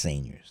helping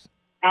seniors.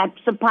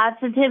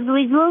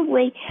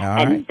 Positively.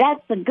 And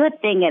that's a good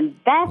thing. And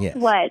that's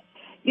what,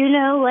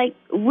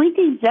 we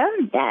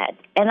deserve that.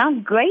 And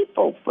I'm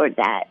grateful for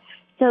that.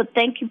 So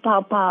thank you,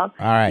 Papa. All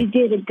right. You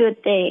did a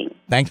good thing.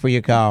 Thanks for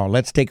your call.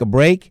 Let's take a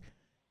break,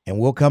 and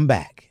we'll come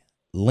back.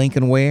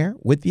 Lincoln Ware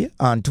with you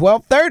on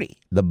 1230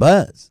 The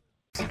Buzz.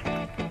 Hey,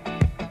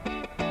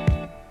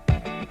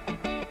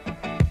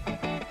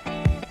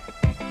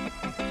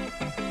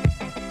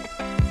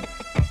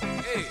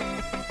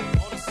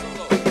 on a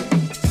solo.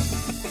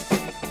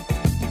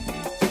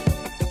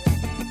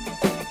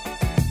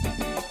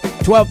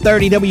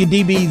 1230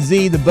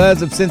 WDBZ, The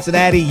Buzz of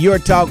Cincinnati, your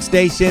talk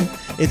station.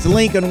 It's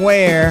Lincoln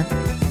Ware.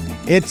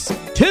 It's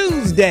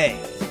Tuesday.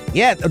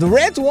 Yeah, the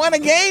Reds won a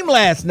game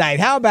last night.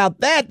 How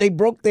about that? They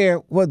broke their,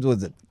 what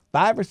was it,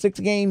 5 or 6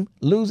 game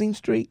losing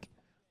streak?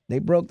 They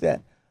broke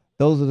that.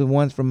 Those are the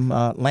ones from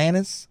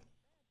Lannis.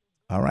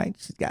 All right,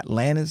 she's got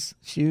Lannis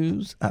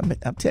shoes.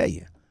 I'll tell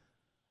you,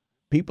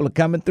 people are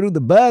coming through.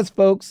 The Buzz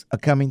folks are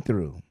coming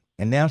through.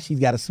 And now she's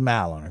got a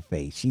smile on her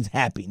face. She's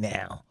happy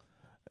now.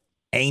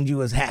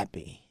 Angel is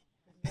happy.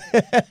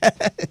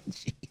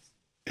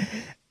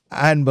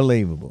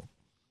 Unbelievable.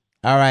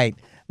 All right,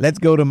 let's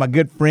go to my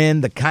good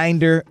friend, the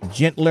kinder,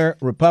 gentler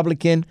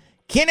Republican,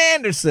 Ken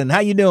Anderson.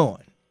 How you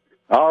doing?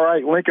 All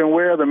right, Lincoln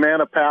Ware, the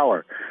man of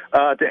power.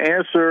 To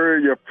answer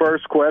your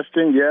first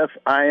question, yes,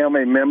 I am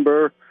a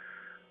member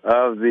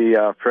of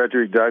the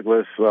Frederick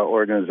Douglass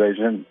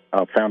organization,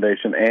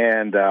 foundation,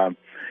 and the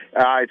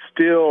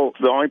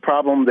only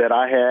problem that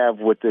I have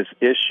with this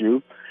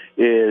issue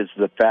is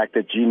the fact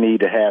that you need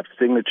to have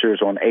signatures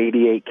on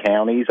 88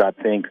 counties. I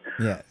think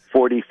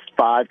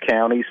 45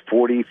 counties,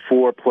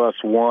 44 plus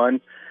 1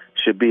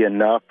 should be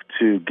enough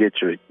to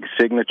get your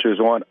signatures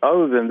on.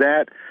 Other than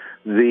that,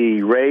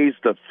 raise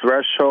the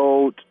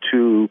threshold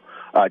to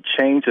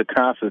change the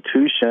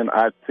Constitution,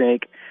 I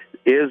think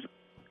is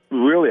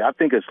really, I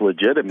think it's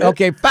legitimate.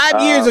 Okay,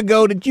 5 years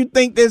ago, did you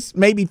think this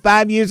maybe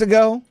 5 years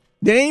ago?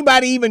 Did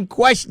anybody even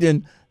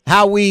question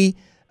how we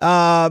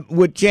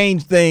would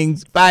change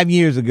things 5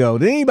 years ago?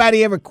 Did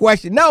anybody ever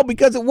question? No,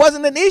 because it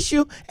wasn't an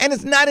issue, and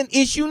it's not an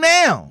issue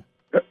now.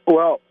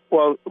 Well,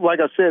 like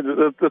I said,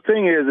 the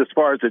thing is, as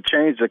far as to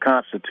change the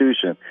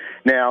Constitution,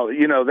 now,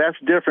 that's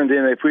different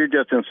than if we're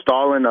just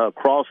installing a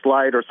cross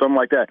light or something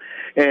like that.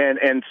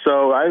 And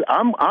so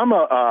I'm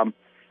a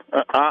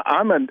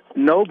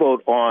no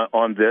vote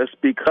on this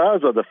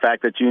because of the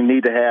fact that you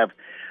need to have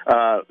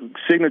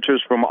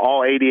signatures from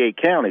all 88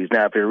 counties.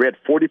 Now, if you read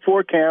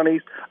 44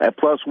 counties at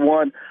plus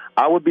 1,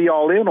 I would be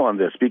all in on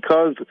this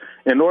because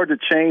in order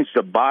to change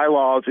the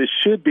bylaws, it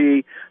should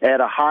be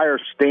at a higher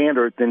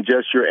standard than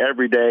just your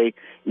everyday,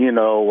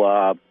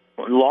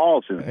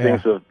 laws and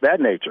things of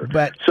that nature.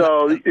 But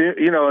so,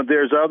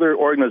 there's other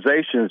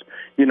organizations,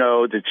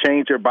 to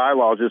change their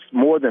bylaws. It's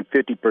more than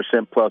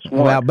 50% plus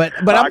 1. Well, but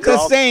I'm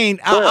just saying,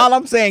 all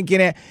I'm saying,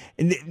 Ken,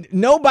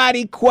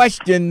 nobody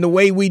questioned the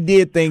way we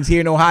did things here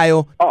in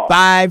Ohio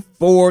 5,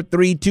 4,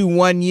 3, 2,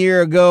 1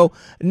 year ago.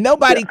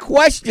 Nobody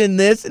questioned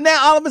this. And now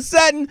all of a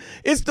sudden,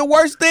 it's the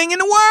worst thing in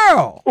the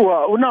world.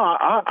 Well, no,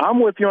 I'm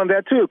with you on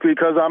that, too,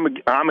 because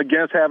I'm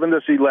against having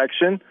this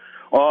election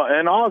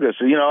in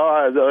August. Like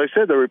I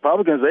said, the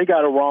Republicans, they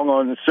got it wrong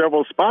on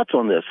several spots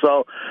on this.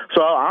 So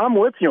I'm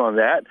with you on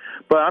that,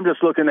 but I'm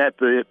just looking at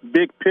the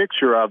big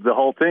picture of the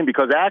whole thing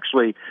because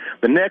actually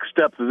the next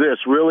step of this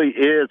really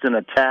is an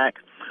attack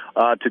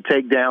to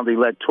take down the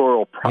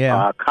Electoral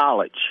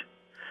College.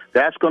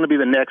 That's going to be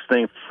the next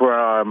thing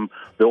from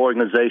the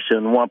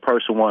organization One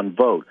Person, One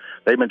Vote.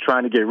 They've been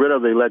trying to get rid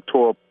of the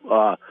Electoral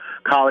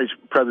College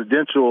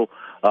presidential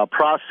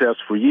process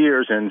for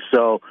years, and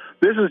so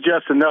this is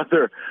just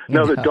another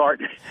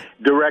dart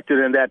directed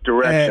in that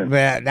direction.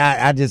 Man,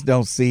 I just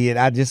don't see it.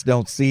 I just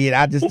don't see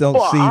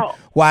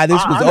why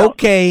this was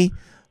okay.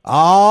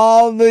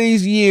 All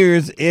these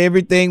years,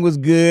 everything was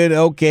good.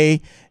 Okay,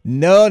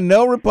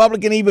 no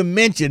Republican even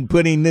mentioned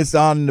putting this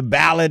on the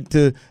ballot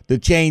to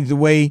change the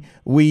way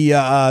we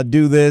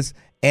do this.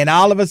 And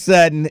all of a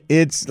sudden,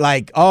 it's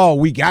like, oh,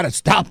 we got to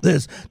stop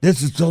this.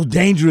 This is so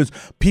dangerous.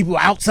 People,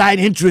 outside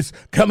interests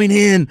coming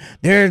in.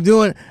 They're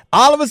doing.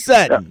 All of a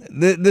sudden,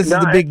 this is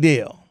the big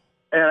deal.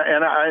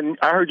 And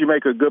I heard you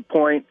make a good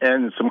point,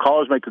 and some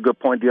callers make a good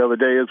point the other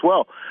day as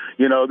well.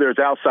 There's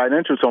outside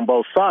interests on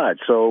both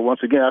sides. So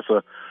once again,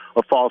 that's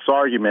a false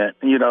argument,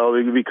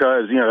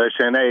 because, they're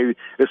saying, hey,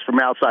 it's from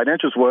outside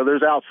interest. Well,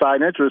 there's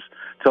outside interest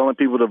telling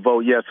people to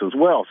vote yes as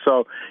well.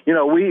 So,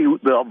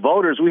 the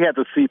voters, we have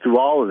to see through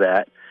all of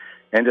that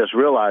and just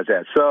realize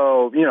that.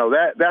 So,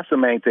 that's the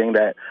main thing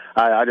that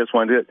I just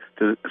wanted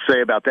to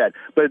say about that.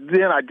 But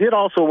then I did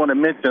also want to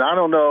mention, I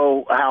don't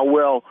know how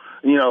well,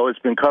 it's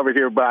been covered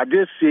here, but I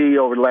did see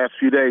over the last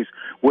few days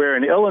where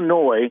in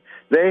Illinois,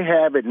 they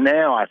have it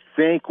now, I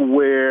think,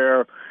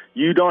 where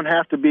you don't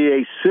have to be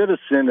a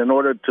citizen in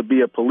order to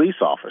be a police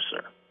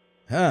officer.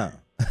 Huh.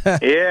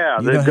 Yeah,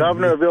 the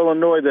governor of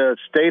Illinois, the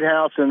state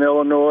house in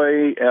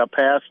Illinois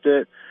passed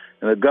it,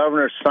 and the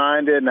governor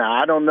signed it. Now,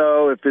 I don't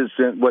know if it's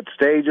in what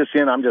stage it's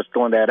in. I'm just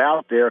throwing that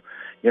out there,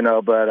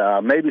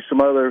 but maybe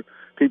some other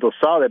people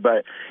saw that.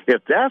 But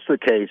if that's the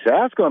case,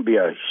 that's going to be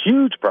a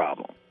huge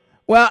problem.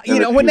 Well,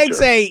 when they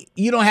say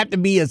you don't have to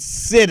be a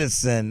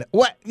citizen,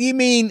 what you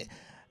mean?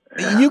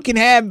 You can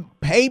have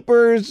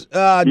papers,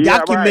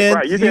 documents.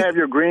 Right. You can have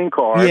your green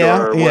card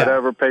or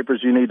whatever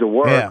papers you need to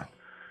work.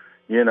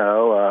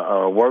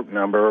 a work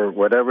number or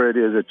whatever it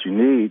is that you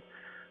need.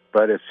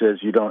 But it says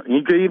you don't.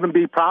 You could even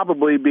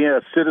probably being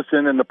a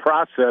citizen in the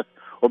process,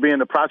 or be in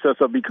the process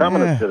of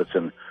becoming a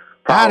citizen.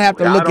 Probably. I'd have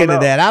to look into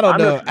that. I don't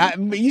know.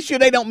 Just, you sure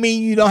they don't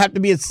mean you don't have to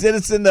be a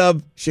citizen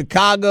of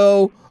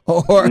Chicago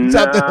or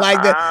something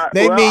like that?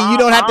 They mean you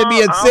don't have to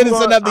be a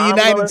citizen of the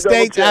United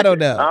States? I don't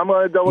know. I'm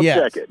going to double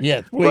check it.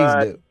 Yes, please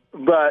do.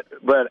 But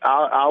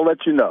I'll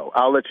let you know.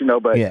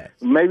 But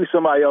maybe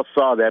somebody else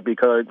saw that,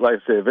 because, like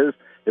I said,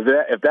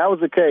 if that was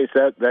the case,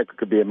 that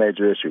could be a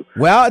major issue.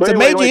 Well, it's a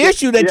major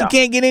issue that you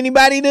can't get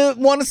anybody to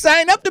want to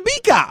sign up to be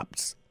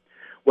cops.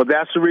 Well,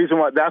 that's the reason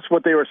why. That's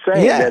what they were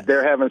saying, that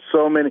they're having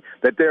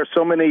that there are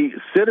so many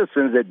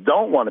citizens that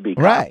don't want to be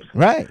cops.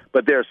 Right.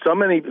 But there are so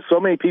many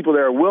people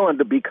that are willing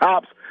to be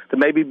cops to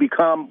maybe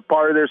become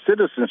part of their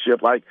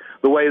citizenship, like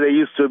the way they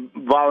used to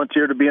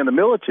volunteer to be in the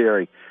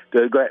military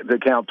to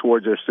count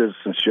towards their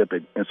citizenship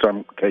in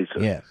some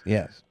cases.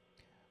 Yes.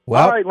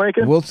 Well, all right,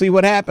 Lincoln. We'll see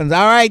what happens.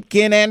 All right,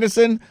 Ken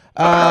Anderson.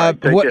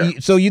 Take care.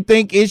 So you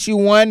think issue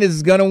 1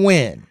 is going to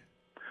win?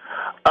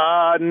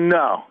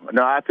 No.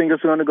 I think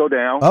it's going to go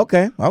down.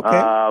 Okay.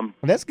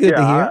 That's good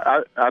to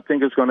hear. I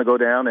think it's going to go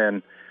down,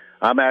 and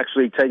I'm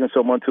actually taking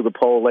someone to the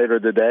poll later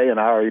today, and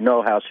I already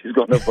know how she's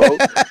going to vote.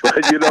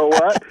 But you know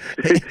what?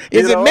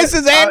 Is it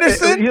Mrs.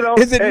 Anderson?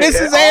 Is it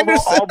Mrs.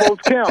 Anderson? All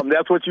votes count.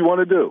 That's what you want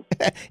to do.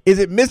 Is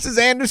it Mrs.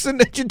 Anderson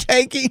that you're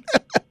taking?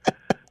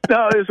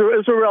 No,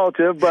 it's a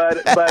relative,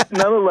 but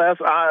nonetheless,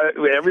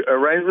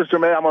 arrangements are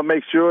made. I'm going to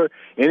make sure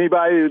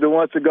anybody that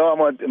wants to go, I'm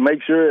going to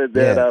make sure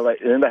that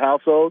in the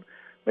household,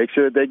 make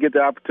sure that they get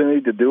the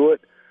opportunity to do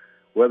it,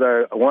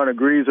 whether one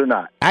agrees or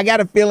not. I got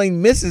a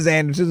feeling Mrs.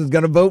 Anderson is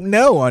going to vote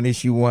no on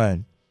issue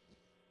 1.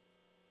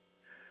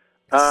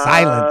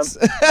 Silence.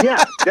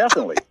 Yeah,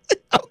 definitely.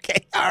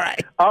 Okay,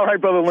 all right,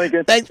 Brother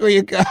Lincoln. Thanks for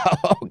your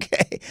call.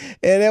 Okay,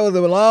 and there was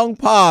a long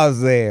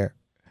pause there.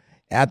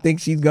 I think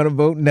she's going to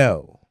vote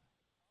no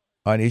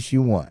on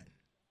issue 1.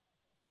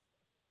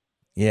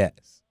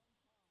 Yes.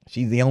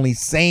 She's the only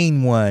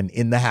sane one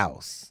in the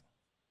house.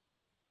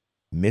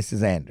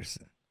 Mrs.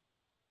 Anderson.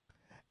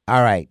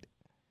 All right.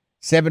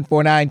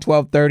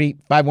 749-1230,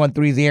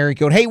 513 is the area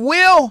code. Hey,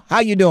 Will, how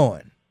you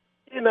doing?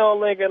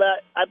 Lincoln,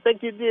 I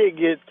think you did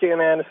get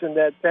Ken Anderson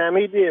that time.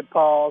 He did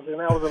pause, and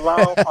that was a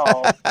long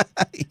pause.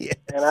 Yes.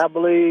 And I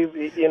believe,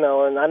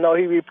 and I know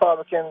he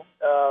Republican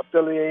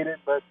affiliated,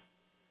 but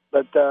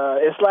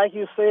it's like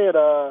you said,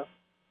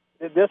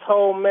 this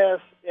whole mess,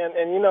 and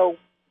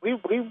we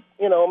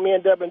me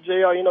and Deb and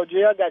JR,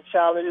 JR got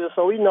challenges,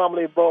 so we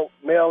normally vote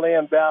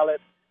mail-in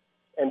ballot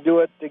and do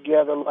it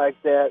together like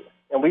that,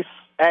 and we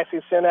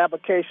actually send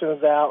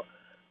applications out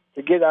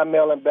to get our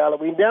mail-in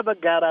ballot. We never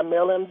got our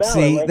mail-in ballot.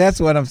 See, Lincoln.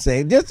 that's what I'm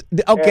saying.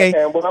 Okay.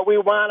 And what we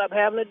wound up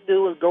having to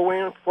do is go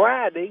in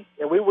Friday,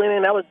 and we went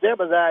in. That was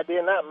Deborah's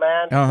idea, not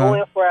mine. Go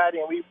in Friday,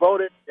 and we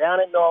voted down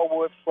at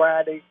Norwood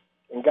Friday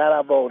and got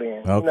our vote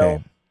in.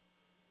 Okay.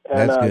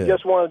 And that's good.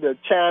 Just wanted to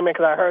chime in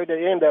because I heard the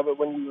end of it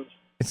when you.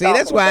 See,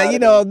 that's why if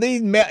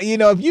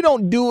you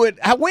don't do it.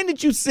 When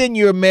did you send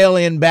your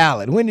mail-in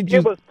ballot? When did you?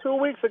 It was 2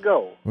 weeks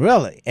ago.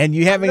 Really? And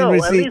you haven't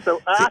received? At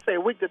least I say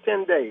a week to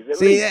 10 days.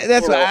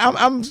 That's why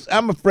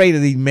I'm afraid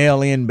of these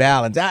mail-in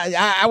ballots.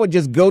 I would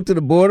just go to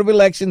the Board of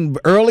Election,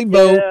 early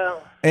vote,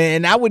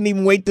 and I wouldn't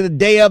even wait to the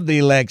day of the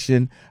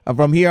election.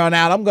 From here on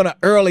out, I'm going to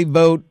early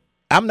vote.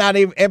 I'm not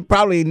even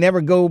probably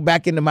never go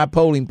back into my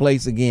polling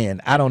place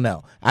again. I don't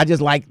know. I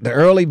just like the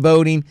early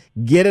voting.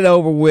 Get it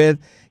over with.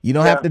 You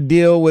don't have to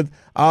deal with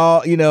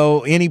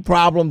any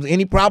problems.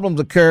 Any problems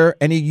occur,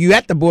 and you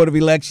at the Board of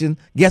Election,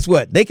 guess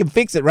what? They can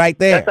fix it right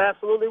there. That's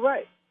absolutely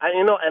right.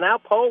 And our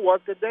poll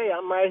work today.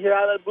 I'm right here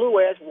out of the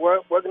Blue Edge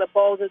working the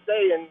polls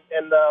today, and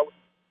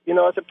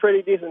it's a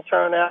pretty decent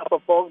turnout for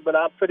folks, but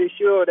I'm pretty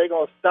sure they're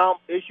going to stomp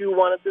issue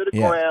 1 into the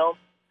ground,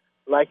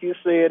 like you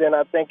said, and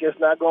I think it's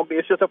not going to be.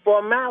 It's just a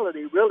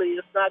formality, really.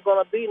 It's not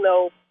going to be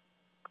no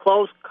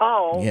close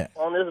call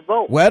on this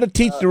vote. Well, to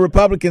teach the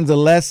Republicans a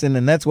lesson,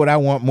 and that's what I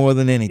want more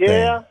than anything.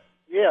 Yeah,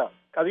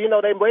 because,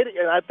 they waited,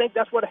 and I think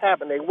that's what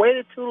happened. They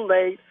waited too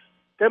late.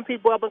 Them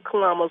people up in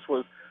Columbus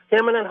was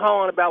hemming and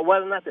hawing about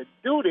whether or not to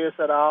do this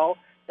at all,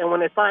 and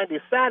when they finally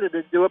decided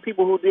to do it,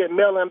 people who did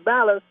mail-in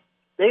ballots,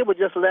 they were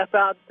just left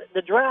out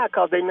the dry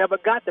because they never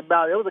got the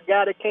ballot. There was a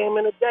guy that came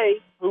in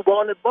today who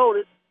wanted to vote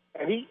it,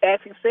 and he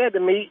actually said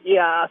to me,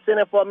 I sent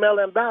in for a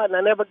mail-in ballot, and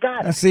I never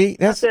got it. I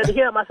said to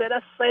him, that's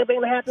the same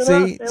thing that happened to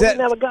us, and we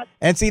never got it.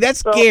 And see, that's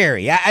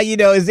scary.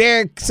 Is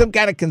there some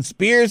kind of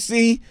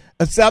conspiracy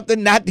or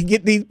something not to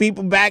get these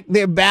people back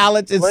their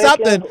ballots? It's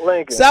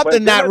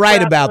something not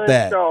right about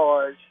that.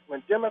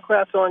 When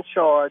Democrats are in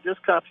charge, this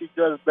country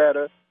does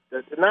better.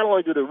 Not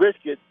only do the rich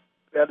get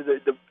better,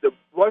 the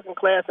working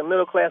class and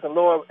middle class and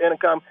lower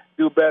income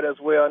do better as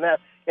well.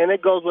 And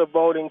it goes with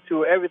voting,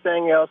 too.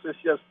 Everything else is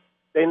just,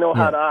 they know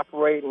how to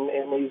operate, and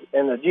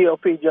the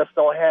GOP just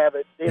don't have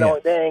it. They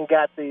ain't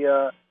got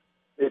the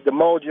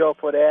mojo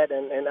for that,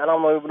 and I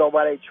don't even know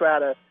why they try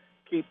to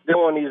keep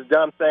doing these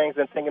dumb things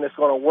and thinking it's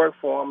going to work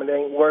for them, and it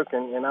ain't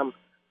working.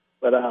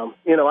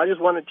 I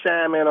just want to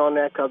chime in on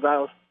that because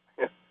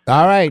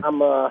all right.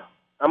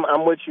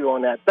 I'm with you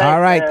on that. Thanks, All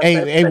right. man. Hey,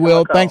 Thanks for hey, taking Will,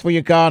 my call. thanks for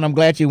your call, and I'm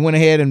glad you went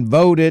ahead and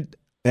voted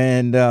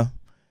and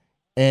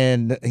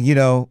you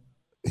know,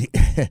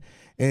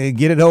 and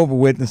get it over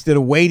with instead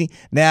of waiting.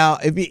 Now,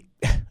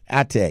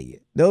 I tell you,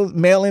 those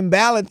mail-in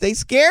ballots, they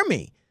scare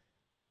me.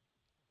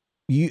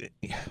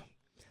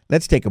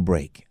 Let's take a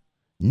break.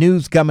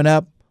 News coming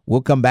up.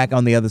 We'll come back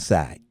on the other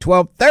side.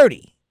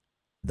 12:30,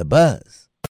 The Buzz.